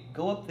 hey,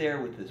 go up there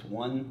with this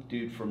one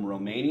dude from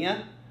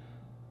Romania,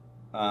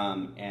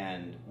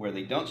 and where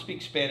they don't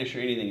speak Spanish or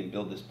anything, and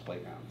build this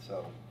playground.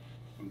 So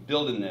I'm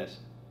building this.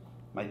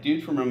 My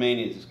dude from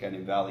Romania is this guy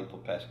named Vali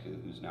Popescu,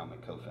 who's now my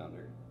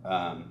co-founder.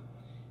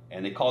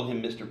 And they called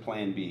him Mr.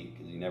 Plan B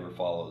because he never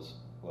follows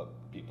what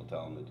people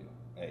tell him to do.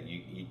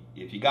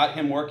 If you got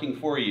him working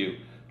for you,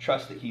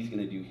 trust that he's going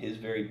to do his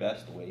very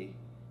best the way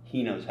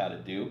he knows how to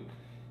do.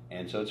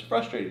 And so it's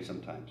frustrating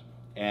sometimes.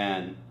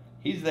 And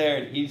he's there,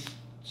 and he's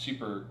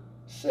super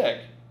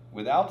sick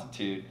with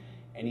altitude,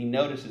 and he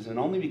notices, and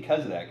only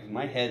because of that, because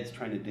my head's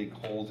trying to dig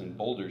holes in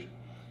boulders,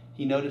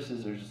 he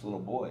notices there's this little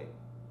boy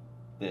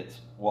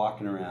that's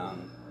walking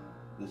around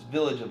this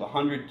village of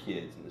 100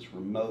 kids in this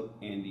remote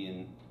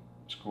Andean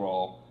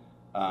scroll.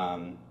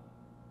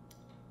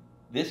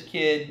 This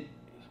kid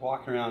is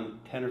walking around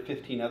 10 or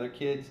 15 other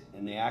kids,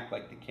 and they act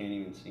like they can't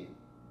even see him.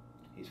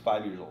 He's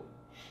 5 years old.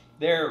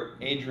 Their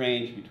age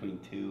range between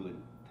 2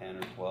 and 10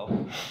 or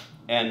 12.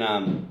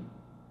 And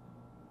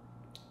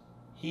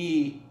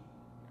he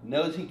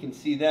knows he can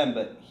see them,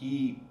 but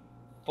he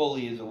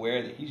fully is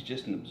aware that he's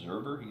just an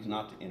observer. He's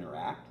not to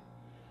interact.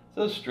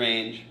 So it's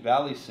strange.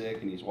 Valley's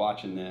sick, and he's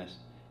watching this,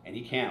 and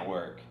he can't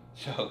work.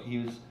 So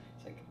he's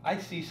like, I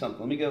see something.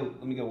 Let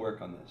me go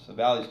work on this. So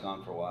Valley's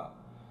gone for a while,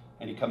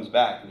 and he comes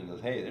back and he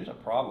goes, hey, there's a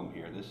problem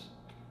here.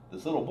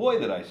 This little boy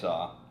that I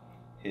saw,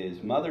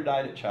 his mother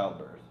died at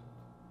childbirth.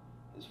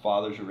 His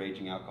father's a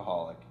raging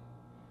alcoholic.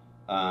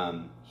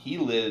 He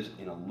lives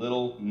in a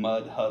little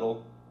mud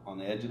huddle on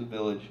the edge of the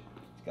village.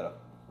 He's got a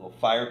little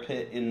fire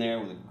pit in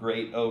there with a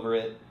grate over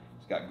it.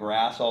 He's got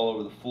grass all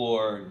over the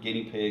floor and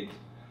guinea pigs.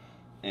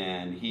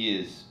 And he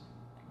is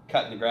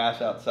cutting the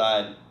grass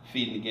outside,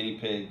 feeding the guinea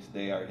pigs.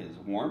 They are his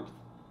warmth.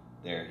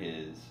 They're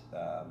his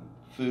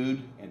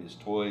food and his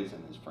toys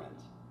and his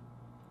friends.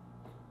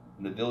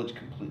 And the village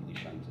completely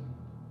shuns him.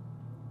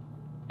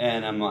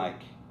 And I'm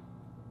like,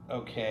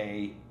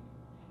 okay,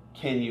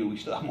 we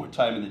still have more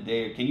time in the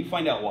day. Can you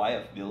find out why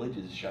a village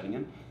is shutting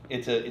him?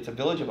 It's a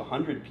village of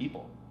 100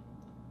 people.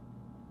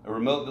 A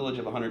remote village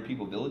of 100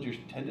 people. Villagers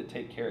tend to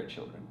take care of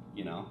children,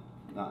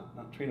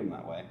 not treat them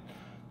that way.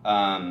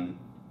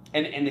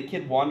 And the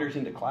kid wanders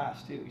into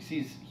class too. He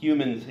sees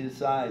humans his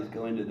size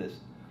go into this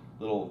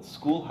little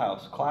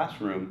schoolhouse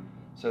classroom,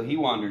 so he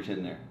wanders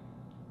in there.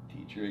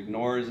 Teacher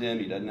ignores him.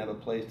 He doesn't have a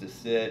place to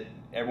sit.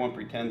 Everyone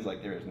pretends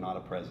like there is not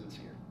a presence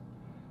here,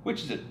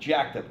 which is a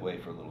jacked up way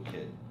for a little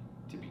kid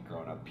to be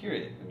grown up,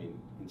 period. I mean,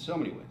 in so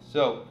many ways.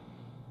 So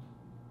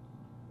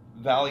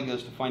Valley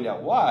goes to find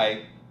out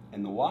why,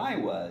 and the why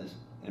was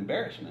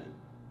embarrassment.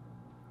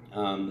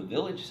 The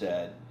village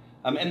said,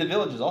 and the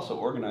village is also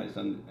organized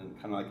in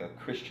kind of like a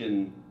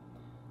Christian,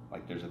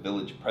 like there's a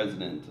village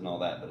president and all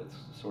that, but it's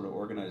sort of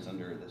organized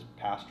under this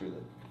pastor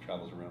that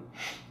travels around.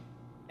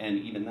 And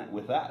even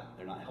with that,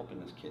 they're not helping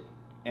this kid.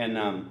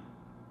 And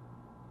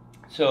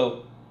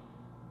so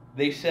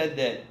they said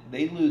that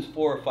they lose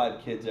 4 or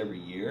 5 kids every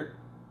year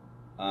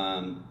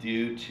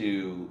due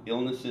to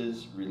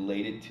illnesses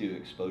related to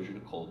exposure to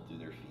cold through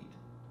their feet.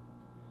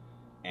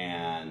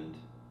 And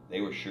they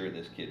were sure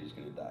this kid was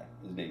going to die.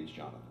 His name's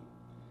Jonathan.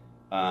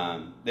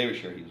 They were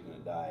sure he was going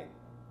to die.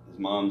 His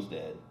mom's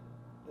dead.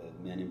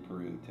 The men in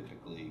Peru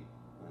typically,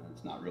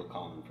 it's not real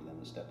common for them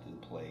to step to the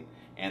plate.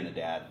 And the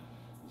dad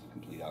is a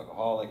complete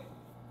alcoholic.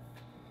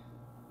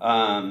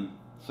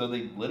 So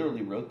they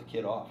literally wrote the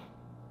kid off.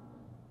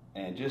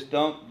 And just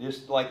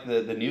like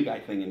the new guy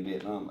thing in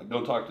Vietnam, like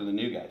don't talk to the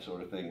new guy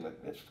sort of thing.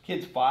 But this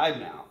kid's 5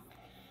 now.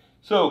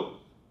 So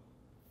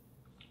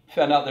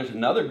found out there's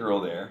another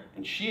girl there,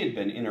 and she had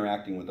been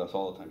interacting with us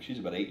all the time. She's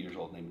about 8 years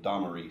old, named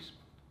Damaris.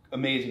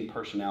 Amazing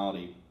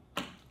personality.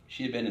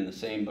 She had been in the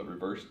same but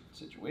reversed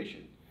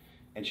situation,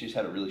 and she's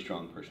had a really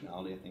strong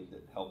personality, I think,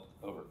 that helped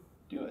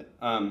overdo it.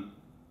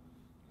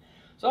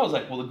 So I was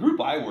like, well, the group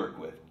I work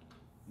with,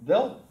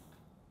 they'll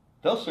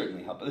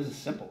certainly help. This is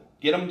simple.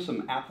 Get them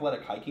some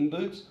athletic hiking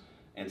boots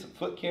and some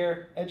foot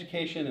care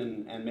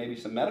education and maybe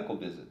some medical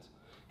visits,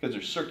 because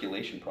there's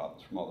circulation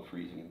problems from all the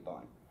freezing and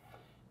thawing.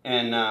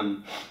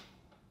 And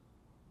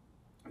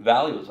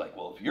Valley was like,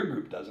 well, if your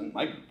group doesn't,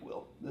 my group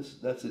will.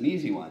 That's an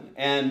easy one.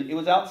 And it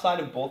was outside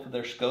of both of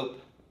their scope.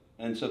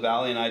 And so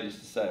Valley and I just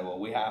decided, well,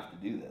 we have to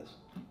do this.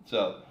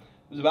 So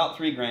it was about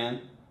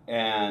 $3,000.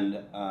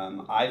 And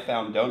I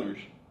found donors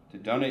to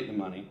donate the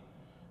money.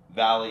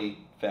 Valley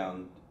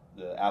found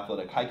the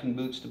athletic hiking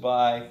boots to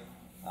buy,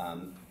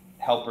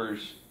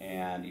 helpers,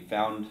 and he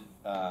found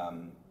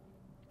the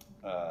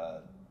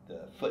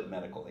foot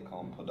medical, they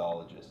call them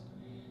podologists.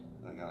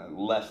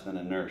 Less than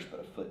a nurse, but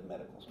a foot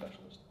medical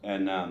specialist.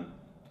 And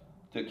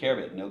took care of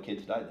it. No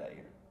kids died that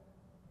year.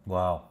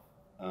 Wow.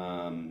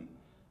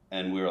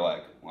 And we were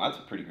like, well,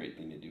 that's a pretty great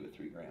thing to do with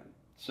 $3,000.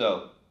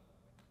 So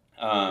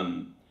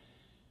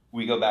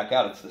we go back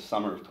out. It's the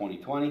summer of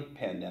 2020.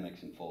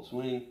 Pandemic's in full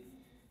swing.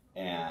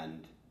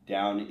 And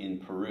down in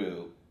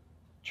Peru,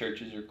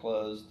 churches are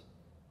closed.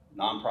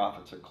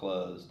 Nonprofits are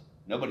closed.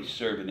 Nobody's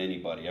serving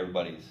anybody.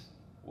 Everybody's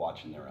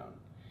watching their own.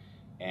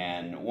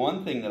 And one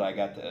of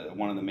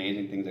the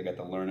amazing things I got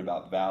to learn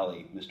about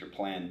Valley, Mr.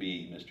 Plan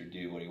B, Mr.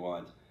 Do What He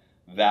Wants.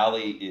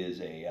 Valley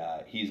is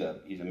he's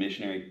a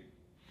missionary.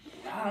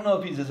 I don't know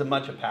if he's as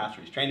much a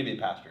pastor. He's trained to be a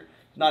pastor.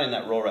 He's not in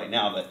that role right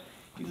now, but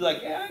he's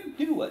like, yeah, I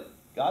do what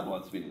God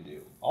wants me to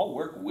do. I'll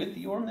work with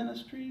your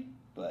ministry,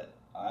 but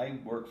I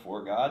work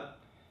for God.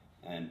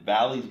 And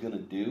Valley's going to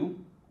do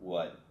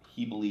what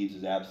he believes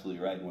is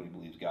absolutely right and what he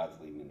believes God's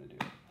leading him to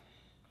do.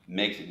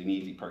 Makes it an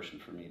easy person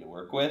for me to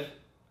work with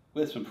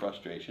some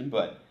frustration,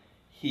 but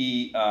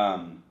he,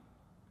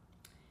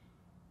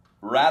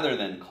 rather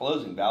than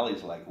closing,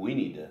 Valley's like, we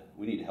need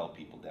to help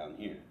people down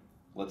here.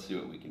 Let's see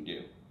what we can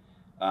do.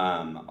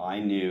 I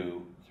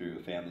knew through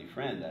a family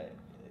friend,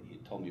 he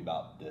told me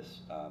about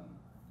this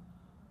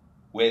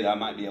way that I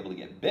might be able to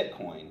get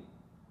Bitcoin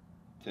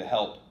to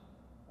help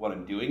what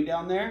I'm doing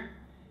down there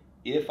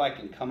if I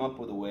can come up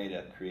with a way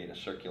to create a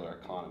circular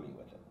economy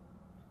with it.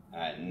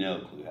 I had no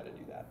clue how to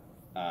do that.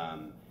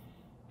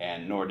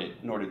 And nor did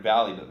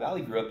Valley, but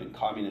Valley grew up in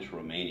communist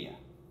Romania,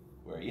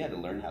 where you had to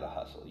learn how to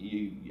hustle.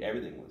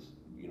 Everything was,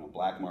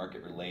 black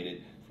market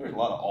related. There's a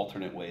lot of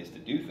alternate ways to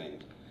do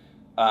things.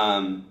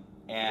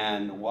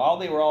 And while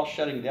they were all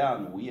shutting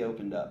down, we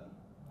opened up.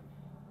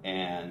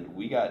 And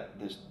we got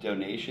this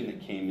donation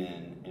that came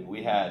in, and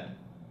we had,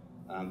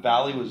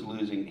 Valley was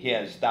losing, he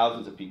has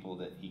thousands of people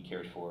that he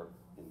cares for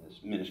in this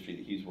ministry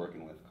that he's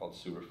working with called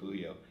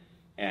Swisher.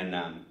 And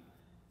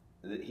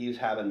he was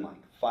having like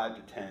 5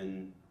 to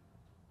 10,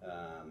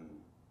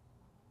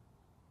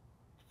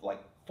 like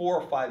 4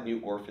 or 5 new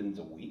orphans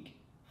a week,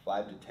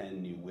 5 to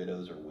 10 new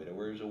widows or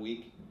widowers a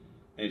week.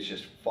 And it's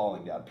just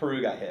falling down.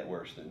 Peru got hit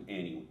worse than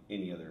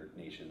any other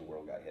nation in the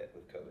world got hit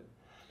with COVID.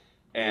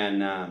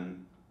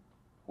 And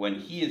when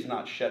he is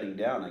not shutting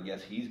down, I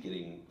guess he's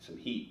getting some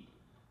heat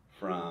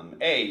from,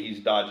 A,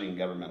 he's dodging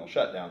governmental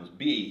shutdowns.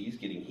 B, he's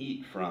getting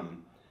heat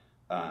from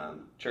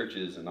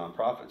churches and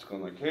nonprofits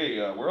going like, hey,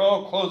 we're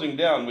all closing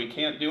down. We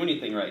can't do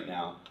anything right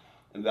now.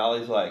 And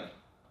Valley's like, what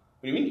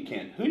do you mean you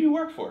can't? Who do you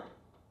work for?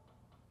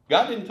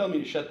 God didn't tell me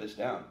to shut this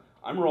down.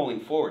 I'm rolling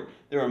forward.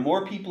 There are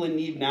more people in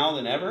need now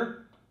than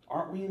ever.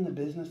 Aren't we in the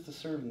business to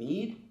serve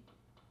need?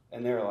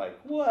 And they're like,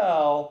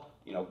 well,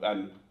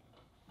 I'm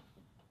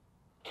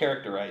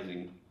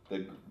characterizing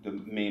the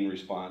main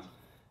response.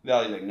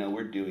 Valley's like, no,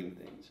 we're doing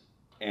things.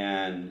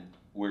 And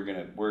we're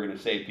gonna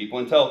save people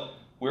until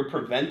we're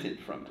prevented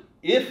from it.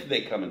 If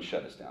they come and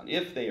shut us down,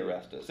 if they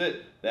arrest us,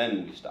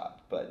 then we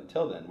stop. But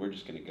until then, we're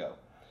just gonna go.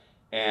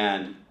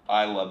 And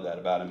I love that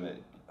about him.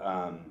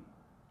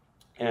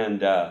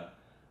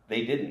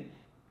 They didn't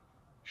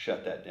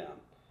shut that down.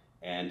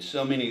 And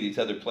so many of these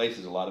other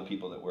places, a lot of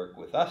people that work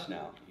with us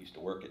now used to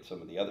work at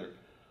some of the other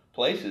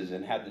places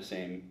and had the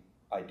same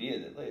idea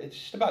that it's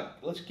just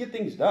about, let's get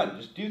things done,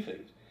 just do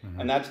things.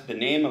 Mm-hmm. And that's the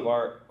name of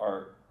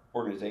our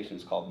organization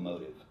is called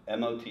Motiv,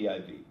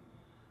 M-O-T-I-V.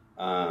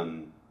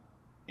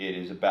 It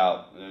is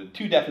about,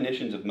 2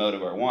 definitions of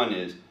motive are, one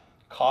is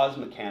cause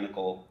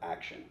mechanical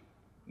action,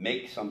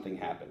 make something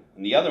happen.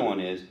 And the other one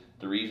is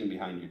the reason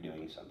behind you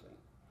doing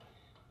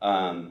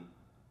something.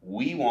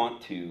 We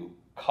want to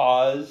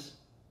cause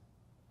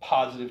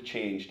positive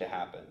change to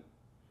happen.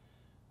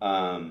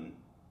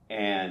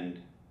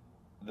 And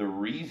the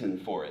reason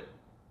for it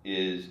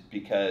is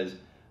because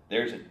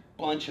there's a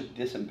bunch of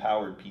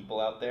disempowered people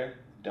out there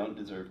that don't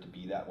deserve to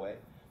be that way,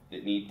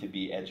 that need to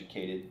be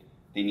educated.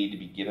 They need to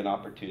be given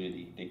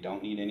opportunity. They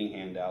don't need any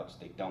handouts.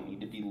 They don't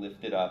need to be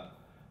lifted up.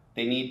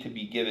 They need to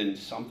be given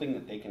something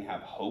that they can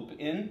have hope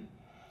in.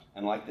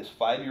 And like this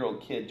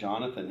 5-year-old kid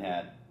Jonathan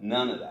had,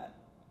 none of that.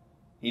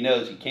 He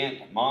knows he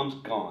can't, mom's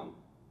gone.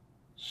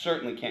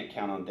 Certainly can't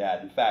count on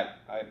dad. In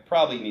fact, I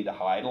probably need to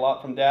hide a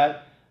lot from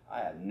dad. I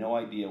have no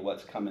idea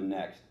what's coming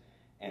next.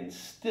 And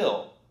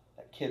still,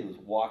 that kid was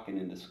walking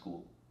into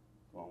school.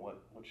 Well,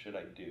 what should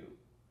I do?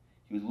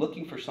 He was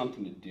looking for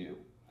something to do.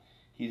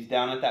 He's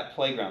down at that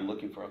playground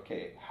looking for,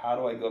 okay, how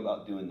do I go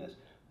about doing this?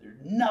 There's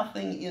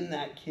nothing in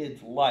that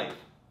kid's life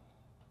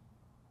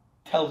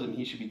tells him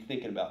he should be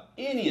thinking about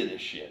any of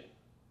this shit.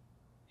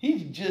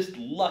 He's just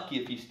lucky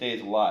if he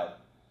stays alive.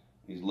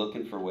 He's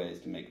looking for ways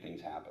to make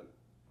things happen.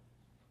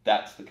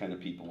 That's the kind of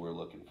people we're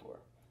looking for.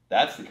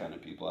 That's the kind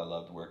of people I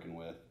loved working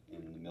with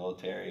in the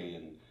military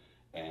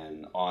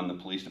and on the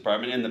police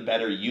department. And the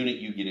better unit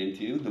you get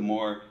into, the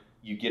more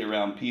you get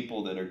around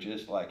people that are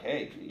just like,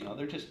 hey,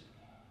 they're just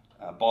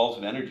balls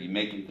of energy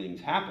making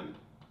things happen.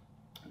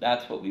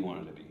 That's what we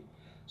wanted to be.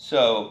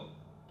 So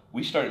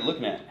we started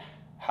looking at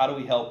how do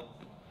we help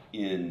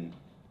in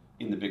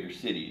the bigger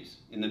cities.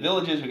 In the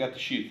villages, we got the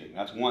shoe thing.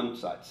 That's one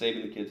side,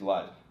 saving the kids'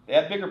 lives. They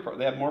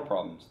have more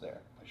problems there.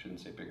 I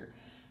shouldn't say bigger.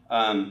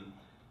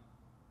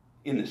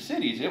 In the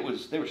cities,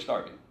 they were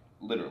starving,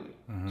 literally.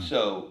 Mm-hmm.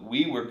 So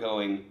we were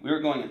going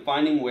and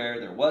finding where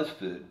there was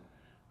food,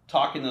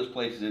 talking those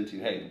places into,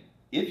 hey,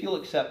 if you'll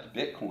accept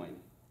Bitcoin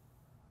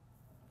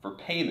for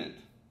payment,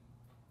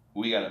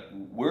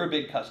 we're a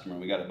big customer.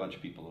 We got a bunch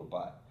of people who'll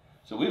buy.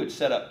 So we would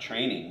set up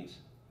trainings,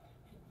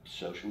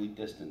 socially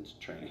distanced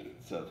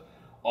trainings of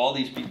all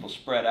these people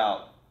spread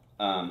out,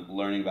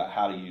 learning about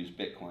how to use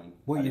Bitcoin.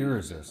 What year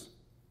is this?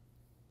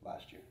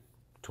 Last year.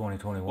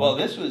 2021? Well,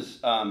 this was,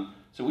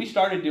 so we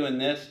started doing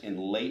this in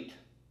late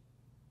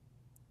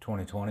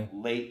 2020?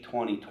 Late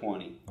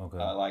 2020. Okay.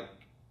 Like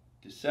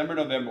December,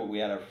 November, we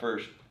had our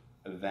first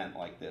event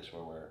like this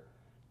where we're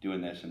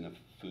doing this in the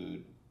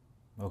food,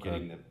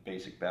 getting the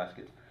basic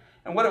baskets.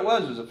 And what it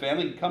was a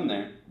family could come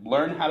there,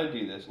 learn how to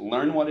do this,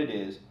 learn what it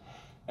is,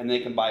 and they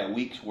can buy a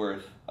week's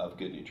worth of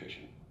good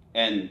nutrition.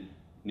 And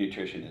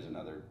nutrition is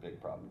another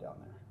big problem down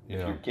there.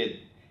 If your kid,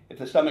 if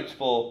the stomach's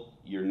full,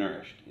 you're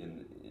nourished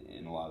in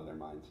a lot of their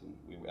minds, and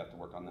we have to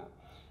work on that.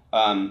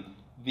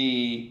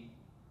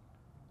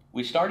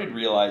 We started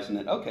realizing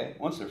that, okay,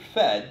 once they're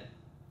fed,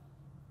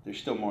 there's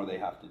still more they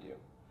have to do.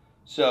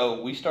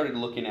 So we started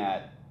looking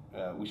at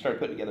we started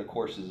putting together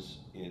courses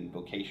in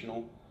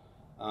vocational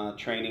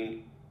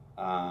training,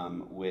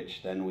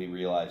 which then we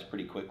realized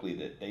pretty quickly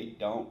that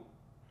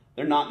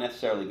they're not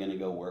necessarily going to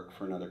go work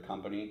for another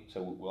company.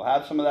 So we'll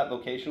have some of that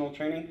vocational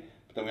training,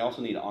 but then we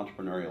also need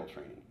entrepreneurial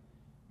training,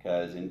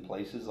 because in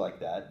places like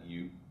that,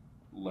 you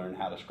learn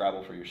how to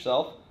Scrabble for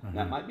yourself. And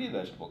that might be a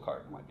vegetable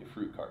cart, it might be a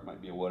fruit cart, it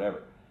might be a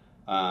whatever.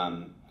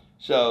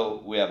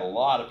 So we have a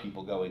lot of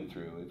people going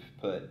through. We've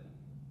put,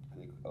 I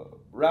think,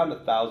 around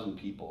 1,000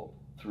 people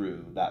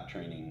through that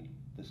training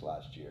this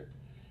last year.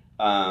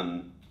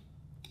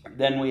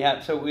 Then we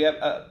have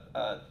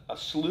a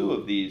slew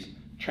of these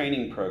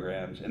training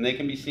programs, and they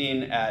can be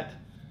seen at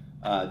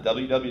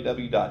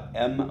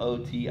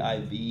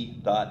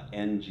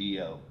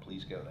www.motiv.ngo.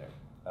 Please go there.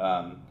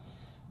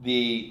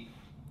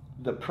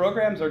 The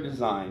programs are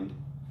designed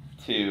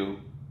to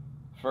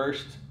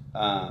first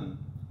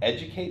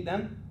educate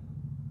them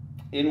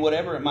in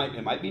whatever it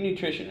might be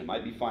nutrition, it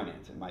might be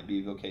finance, it might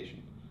be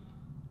vocation,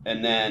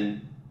 and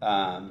then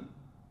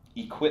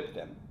equip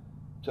them.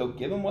 So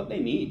give them what they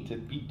need to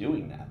be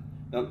doing that.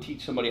 Don't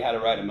teach somebody how to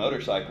ride a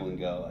motorcycle and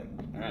go like,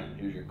 all right,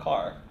 here's your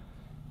car.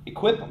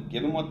 Equip them,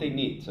 give them what they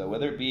need. So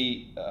whether it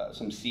be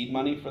some seed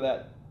money for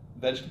that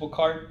vegetable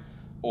cart,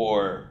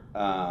 or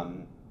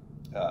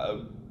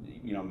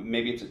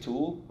maybe it's a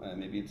tool,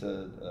 maybe it's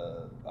a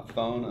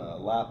phone, a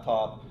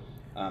laptop,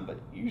 but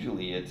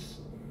usually it's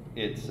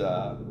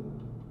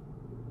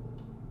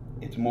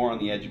more on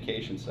the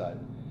education side,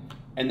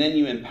 and then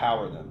you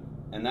empower them,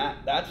 and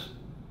that's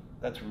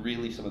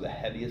really some of the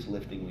heaviest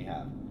lifting we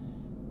have.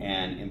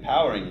 And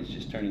empowering is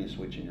just turning a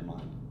switch in your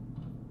mind.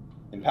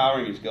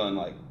 Empowering is going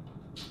like,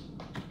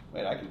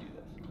 wait, I can do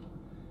this.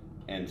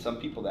 And some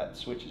people, that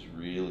switch is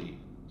really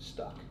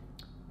stuck.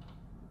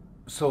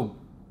 So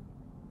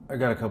I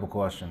got a couple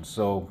questions.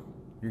 So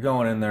you're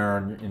going in there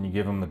and you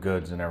give them the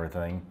goods and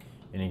everything,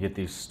 and you get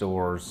these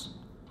stores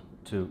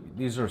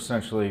these are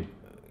essentially,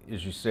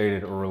 as you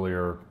stated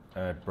earlier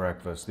at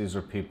breakfast, these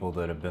are people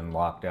that have been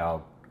locked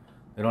out.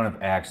 They don't have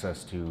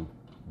access to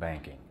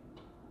banking.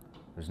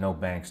 There's no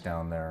banks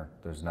down there.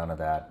 There's none of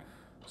that.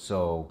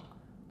 So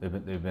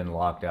they've been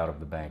locked out of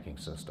the banking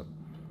system.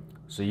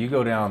 So you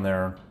go down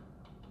there,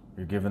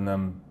 you're giving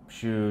them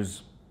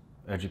shoes,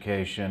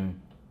 education,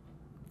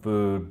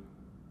 food,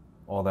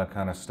 all that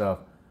kind of stuff.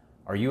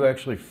 Are you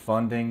actually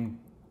funding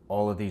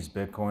all of these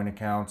Bitcoin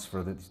accounts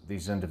for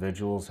these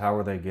individuals? How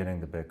are they getting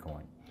the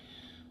Bitcoin?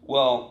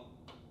 Well,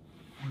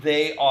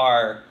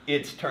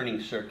 it's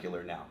turning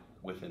circular now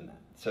within that.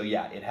 So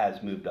yeah, it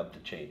has moved up the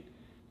chain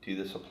to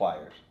the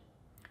suppliers,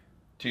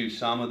 to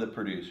some of the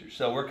producers.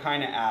 So we're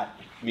kind of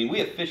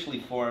we officially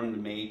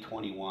formed May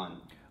 21.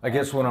 I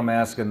guess what I'm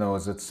asking though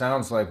is, it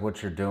sounds like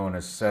what you're doing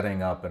is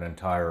setting up an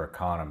entire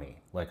economy,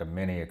 like a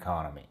mini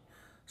economy.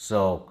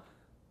 So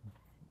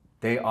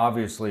they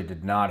obviously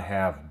did not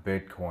have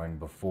Bitcoin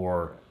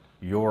before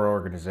your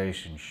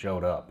organization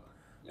showed up.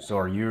 Yeah.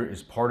 So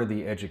as part of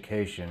the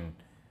education,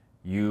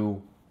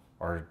 you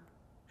are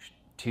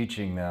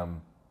teaching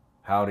them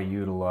how to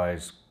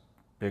utilize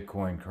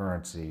Bitcoin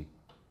currency,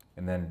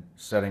 and then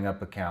setting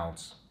up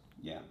accounts,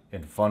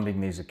 and funding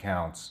these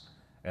accounts.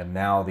 And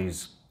now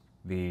these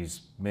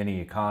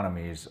mini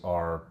economies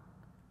are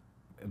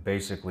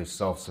basically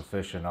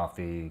self-sufficient off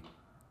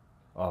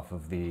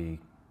of the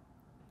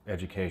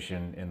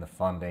education and the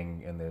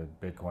funding and the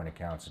Bitcoin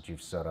accounts that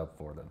you've set up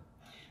for them.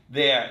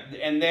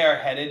 They're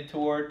headed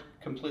toward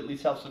completely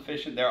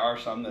self-sufficient. There are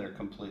some that are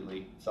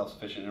completely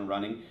self-sufficient and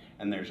running,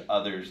 and there's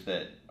others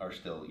that are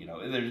still,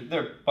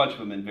 there are a bunch of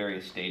them in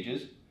various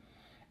stages.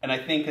 And I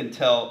think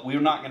until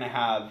we're not going to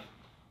have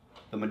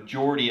the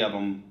majority of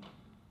them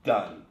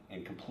done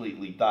and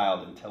completely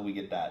dialed until we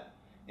get that.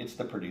 It's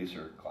the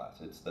producer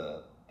class. It's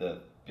the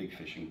big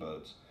fishing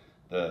boats,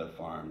 the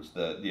farms,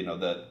 the big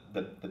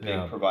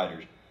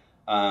providers.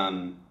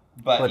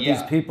 But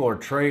these people are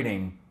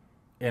trading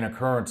in a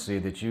currency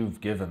that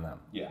you've given them.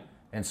 Yeah.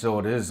 And so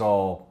it is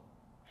all,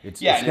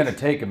 it's going to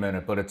take a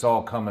minute, but it's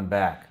all coming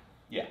back.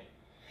 Yeah.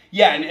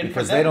 Yeah. And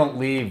because they don't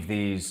leave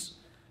these,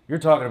 you're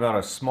talking about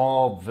a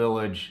small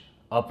village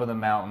up in the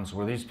mountains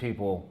where these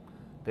people,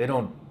 they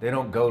don't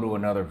go to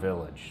another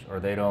village, or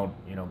they don't,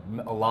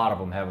 a lot of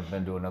them haven't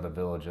been to another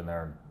village in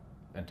their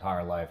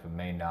entire life and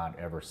may not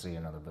ever see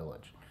another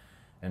village.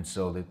 And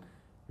so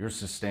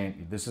this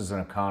is an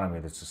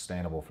economy that's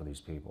sustainable for these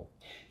people.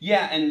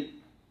 Yeah, and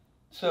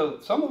so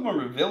some of them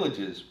are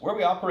villages. Where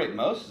we operate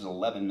most is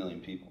 11 million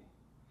people.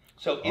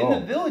 So in the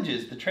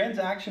villages, the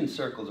transaction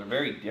circles are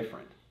very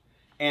different.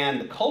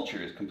 And the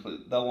culture is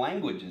the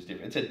language is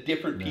different. It's a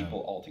different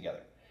people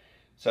altogether.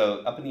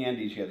 So up in the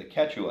Andes, you have the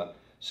Quechua.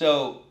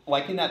 So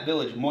like in that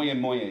village, Moye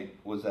Moye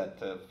was that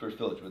first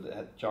village that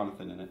had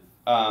Jonathan in it.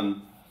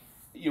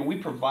 We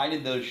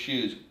provided those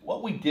shoes.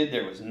 What we did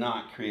there was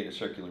not create a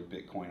circular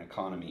Bitcoin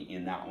economy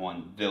in that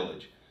one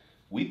village.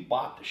 We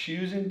bought the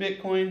shoes in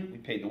Bitcoin. We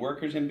paid the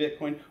workers in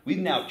Bitcoin. We've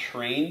now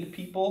trained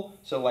people.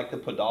 So like the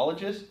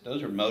podologists,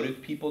 those are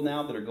Motiv people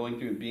now that are going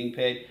through and being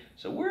paid.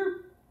 So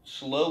we're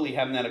slowly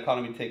having that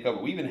economy take over.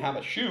 We even have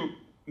a shoe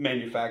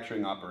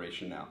manufacturing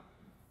operation now.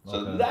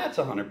 So that's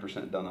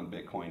 100% done on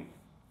Bitcoin.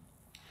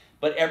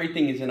 But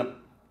everything is in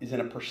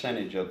a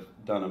percentage of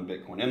done on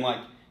Bitcoin. And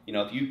like, you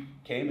know, if you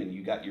came and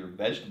you got your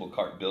vegetable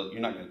cart built,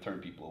 you're not going to turn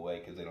people away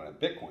because they don't have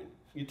Bitcoin.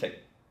 You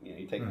take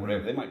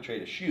whatever. They might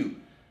trade a shoe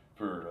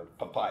for a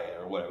papaya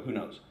or whatever. Who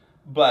knows?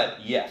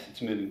 But yes,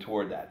 it's moving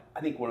toward that.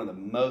 I think one of the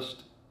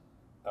most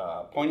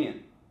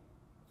poignant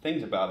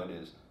things about it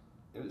is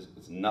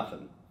it's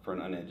nothing for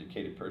an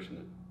uneducated person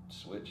to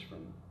switch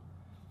from.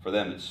 For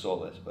them, it's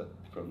soulless, but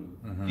from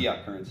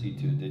fiat currency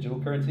to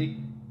digital currency,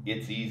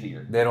 it's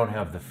easier. They don't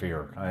have the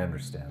fear. I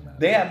understand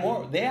that. They have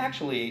more. They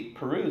actually,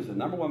 Peru is the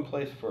 #1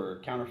 place for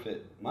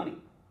counterfeit money.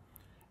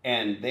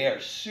 And they are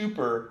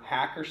super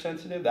hacker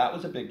sensitive. That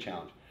was a big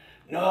challenge.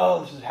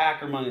 No, this is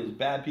hacker money. This is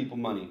bad people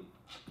money.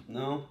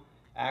 No,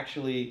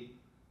 actually,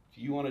 if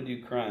you want to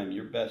do crime,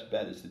 your best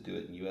bet is to do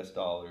it in US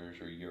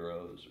dollars or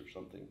euros or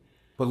something.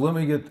 But let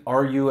me get,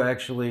 are you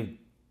actually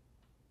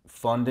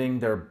funding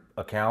their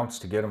accounts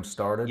to get them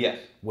started? Yes.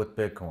 With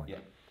Bitcoin? Yeah.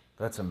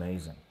 That's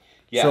amazing.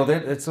 Yeah. So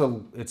that it's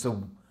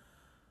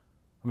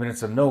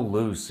a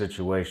no-lose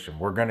situation.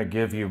 We're going to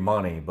give you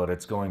money, but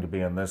it's going to be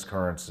in this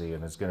currency,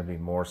 and it's going to be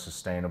more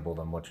sustainable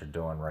than what you're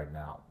doing right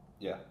now.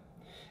 Yeah.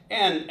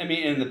 And I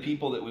mean, and the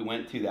people that we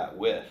went to that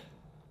with,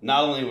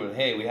 not only were,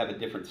 hey, we have a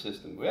different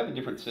system. We have a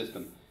different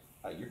system.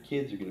 Your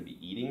kids are going to be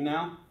eating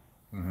now.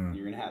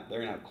 They're going to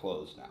have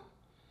clothes now.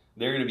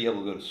 They're going to be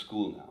able to go to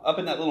school now. Up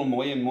in that little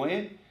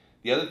moye.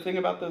 The other thing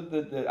about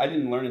the I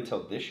didn't learn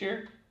until this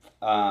year,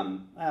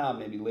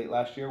 maybe late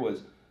last year,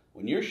 was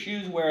when your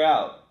shoes wear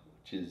out,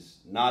 which is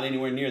not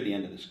anywhere near the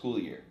end of the school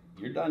year,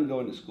 you're done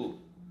going to school.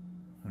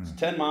 It's a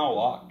 10-mile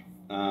walk.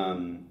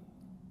 And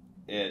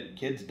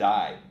kids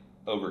die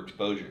over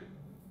exposure.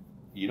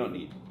 You don't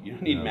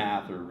need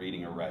math or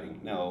reading or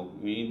writing. No,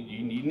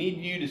 you need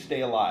you to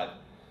stay alive.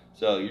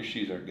 So your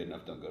shoes aren't good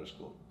enough, don't go to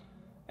school.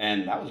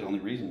 And that was the only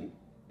reason.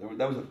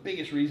 That was the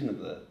biggest reason of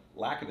the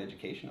lack of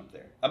education up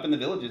there. Up in the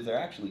villages, they're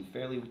actually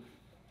fairly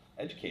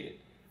educated.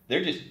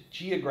 They're just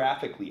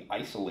geographically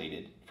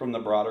isolated from the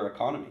broader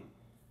economy.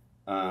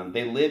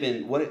 They live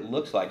in what it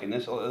looks like, and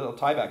it'll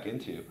tie back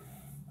into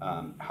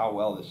how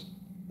well this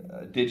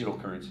digital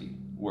currency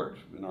works.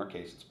 In our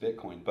case, it's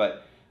Bitcoin.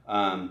 But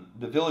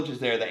the villages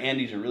there, the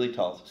Andes are really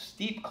tall. It's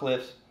steep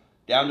cliffs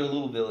down to a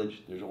little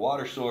village. There's a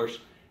water source,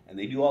 and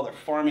they do all their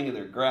farming of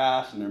their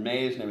grass and their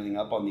maize and everything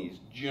up on these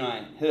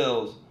giant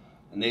hills,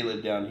 and they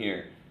live down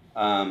here.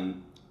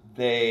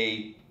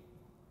 They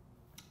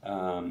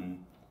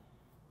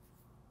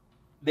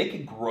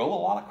could grow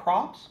a lot of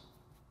crops,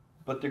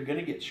 but they're going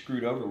to get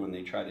screwed over when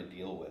they try to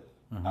deal with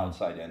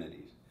outside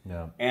entities.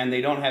 Yeah. And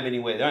they don't have any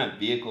way, they don't have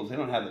vehicles, they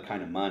don't have the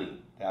kind of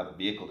money to have a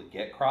vehicle to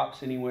get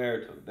crops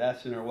anywhere, to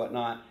invest in or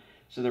whatnot.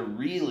 So they're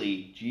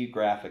really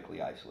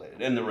geographically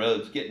isolated. And the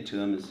roads, getting to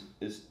them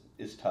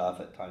is tough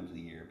at times of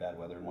the year, bad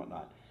weather and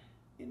whatnot.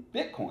 In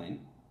Bitcoin,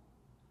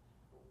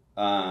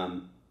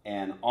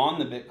 and on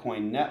the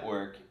Bitcoin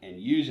network and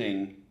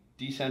using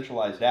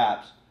decentralized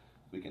apps,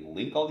 we can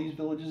link all these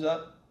villages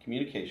up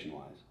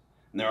communication-wise.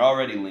 And they're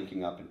already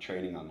linking up and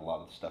training on a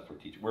lot of the stuff we're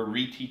teaching. We're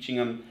reteaching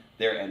them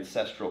their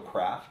ancestral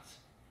crafts,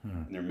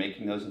 and they're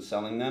making those and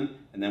selling them.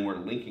 And then we're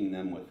linking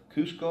them with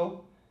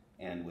Cusco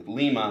and with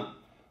Lima,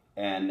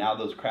 and now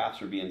those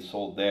crafts are being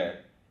sold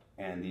there.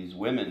 And these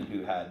women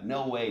who had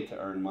no way to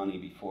earn money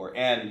before,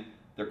 and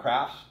their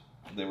crafts,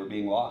 they were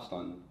being lost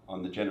on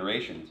the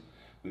generations.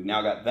 We've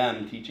now got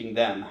them teaching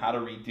them how to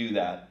redo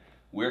that.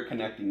 We're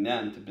connecting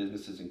them to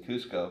businesses in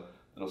Cusco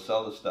that'll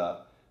sell the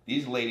stuff.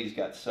 These ladies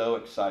got so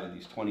excited,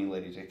 these 20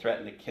 ladies, they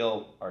threatened to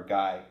kill our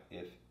guy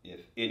if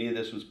any of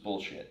this was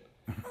bullshit.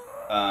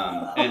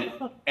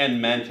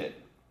 And meant it.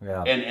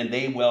 Yeah. And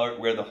they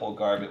wear the whole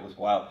garb. It was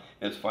wild.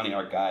 And it's funny,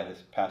 our guy,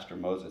 this Pastor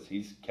Moses,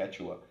 he's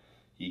Quechua.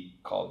 He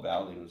called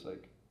Valley and was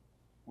like,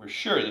 "We're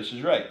sure this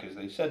is right because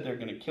they said they're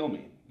going to kill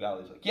me."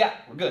 Valley's like, "Yeah,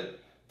 we're good.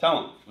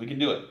 Tell them. We can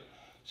do it."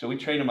 So we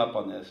train them up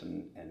on this,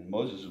 and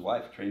Moses'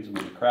 wife trains them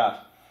in the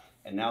craft.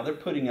 And now they're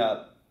putting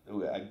up,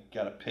 I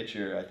got a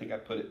picture, I think I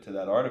put it to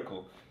that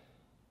article.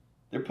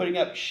 They're putting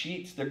up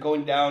sheets. They're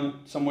going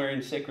down somewhere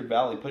in Sacred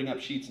Valley, putting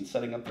up sheets and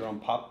setting up their own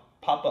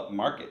pop-up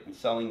market and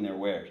selling their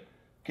wares.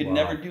 Could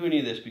never do any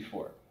of this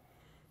before.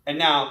 And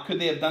now, could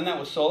they have done that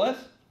with Solis?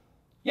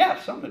 Yeah,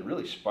 if something had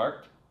really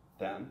sparked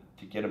them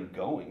to get them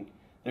going.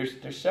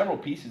 There's several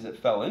pieces that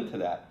fell into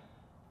that.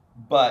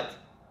 But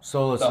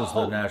Solis is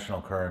the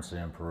national currency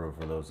in Peru,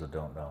 for those that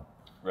don't know.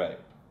 Right.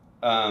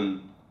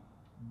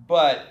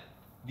 But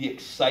the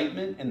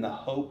excitement and the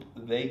hope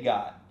they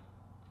got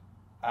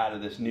out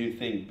of this new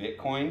thing,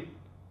 Bitcoin,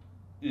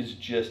 is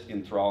just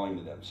enthralling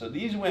to them. So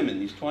these women,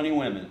 these 20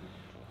 women,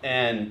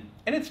 and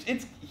it's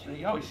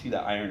you always see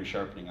that iron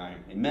sharpening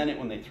iron. They meant it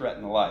when they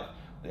threatened the life.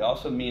 They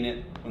also mean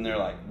it when they're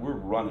like, we're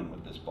running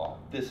with this ball.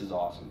 This is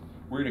awesome.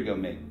 We're going to go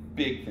make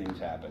big things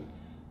happen.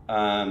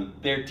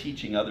 They're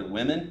teaching other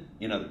women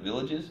in other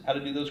villages how to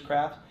do those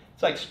crafts.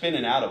 It's like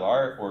spinning out of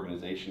our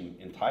organization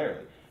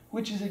entirely,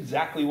 which is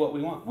exactly what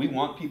we want. We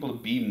want people to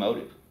be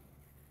Motiv.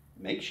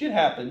 Make shit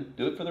happen.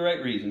 Do it for the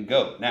right reason.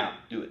 Go. Now.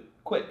 Do it.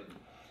 Quick.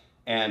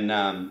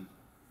 And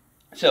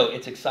So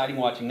it's exciting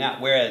watching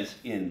that. Whereas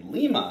in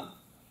Lima,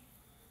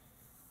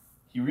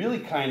 you really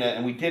kind of,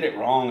 and we did it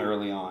wrong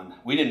early on.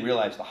 We didn't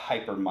realize the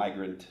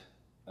hyper-migrant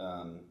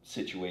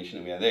situation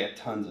that we had. They had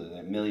tons of, they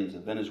had millions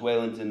of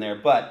Venezuelans in there,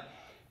 but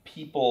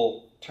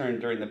people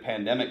turned during the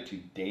pandemic to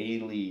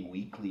daily,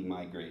 weekly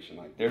migration.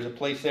 Like, there's a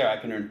place there I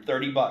can earn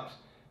 $30.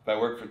 If I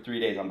work for 3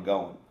 days, I'm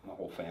going. The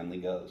whole family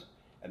goes.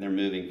 And they're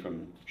moving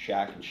from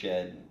shack and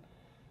shed and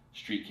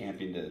street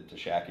camping to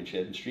shack and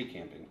shed and street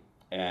camping.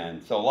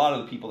 And so a lot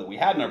of the people that we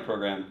had in our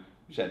program,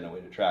 we just had no way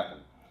to track them.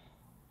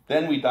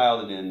 Then we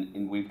dialed it in,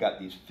 and we've got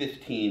these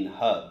 15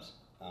 hubs.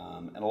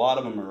 And a lot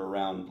of them are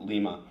around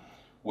Lima,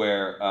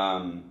 where,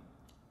 and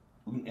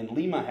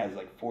Lima has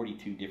like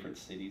 42 different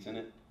cities in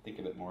it. Think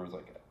of it more as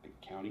like a big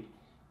county.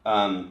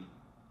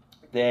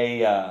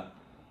 They,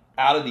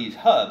 out of these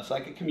hubs,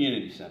 like a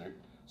community center,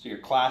 so your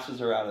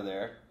classes are out of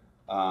there.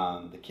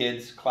 The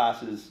kids'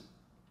 classes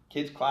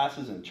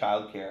and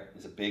childcare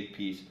is a big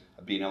piece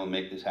of being able to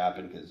make this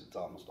happen because it's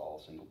almost all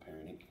single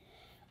parenting.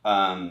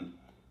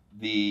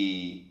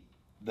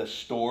 The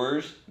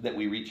stores that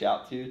we reach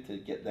out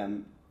to get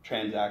them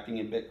transacting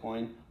in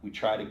Bitcoin, we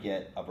try to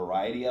get a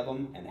variety of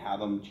them and have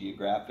them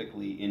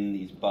geographically in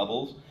these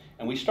bubbles.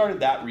 And we started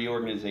that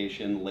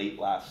reorganization late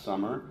last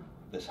summer,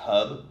 this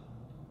hub.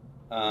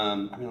 I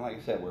mean, like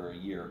I said, we're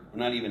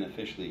not even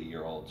officially a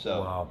year old,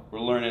 so wow.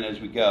 We're learning as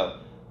we go.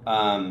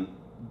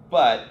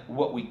 But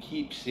what we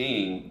keep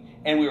seeing,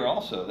 and we were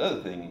also, the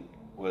other thing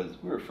was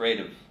we were afraid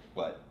of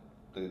what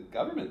the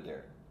government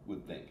there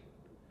would think.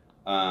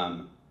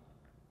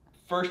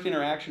 First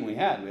interaction we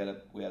had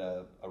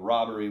a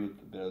robbery,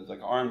 it was like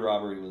an armed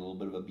robbery with a little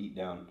bit of a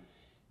beatdown,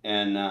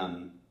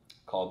 and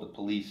called the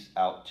police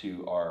out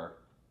to our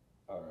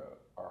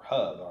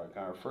hub,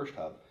 our first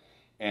hub,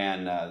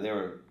 and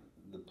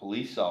the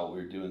police saw what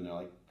we were doing. They're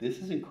like, "This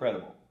is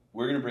incredible.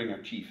 We're going to bring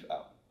our chief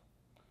out."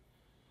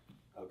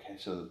 Okay,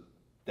 so the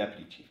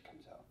deputy chief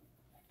comes out.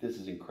 "This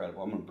is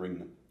incredible. I'm going to bring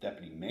the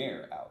deputy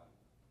mayor out."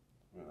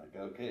 We're like,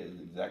 "Okay, this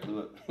is exactly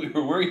what we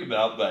were worried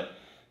about." But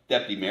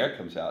deputy mayor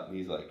comes out and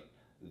he's like,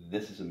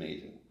 "This is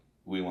amazing.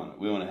 We want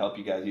to help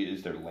you guys.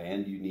 Is there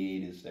land you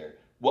need?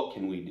 What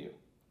can we do?"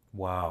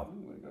 Wow.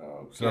 Like,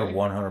 okay. So they're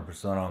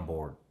 100% on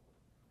board.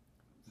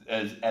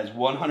 As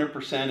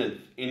 100%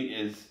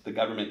 as the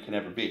government can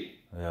ever be.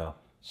 Yeah.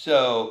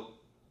 So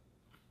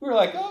we were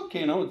like,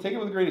 okay, no, take it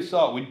with a grain of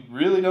salt. We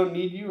really don't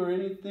need you or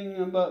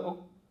anything, but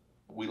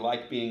we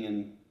like being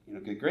in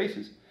good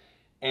graces.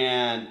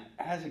 And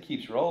as it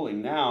keeps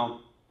rolling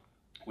now,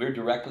 we're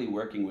directly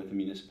working with the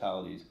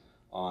municipalities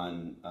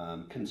on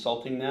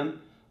consulting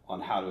them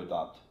on how to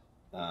adopt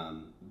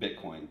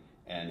Bitcoin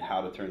and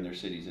how to turn their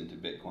cities into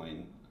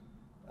Bitcoin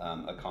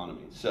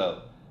economies.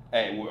 So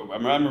hey,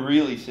 I'm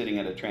really sitting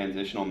at a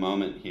transitional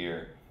moment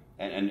here,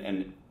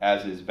 and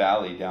as is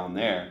Valley down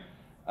there,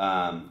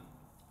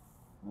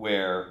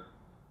 where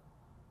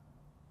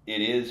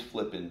it is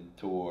flipping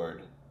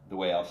toward the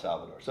way El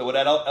Salvador. So what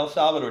El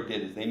Salvador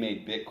did is they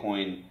made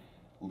Bitcoin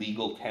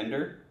legal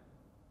tender,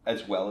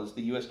 as well as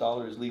the US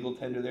dollar is legal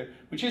tender there,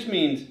 which just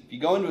means if you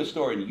go into a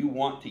store and you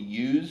want to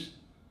use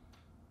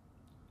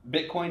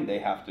Bitcoin, they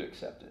have to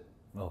accept it.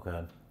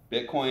 Okay.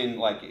 Bitcoin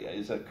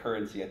is a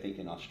currency, I think,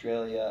 in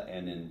Australia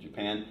and in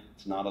Japan.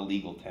 It's not a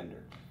legal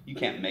tender. You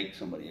can't make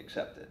somebody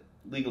accept it.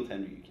 Legal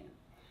tender, you can.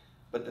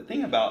 But the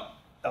thing about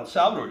El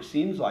Salvador, it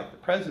seems like the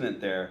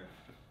president there,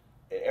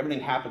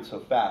 everything happened so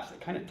fast. They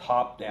kind of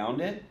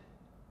top-downed it,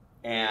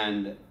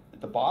 and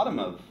at the bottom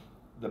of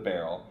the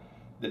barrel,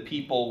 the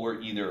people were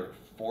either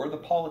for the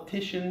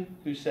politician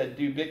who said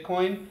do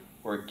Bitcoin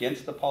or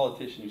against the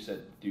politician who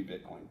said do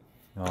Bitcoin.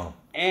 Oh,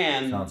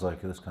 and sounds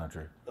like this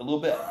country. A little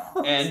bit.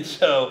 And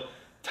so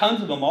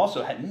tons of them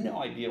also had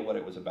no idea what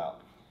it was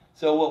about.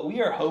 So what we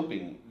are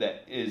hoping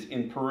that is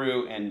in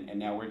Peru, and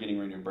now we're getting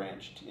ready to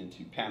branch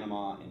into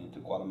Panama and into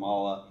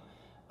Guatemala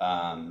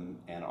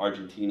and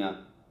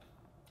Argentina.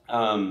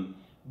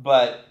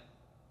 But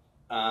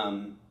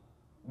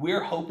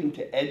we're hoping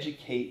to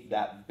educate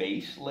that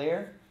base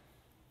layer,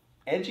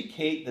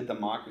 educate the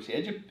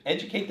democracy,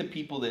 educate the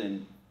people that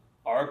in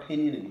our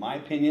opinion, in my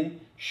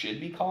opinion, should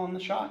be calling the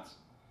shots,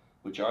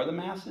 which are the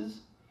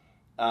masses.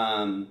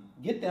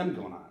 Get them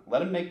going on. Let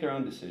them make their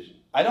own decision.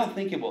 I don't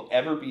think it will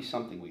ever be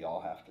something we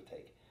all have to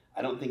take.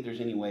 I don't think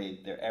there's any way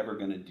they're ever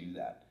going to do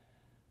that.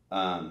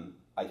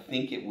 I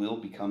think it will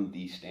become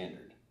the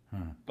standard.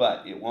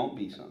 But it won't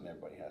be something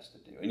everybody has to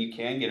do. And you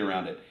can get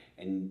around it.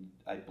 And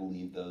I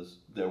believe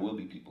there will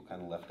be people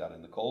kind of left out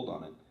in the cold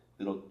on it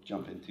that'll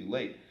jump in too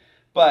late.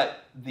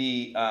 But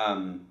the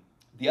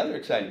other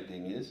exciting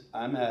thing is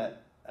I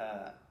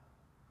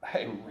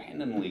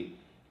randomly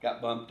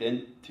got bumped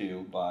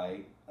into by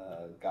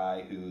a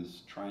guy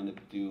who's trying to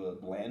do a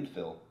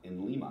landfill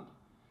in Lima.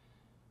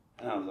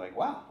 And I was like,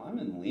 wow, I'm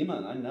in Lima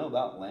and I know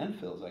about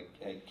landfills.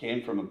 I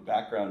came from a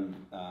background,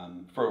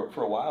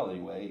 for a while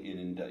anyway,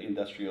 in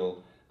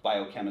industrial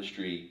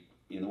biochemistry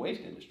in the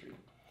waste industry.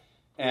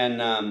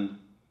 And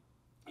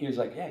he was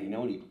like, yeah, you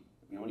know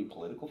any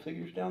political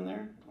figures down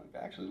there? I'm like,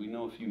 actually, we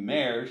know a few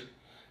mayors.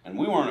 And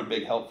we weren't a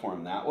big help for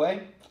them that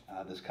way.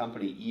 This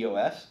company,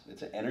 EOS,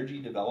 it's an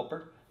energy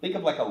developer. Think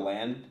of like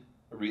a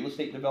real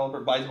estate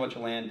developer, buys a bunch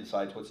of land,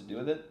 decides what to do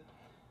with it.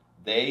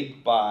 They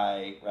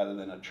buy, rather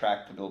than a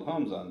tract to build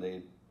homes on,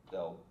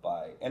 they'll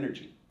buy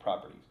energy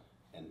properties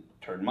and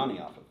turn money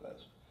off of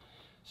those.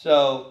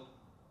 So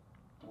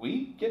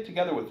we get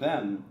together with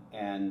them,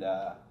 and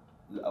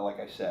like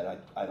I said,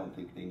 I don't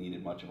think they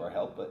needed much of our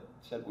help, but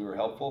said we were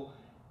helpful.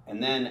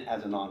 And then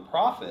as a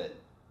nonprofit,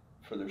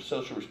 for their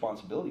social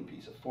responsibility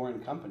piece, a foreign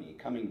company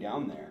coming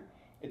down there,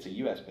 it's a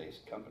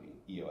US-based company,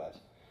 EOS.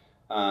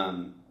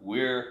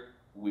 We're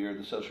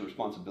the social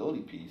responsibility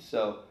piece.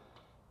 So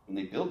when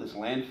they build this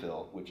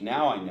landfill, which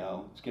now I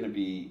know it's going to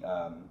be,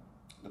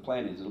 the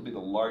plan is it'll be the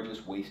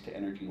largest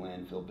waste-to-energy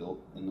landfill built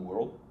in the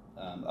world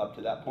up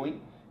to that point.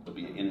 It'll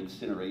be an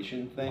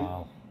incineration thing.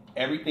 Wow.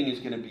 Everything is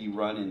going to be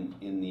run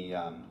in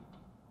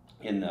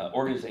the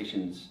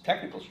organization's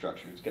technical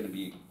structure. It's going to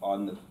be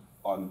on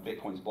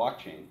Bitcoin's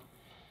blockchain.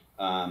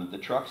 The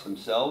trucks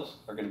themselves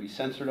are going to be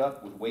sensored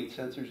up with weight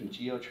sensors and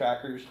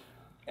geo-trackers,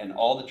 and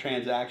all the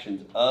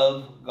transactions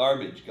of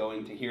garbage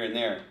going to here and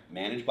there,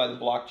 managed by the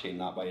blockchain,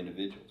 not by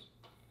individuals.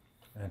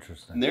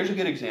 Interesting. And there's a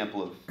good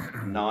example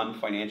of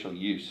non-financial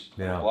use of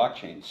the Yeah.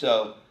 blockchain.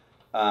 So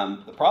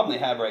the problem they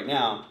have right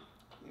now,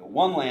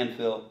 one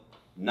landfill,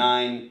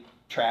 9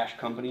 trash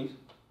companies.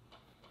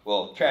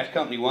 Well, trash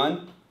company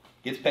 1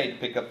 gets paid to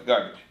pick up the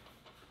garbage.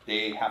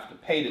 They have to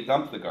pay to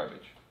dump the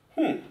garbage.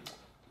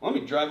 Let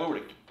me drive over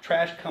to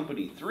trash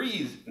company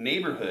 3's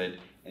neighborhood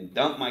and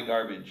dump my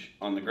garbage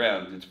on the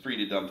ground. It's free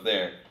to dump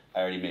there. I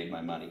already made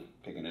my money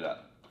picking it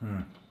up.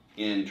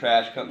 In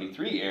trash company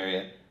 3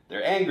 area,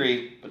 they're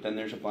angry, but then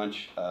there's a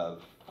bunch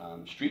of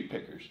street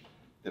pickers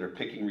that are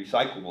picking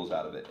recyclables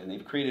out of it, and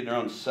they've created their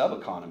own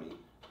sub-economy,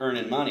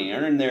 earning money,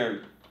 earning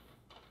their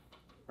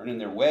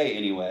way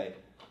anyway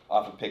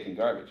off of picking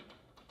garbage.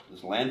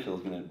 This landfill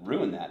is going to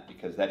ruin that,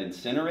 because that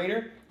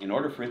incinerator, in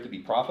order for it to be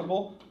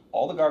profitable,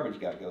 all the garbage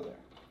got to go there.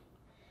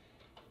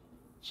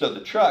 So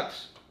the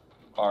trucks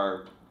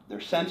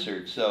they're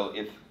censored. So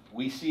if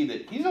we see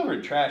that he's over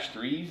in trash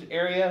 3's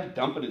area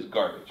dumping his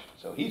garbage,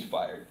 so he's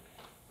fired,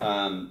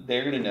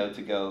 they're going to know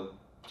to go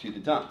to the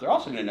dump. They're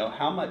also going to know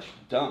how much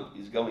dump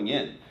is going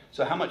in.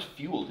 So how much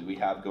fuel do we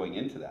have going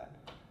into that?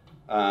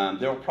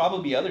 There will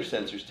probably be other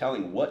sensors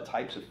telling what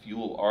types of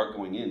fuel are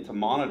going in to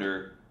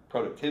monitor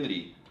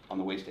productivity on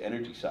the waste to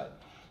energy side.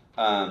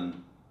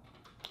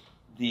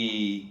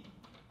 The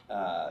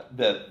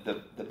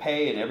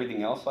pay and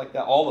everything else like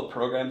that, all the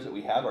programs that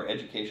we have, our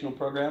educational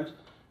programs,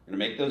 we're going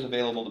to make those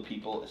available to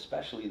people,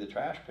 especially the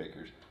trash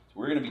pickers. So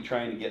we're going to be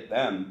trying to get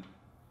them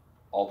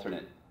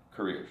alternate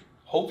careers,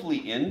 hopefully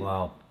in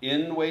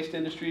the waste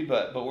industry,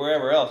 but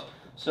wherever else.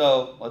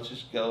 So let's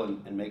just go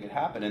and make it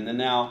happen. And then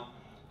now,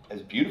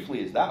 as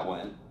beautifully as that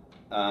went,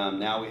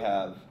 now we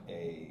have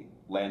a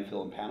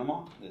landfill in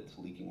Panama that's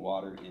leaking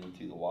water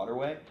into the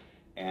waterway,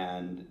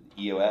 and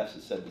EOS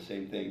has said the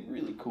same thing.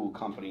 Really cool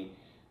company,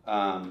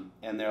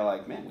 and they're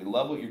like, man, we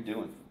love what you're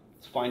doing.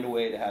 Let's find a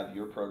way to have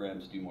your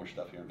programs do more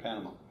stuff here in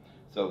Panama.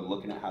 So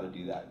looking at how to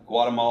do that.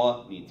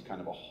 Guatemala needs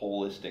kind of a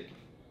holistic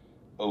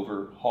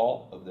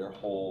overhaul of their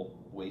whole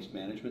waste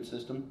management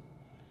system.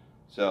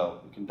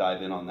 So we can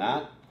dive in on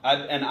that.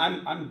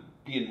 I'm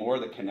being more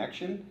the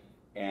connection,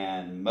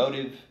 and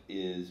Motiv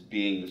is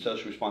being the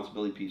social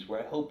responsibility piece,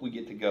 where I hope we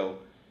get to go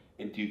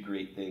and do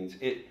great things.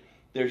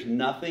 There's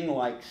nothing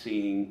like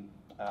seeing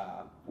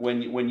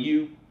when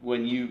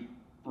you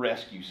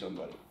rescue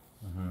somebody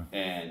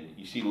and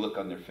you see the look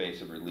on their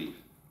face of relief.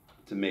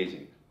 It's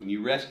amazing. When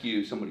you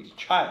rescue somebody's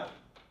child,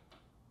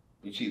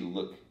 you see the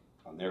look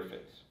on their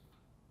face.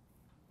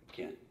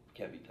 It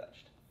can't be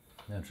touched.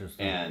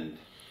 Interesting. And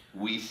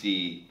we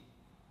see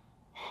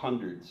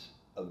hundreds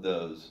of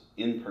those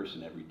in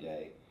person every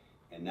day.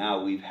 And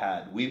now we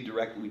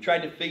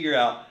tried to figure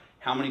out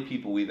how many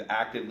people we've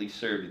actively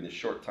served in the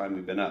short time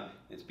we've been up.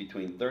 It's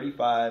between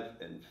 35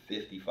 and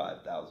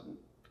 55,000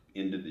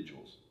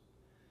 individuals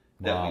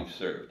that we've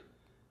served.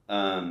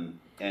 And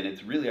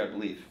it's really our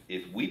belief,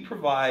 if we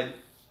provide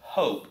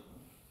hope,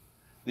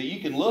 that you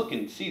can look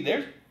and see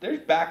there's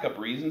backup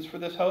reasons for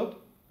this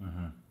hope,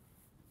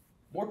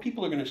 more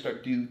people are going to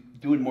start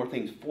doing more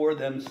things for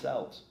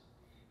themselves.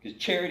 Because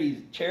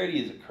charity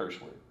is a curse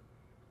word.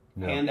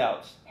 Yeah.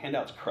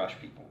 Handouts crush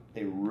people.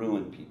 They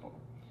ruin people.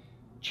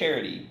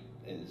 Charity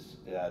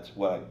that's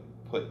what I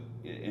put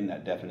in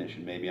that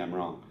definition. Maybe I'm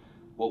wrong.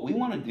 What we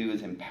want to do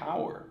is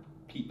empower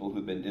people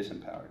who've been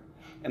disempowered.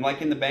 And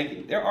like in the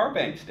banking, there are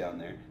banks down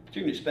there, but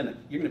you're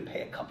going to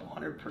pay a couple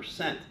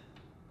 100%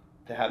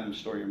 to have them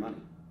store your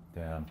money.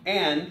 Yeah.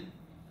 And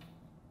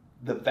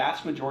the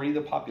vast majority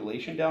of the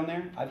population down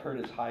there, I've heard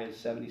as high as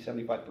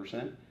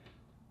 70-75%,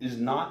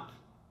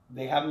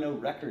 they have no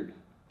record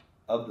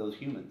of those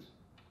humans.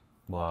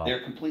 Wow.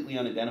 They're completely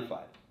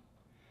unidentified.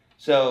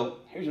 So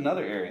here's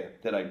another area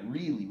that I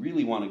really,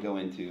 really want to go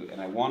into,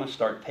 and I want to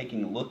start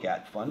taking a look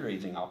at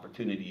fundraising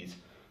opportunities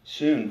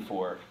soon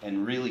for,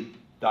 and really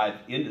dive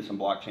into some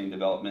blockchain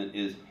development,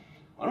 is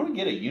why don't we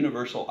get a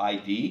universal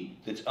ID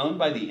that's owned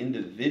by the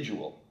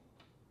individual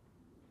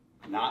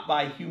not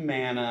by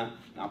Humana,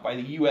 not by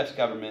the U.S.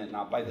 government,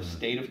 not by the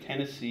state of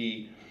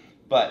Tennessee,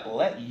 but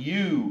let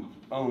you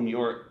own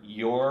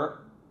your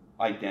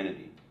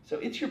identity. So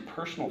it's your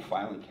personal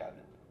filing cabinet.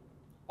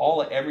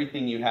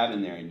 Everything you have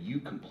in there, and you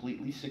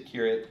completely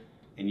secure it,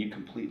 and you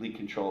completely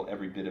control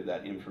every bit of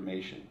that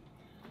information.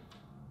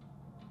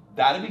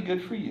 That'd be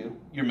good for you.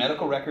 Your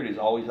medical record is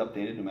always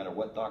updated no matter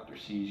what doctor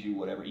sees you,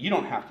 whatever. You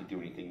don't have to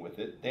do anything with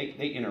it.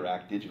 They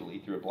interact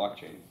digitally through a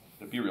blockchain.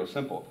 It'd be real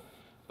simple.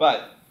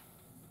 But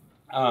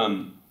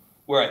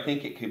where I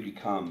think it could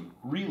become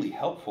really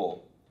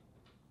helpful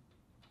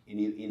in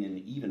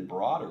an even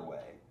broader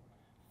way,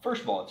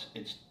 first of all,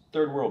 it's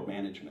third world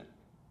management.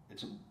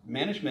 It's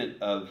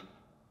management of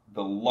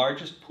the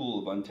largest pool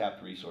of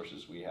untapped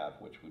resources we have,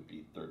 which would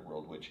be third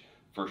world, which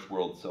first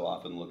world so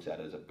often looks at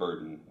as a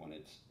burden when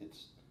it's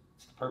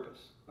the purpose,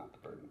 not the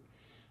burden.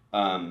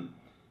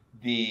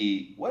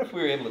 What if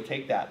we were able to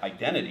take that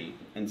identity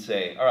and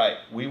say, all right,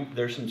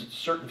 there's some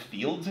certain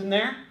fields in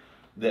there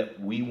that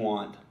we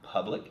want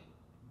public,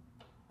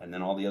 and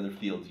then all the other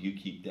fields you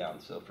keep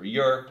down. So for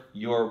your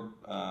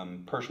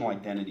personal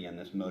identity on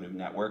this Motiv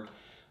network,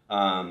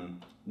 no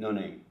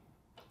name,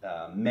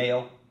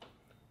 male,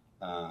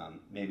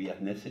 maybe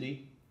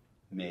ethnicity,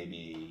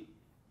 maybe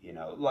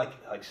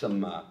like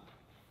some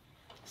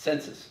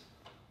census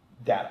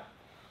data.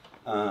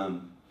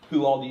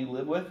 Who all do you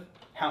live with?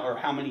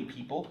 How many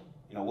people?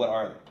 What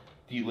are they?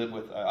 Do you live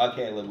with?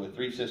 I live with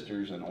 3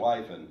 sisters and a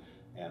wife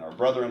and our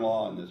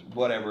brother-in-law and this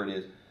whatever it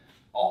is.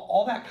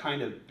 All that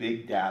kind of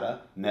big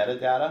data,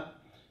 metadata,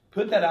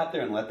 put that out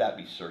there and let that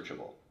be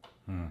searchable.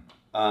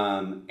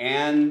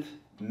 And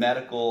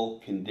medical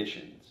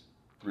conditions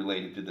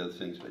related to those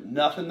things, but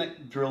nothing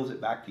that drills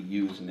it back to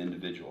you as an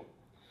individual.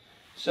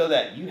 So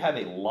that you have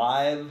a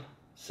live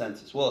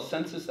census. Well, a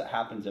census that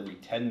happens every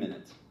 10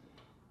 minutes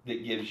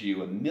that gives you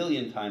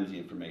 1,000,000 times the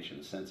information.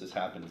 The census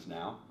happens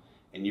now,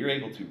 and you're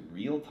able to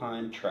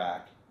real-time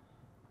track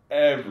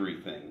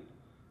everything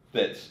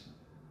that's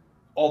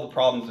all the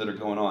problems that are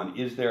going on.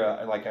 Is there,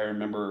 I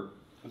remember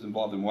I was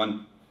involved in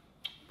one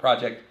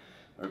project,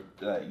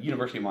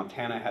 University of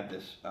Montana had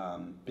this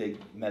big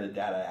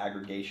metadata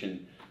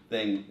aggregation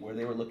thing where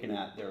they were looking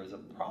at, there was a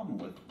problem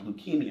with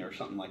leukemia or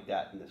something like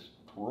that in this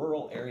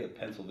rural area of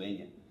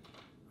Pennsylvania.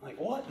 Like,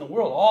 what in the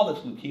world? All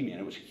this leukemia, and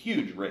it was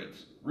huge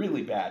rates,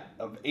 really bad,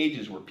 of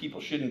ages where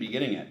people shouldn't be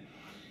getting it.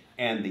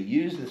 And they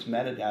used this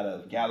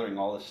metadata of gathering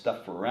all this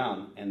stuff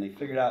around, and they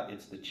figured out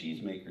it's the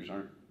cheese makers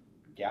aren't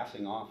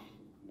gassing off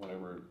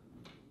whatever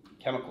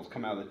chemicals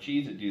come out of the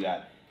cheese that do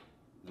that.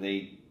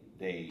 They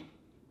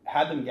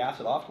had them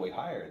gas it off way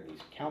higher, and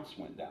these counts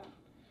went down.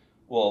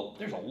 Well,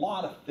 there's a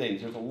lot of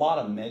things, there's a lot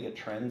of mega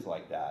trends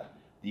like that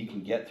you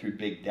can get through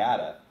big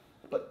data,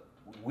 but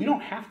we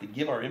don't have to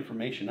give our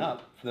information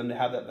up for them to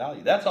have that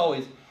value. That's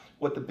always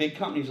what the big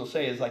companies will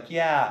say is like,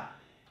 yeah,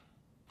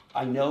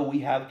 I know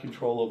we have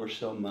control over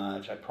so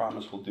much, I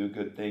promise we'll do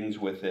good things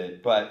with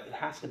it, but it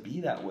has to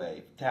be that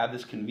way to have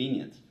this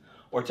convenience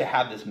or to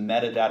have this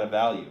metadata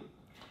value.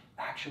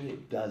 Actually,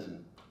 it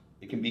doesn't.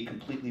 It can be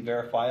completely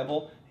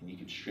verifiable, and you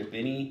can strip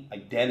any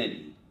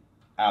identity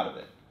out of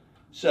it.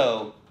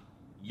 So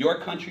your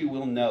country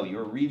will know,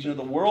 your region of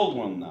the world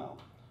will know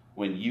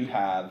when you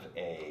have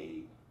a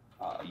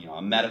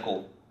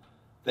medical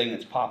thing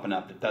that's popping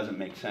up that doesn't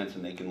make sense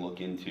and they can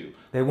look into.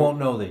 They won't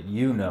know that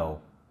you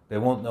know. They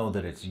won't know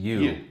that it's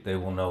you. They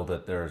will know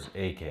that there's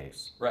a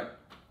case. Right.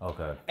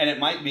 Okay. And it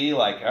might be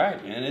like, all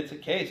right, man, it's a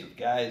case of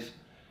guys,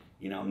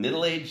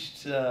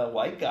 middle-aged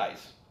white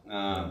guys,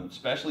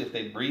 especially if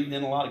they breathed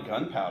in a lot of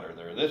gunpowder.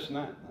 They're this and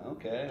that.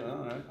 Okay,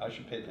 all right, I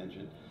should pay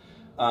attention.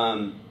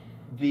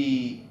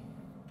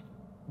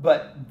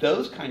 But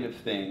those kind of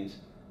things,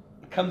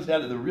 it comes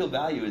down to the real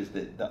value is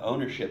the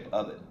ownership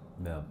of it.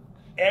 Yeah.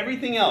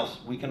 Everything else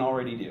we can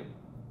already do.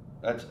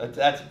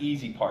 That's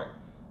easy part,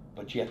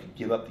 but you have to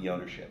give up the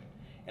ownership.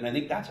 And I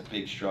think that's a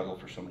big struggle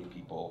for so many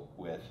people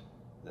with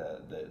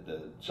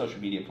the social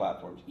media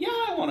platforms. Yeah,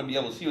 I want to be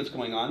able to see what's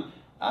going on.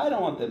 I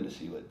don't want them to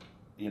see what,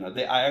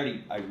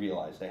 I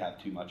realize they have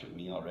too much of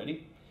me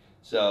already,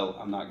 so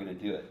I'm not going to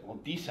do it. Well,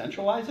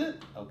 decentralize it?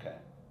 Okay,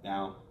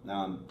 now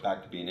I'm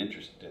back to being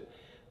interested.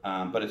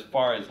 But as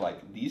far as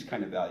like these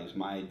kind of values,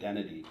 my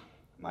identity,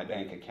 my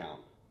bank account,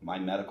 my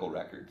medical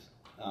records,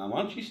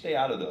 why don't you stay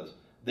out of those?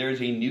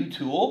 There's a new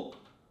tool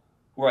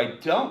where I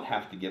don't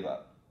have to give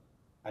up.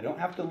 I don't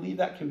have to leave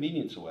that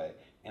convenience away,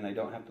 and I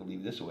don't have to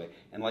leave this away.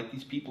 And like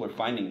these people are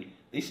finding,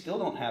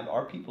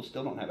 our people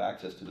still don't have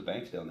access to the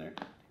banks down there.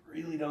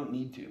 They really don't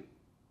need to.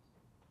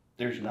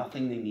 There's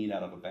nothing they need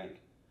out of a bank.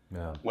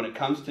 Yeah. When it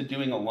comes to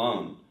doing a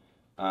loan,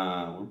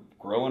 we're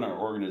growing our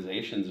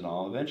organizations and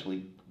all.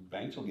 Eventually,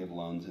 banks will give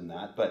loans in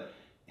that. But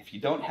if you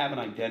don't have an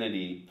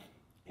identity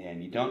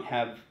and you don't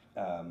have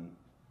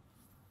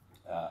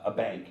a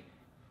bank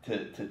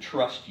to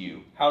trust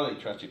you, how do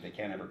they trust you if they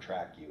can't ever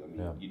track you? I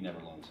mean, you'd never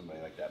loan somebody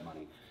like that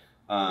money.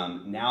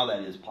 Now that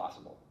is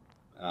possible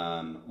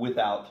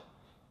without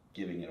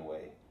giving it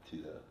away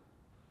to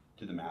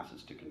the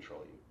masses to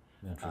control you.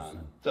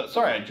 Interesting. So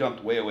sorry I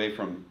jumped way away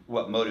from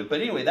what Motiv,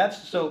 but anyway,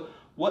 that's so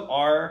what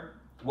our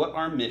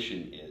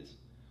mission is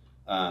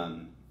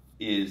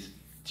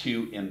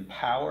to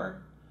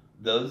empower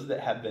those that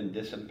have been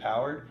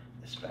disempowered,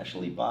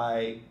 especially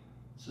by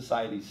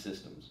society's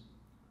systems.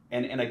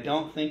 And I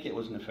don't think it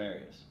was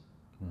nefarious.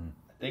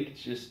 I think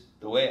it's just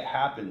the way it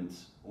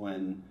happens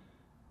when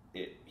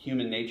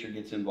human nature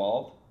gets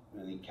involved.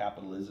 I think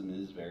capitalism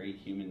is very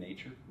human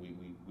nature. We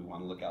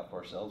want to look out for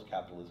ourselves.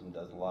 Capitalism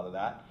does a lot of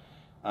that.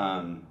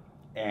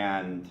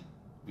 And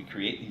we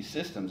create these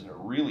systems that are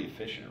really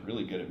efficient,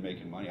 really good at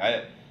making money.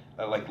 I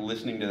like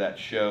listening to that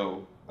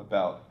show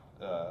about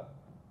the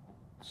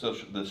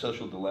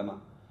social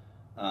dilemma.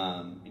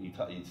 And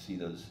you'd see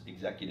those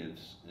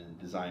executives and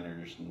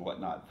designers and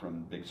whatnot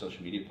from big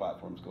social media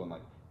platforms going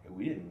like, hey,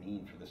 we didn't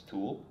mean for this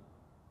tool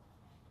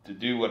to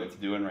do what it's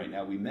doing right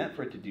now. We meant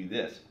for it to do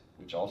this,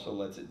 which also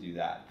lets it do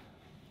that.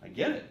 I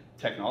get it.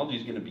 Technology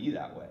is going to be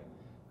that way.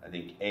 I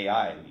think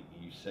AI,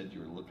 you said you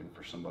were looking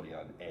for somebody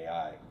on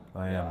AI.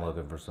 I am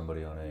looking for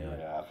somebody on AI.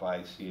 Yeah, if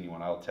I see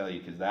anyone, I'll tell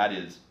you, because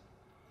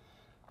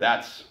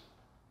it's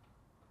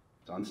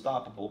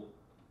unstoppable.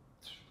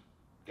 It's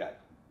got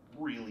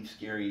really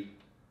scary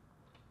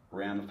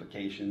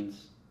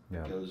ramifications.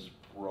 Yeah. It goes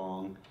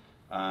wrong.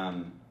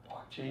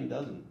 Blockchain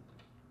doesn't.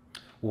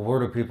 Well, where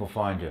do people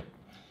find you?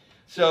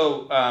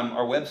 So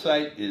our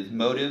website is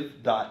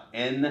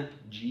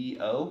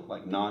motiv.ngo,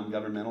 like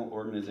non-governmental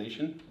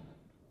organization.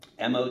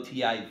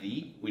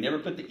 MOTIV. We never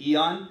put the E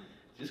on.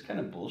 It's just kind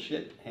of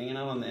bullshit hanging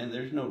out on the end.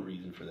 There's no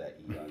reason for that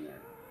E on there.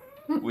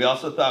 We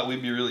also thought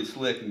we'd be really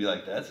slick and be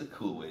like, that's a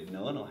cool way.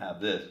 No one will have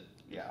this.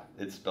 Yeah,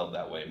 it's spelled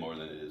that way more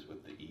than it is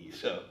with the E.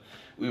 So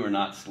we were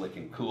not slick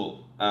and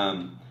cool.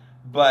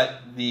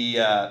 But the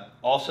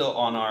also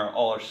on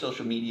all our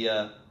social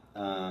media,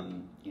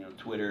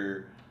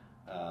 Twitter,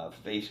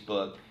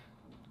 Facebook,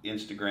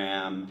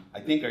 Instagram. I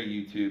think our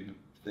YouTube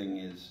thing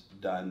is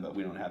done, but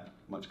we don't have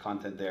much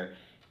content there.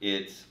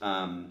 It's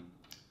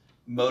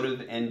Motiv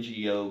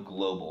NGO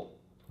Global.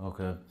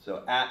 Okay.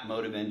 So at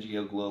Motiv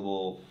NGO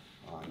Global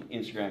on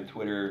Instagram,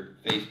 Twitter,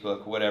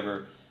 Facebook,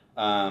 whatever.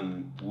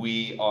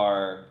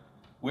 We're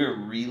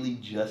really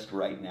just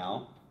right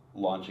now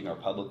launching our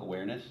public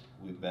awareness.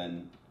 We've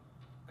been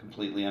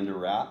completely under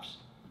wraps.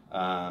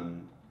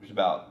 There's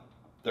about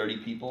 30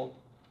 people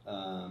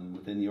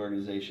within the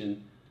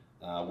organization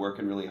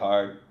working really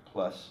hard,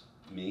 plus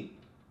me.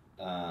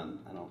 I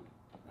don't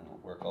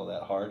work all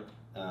that hard,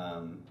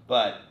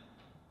 but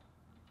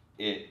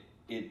it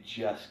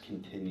just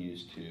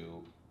continues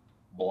to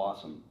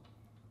blossom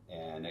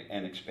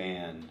and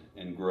expand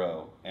and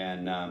grow.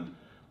 And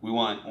we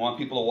want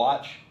people to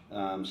watch.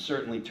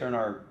 Certainly turn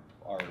our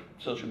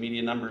social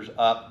media numbers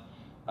up.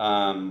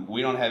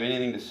 We don't have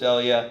anything to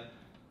sell you.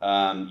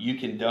 You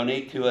can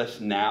donate to us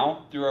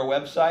now through our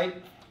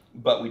website,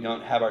 but we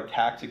don't have our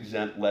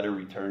tax-exempt letter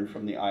returned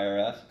from the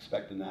IRS.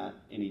 Expecting that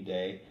any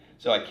day.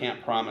 So I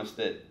can't promise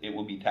that it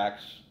will be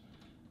tax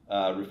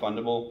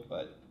refundable,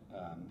 but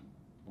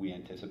we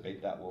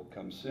anticipate that will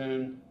come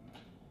soon.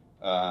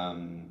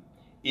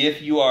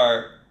 If you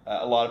are,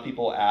 a lot of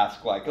people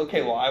ask like,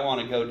 okay, well, I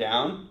want to go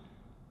down.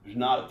 There's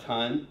not a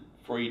ton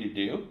for you to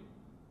do.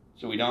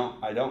 So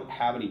I don't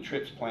have any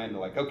trips planned to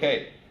like,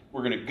 okay,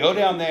 we're going to go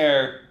down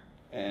there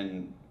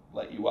and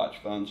let you watch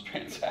phones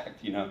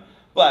transact,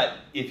 But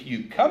if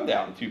you come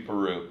down to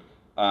Peru,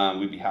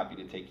 we'd be happy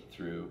to take you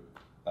through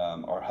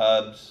our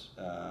hubs,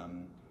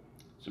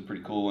 some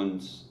pretty cool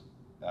ones,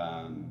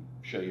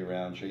 show you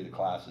around, show you the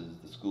classes,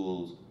 the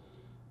schools,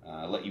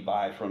 let you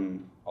buy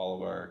from all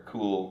of our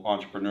cool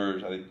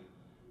entrepreneurs. I think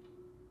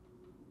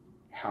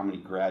how many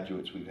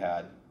graduates we've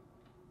had.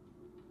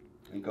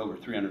 I think over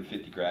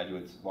 350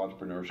 graduates of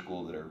entrepreneur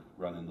school that are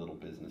running little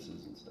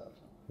businesses and stuff.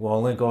 Well,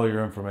 I'll link all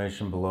your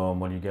information below, and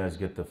when you guys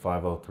get the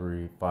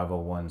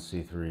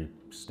 501c3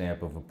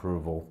 stamp of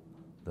approval,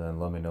 then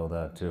let me know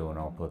that too, and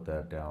I'll put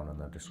that down in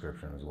the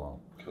description as well.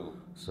 Cool.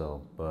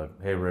 So, but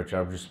hey, Rich,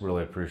 I just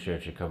really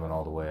appreciate you coming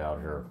all the way out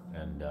here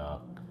and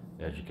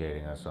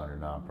educating us on your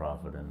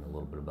nonprofit and a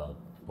little bit about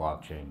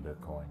blockchain,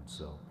 Bitcoin.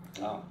 So.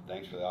 Oh,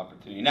 thanks for the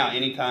opportunity. Now,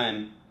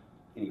 anytime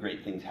any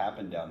great things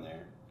happen down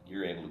there,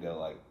 you're able to go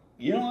like,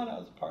 you know what, I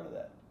was a part of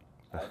that.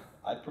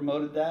 I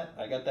promoted that.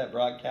 I got that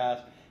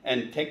broadcast.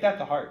 And take that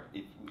to heart.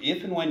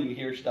 If and when you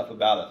hear stuff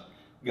about us,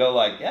 go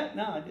like, yeah,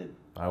 no, I did.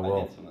 I will.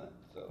 I did some of that.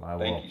 So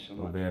Thank you so much.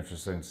 It'll be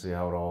interesting to see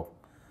how it all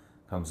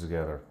comes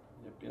together.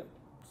 Yep.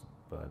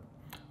 But,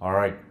 all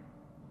right.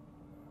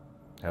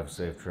 Have a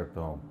safe trip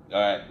home.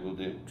 All right, we'll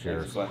do.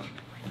 Cheers. Thanks a bunch.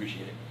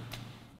 Appreciate it.